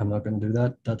joke. I'm not going to do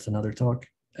that. That's another talk.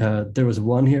 There was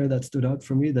one here that stood out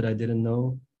for me that I didn't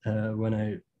know when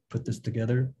I put this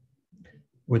together,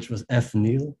 which was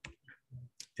fneal.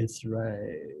 It's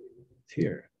right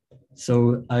here.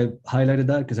 So I highlighted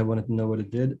that because I wanted to know what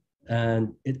it did,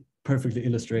 and it perfectly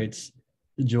illustrates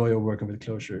the joy of working with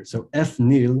Clojure. So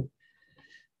fneal,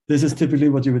 this is typically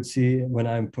what you would see when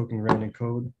I'm poking around in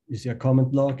code. You see a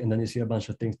comment block, and then you see a bunch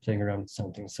of things playing around with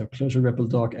something. So Clojure REPL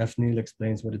doc fneal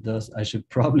explains what it does. I should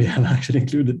probably have actually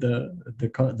included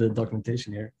the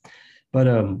documentation here, but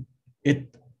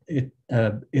it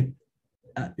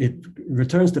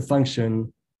returns the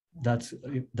function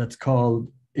that's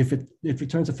called if it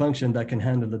returns a function that can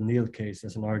handle the nil case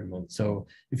as an argument. So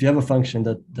if you have a function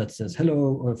that says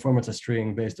hello or formats a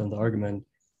string based on the argument,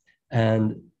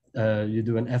 and you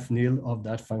do an f-nil of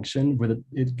that function,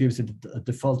 it gives it a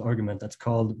default argument that's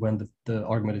called when the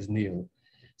argument is nil.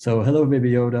 So hello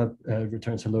baby Yoda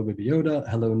returns hello baby Yoda,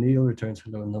 hello nil returns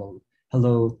hello null.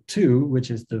 Hello 2,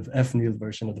 which is the f-nil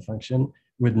version of the function,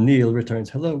 with nil returns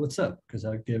hello, what's up? Because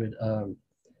I gave it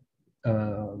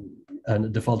a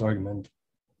default argument.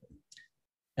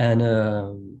 And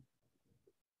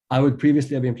I would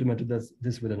previously have implemented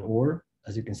this with an or,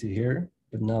 as you can see here,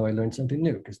 but now I learned something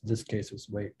new because this case was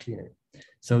way cleaner.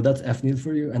 So that's f-nil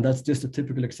for you, and that's just a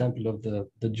typical example of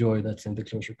the joy that's in the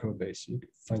Clojure code base. You can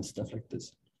find stuff like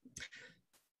this.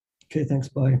 Okay, thanks,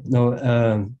 bye.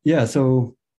 No, yeah,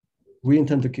 so we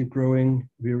intend to keep growing.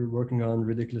 We're working on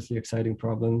ridiculously exciting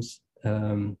problems.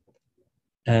 And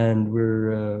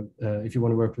we're, if you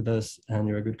want to work with us and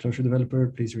you're a good Clojure developer,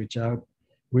 please reach out.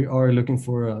 We are looking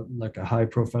for a high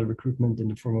profile recruitment in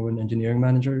the form of an engineering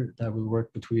manager that will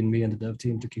work between me and the dev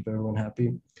team to keep everyone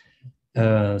happy.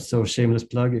 So shameless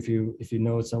plug, if you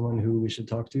know someone who we should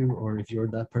talk to, or if you're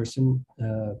that person,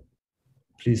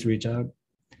 please reach out.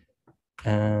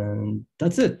 And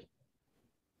that's it.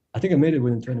 I think I made it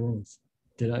within 20 minutes.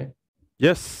 Did I?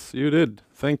 Yes, you did.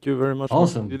 Thank you very much.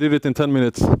 Awesome. You did it in 10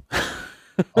 minutes.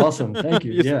 Awesome. Thank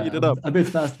you. You Yeah, speed it up. a bit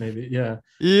fast maybe. Yeah.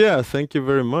 Yeah, thank you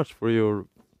very much for your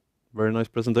very nice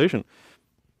presentation.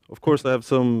 Of course, I have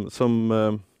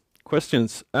some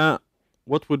questions.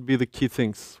 What would be the key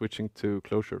things switching to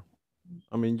Clojure?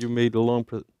 I mean, you made a long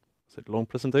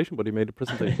presentation, but you made a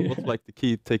presentation. What's like the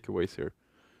key takeaways here?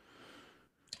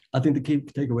 I think the key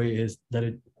takeaway is that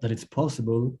it's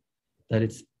possible,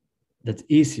 that's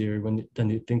easier than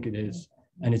you think it is,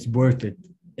 and it's worth it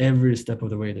every step of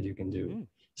the way that you can do.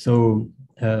 So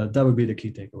that would be the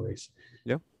key takeaways.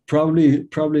 Yeah.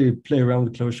 Probably play around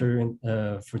with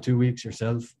Clojure for 2 weeks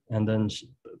yourself, and then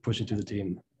push it to the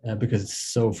team because it's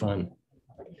so fun.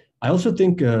 I also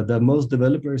think that most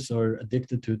developers are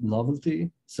addicted to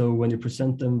novelty. So when you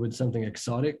present them with something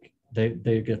exotic,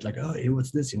 they get like, oh, hey,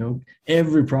 what's this? You know,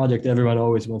 every project, everyone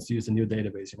always wants to use a new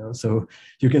database, you know, so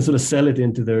you can sort of sell it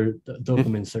into their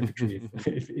dopamine circuitry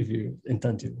if you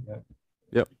intend to. Yeah.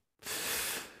 Yeah.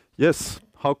 Yes.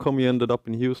 How come you ended up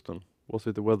in Houston? Was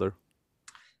it the weather?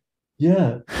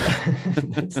 Yeah.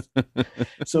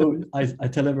 So I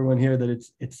tell everyone here that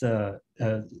it's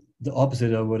the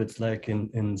opposite of what it's like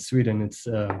in Sweden. It's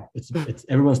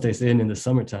everyone stays in the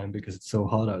summertime because it's so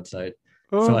hot outside.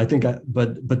 Oh. So I think,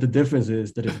 but the difference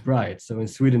is that it's bright. So in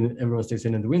Sweden, everyone stays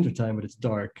in the wintertime, but it's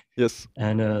dark. Yes.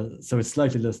 And so it's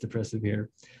slightly less depressive here.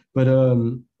 But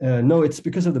no, it's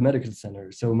because of the medical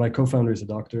center. So my co-founder is a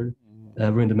doctor.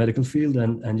 We're in the medical field,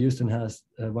 and Houston has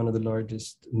one of the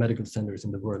largest medical centers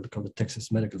in the world called the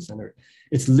Texas Medical Center.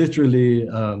 It's literally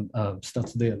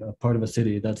Stadsdel, a part of a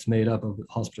city that's made up of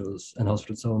hospitals and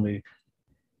hospitals only.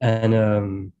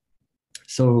 And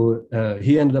so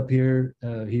he ended up here.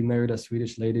 He married a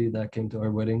Swedish lady that came to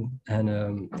our wedding, and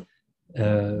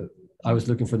I was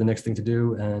looking for the next thing to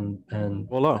do, and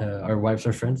voila. Our wives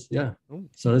are friends. Yeah.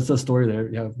 So that's a story there.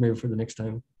 Yeah, maybe for the next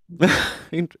time.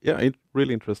 Yeah,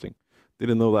 really interesting.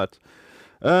 Didn't know that.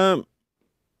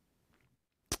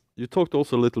 You talked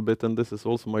also a little bit, and this is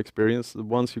also my experience.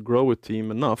 Once you grow a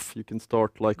team enough, you can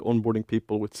start like onboarding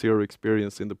people with zero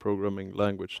experience in the programming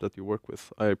language that you work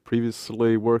with. I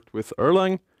previously worked with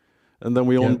Erlang, and then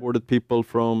we onboarded people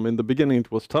from, in the beginning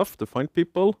it was tough to find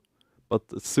people, but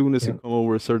as soon as you come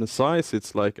over a certain size,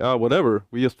 it's like, whatever,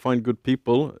 we just find good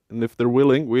people, and if they're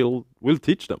willing, we'll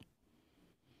teach them.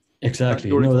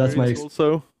 Exactly. No, that's my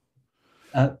also.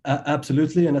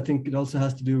 Absolutely, and I think it also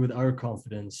has to do with our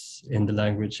confidence in the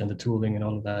language and the tooling and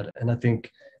all of that. And I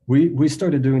think we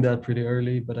started doing that pretty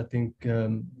early. But I think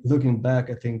looking back,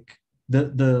 I think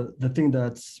the thing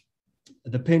that's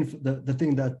the painful, the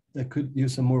thing that could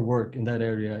use some more work in that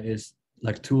area is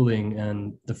like tooling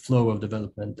and the flow of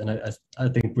development. And I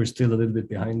think we're still a little bit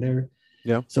behind there.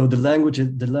 Yeah. So the language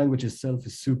itself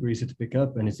is super easy to pick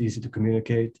up and it's easy to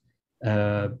communicate.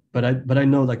 But I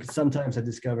know, like, sometimes I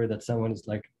discover that someone is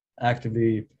like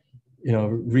actively, you know,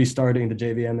 restarting the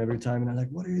JVM every time, and I'm like,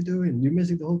 what are you doing? You're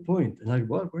missing the whole point. And like,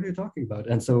 what are you talking about?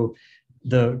 And so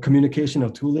the communication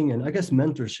of tooling, and I guess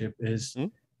mentorship is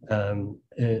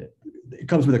it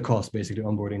comes with a cost, basically,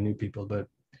 onboarding new people, but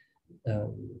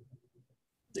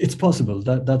it's possible.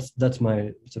 That's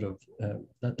my sort of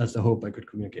that's the hope I could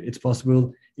communicate. It's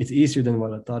possible. It's easier than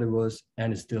what I thought it was,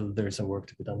 and it's still, there's some work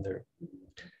to be done there.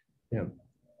 Yeah.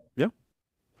 Yeah.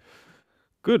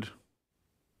 Good.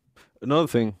 Another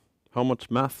thing, how much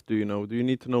math do you know? Do you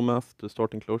need to know math to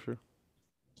start in Clojure?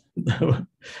 No,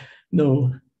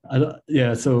 no, I don't.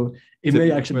 Yeah, so it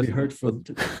may actually be hurtful.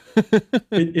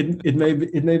 It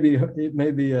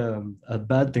may be a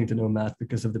bad thing to know math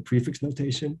because of the prefix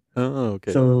notation. Oh,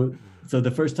 okay. So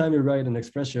the first time you write an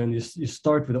expression, you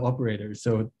start with the operator.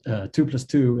 So 2 plus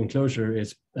 2 in Clojure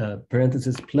is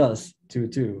parenthesis plus 2,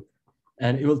 2.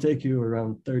 And it will take you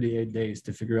around 38 days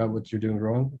to figure out what you're doing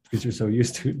wrong because you're so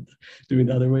used to doing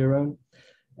the other way around.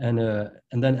 And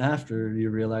then after you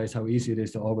realize how easy it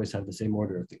is to always have the same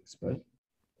order of things. But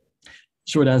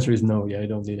short answer is no. Yeah, I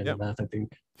don't need any math, I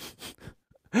think.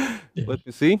 Yeah. Let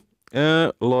me see.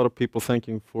 A lot of people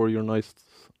thanking for your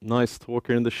nice talk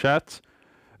here in the chat.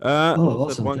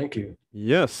 Awesome. Thank you.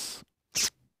 Yes.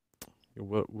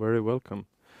 You're very welcome.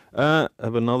 I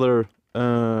have another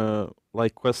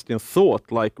question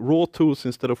thought, like raw tools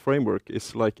instead of framework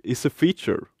is a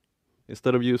feature.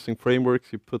 Instead of using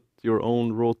frameworks, you put your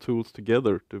own raw tools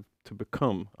together to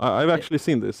become. I've actually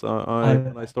seen this.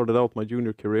 When I started out my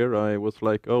junior career, I was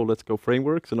like, oh, let's go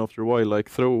frameworks. And after a while, like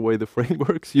throw away the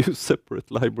frameworks, use separate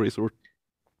libraries or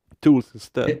tools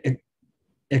instead.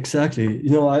 Exactly. You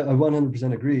know, I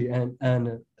 100% agree.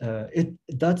 And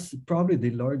that's probably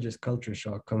the largest culture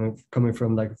shock coming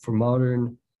from like for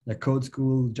modern like code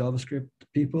school JavaScript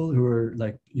people who are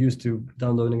like used to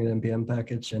downloading an npm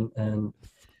package and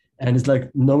it's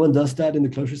like no one does that in the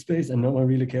Clojure space and no one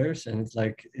really cares. And it's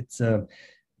like it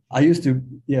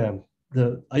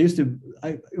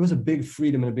was a big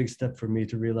freedom and a big step for me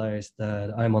to realize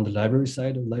that I'm on the library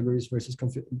side of libraries versus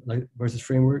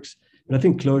frameworks. But I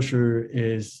think Clojure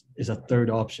is a third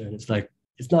option. It's like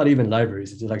it's not even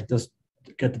libraries. It's like just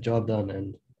get the job done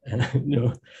and you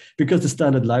know, because the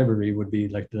standard library would be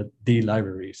like the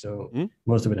library. So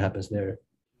most of it happens there.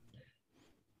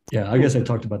 Yeah, I guess I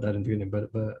talked about that in the beginning,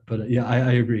 but yeah,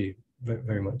 I agree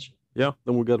very much. Yeah,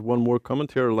 then we got one more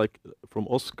comment here, like from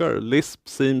Oscar. Lisp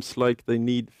seems like they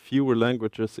need fewer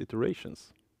languages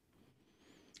iterations.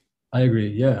 I agree.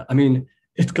 Yeah, I mean,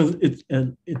 it's because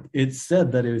it's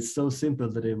said that it's so simple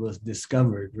that it was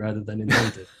discovered rather than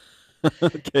invented.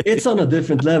 Okay. It's on a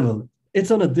different level.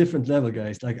 It's on a different level,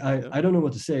 guys. Like I don't know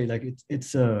what to say. Like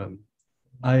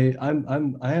I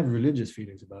have religious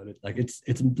feelings about it. Like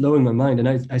it's blowing my mind, and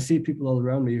I see people all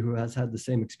around me who has had the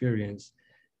same experience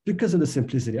because of the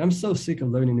simplicity. I'm so sick of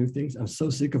learning new things. I'm so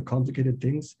sick of complicated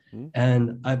things,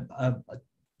 and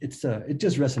it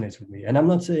just resonates with me. And I'm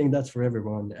not saying that's for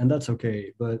everyone, and that's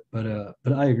okay. But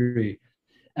I agree,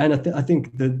 and I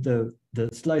think the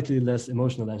slightly less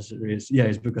emotional answer is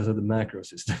it's because of the macro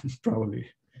system probably.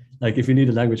 Like if you need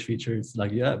a language feature, it's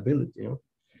like build it, you know.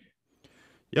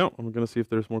 Yeah, I'm gonna see if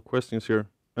there's more questions here.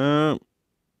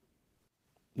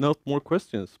 Not more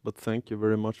questions, but thank you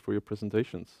very much for your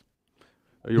presentations.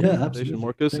 Your presentation, absolutely.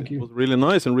 Marcus, it was really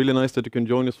nice, and really nice that you can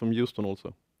join us from Houston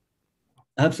also.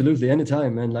 Absolutely,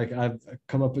 anytime. And like I've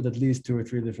come up with at least 2 or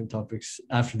 3 different topics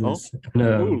after this.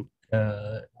 Cool.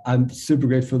 I'm super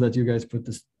grateful that you guys put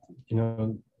this, you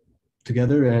know,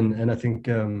 together, and I think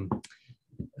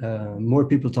more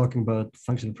people talking about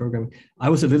functional programming. I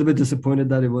was a little bit disappointed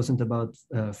that it wasn't about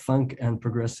funk and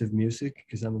progressive music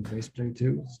because I'm a bass player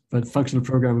too. But functional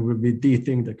programming would be the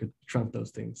thing that could trump those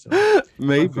things. So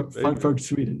maybe. Func Prog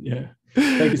Sweden. Yeah.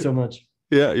 Thank you so much.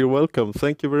 Yeah, you're welcome.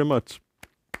 Thank you very much.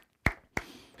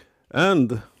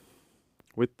 And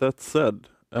with that said,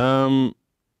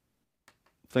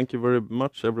 thank you very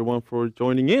much everyone for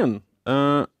joining in.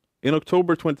 In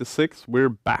October 26th, we're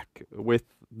back with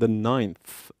the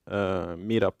 9th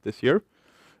meetup this year.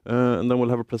 And then we'll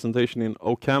have a presentation in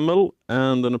OCaml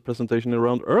and then a presentation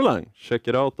around Erlang. Check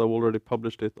it out. I've already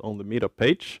published it on the meetup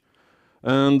page.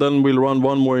 And then we'll run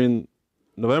one more in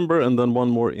November and then one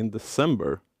more in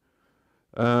December.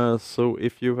 So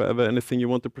if you have anything you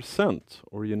want to present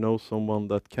or you know someone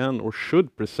that can or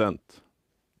should present,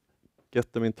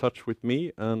 get them in touch with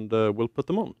me and we'll put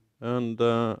them on. And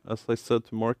as I said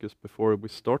to Marcus before we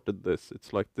started this,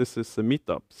 it's like this is a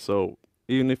meetup. So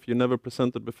even if you never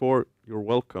presented before, you're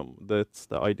welcome. That's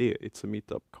the idea. It's a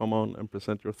meetup. Come on and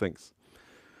present your things.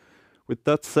 With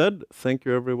that said, thank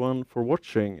you everyone for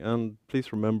watching. And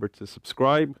please remember to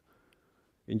subscribe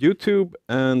in YouTube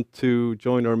and to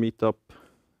join our meetup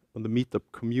on the meetup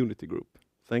community group.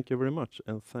 Thank you very much.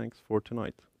 And thanks for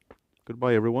tonight.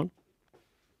 Goodbye, everyone.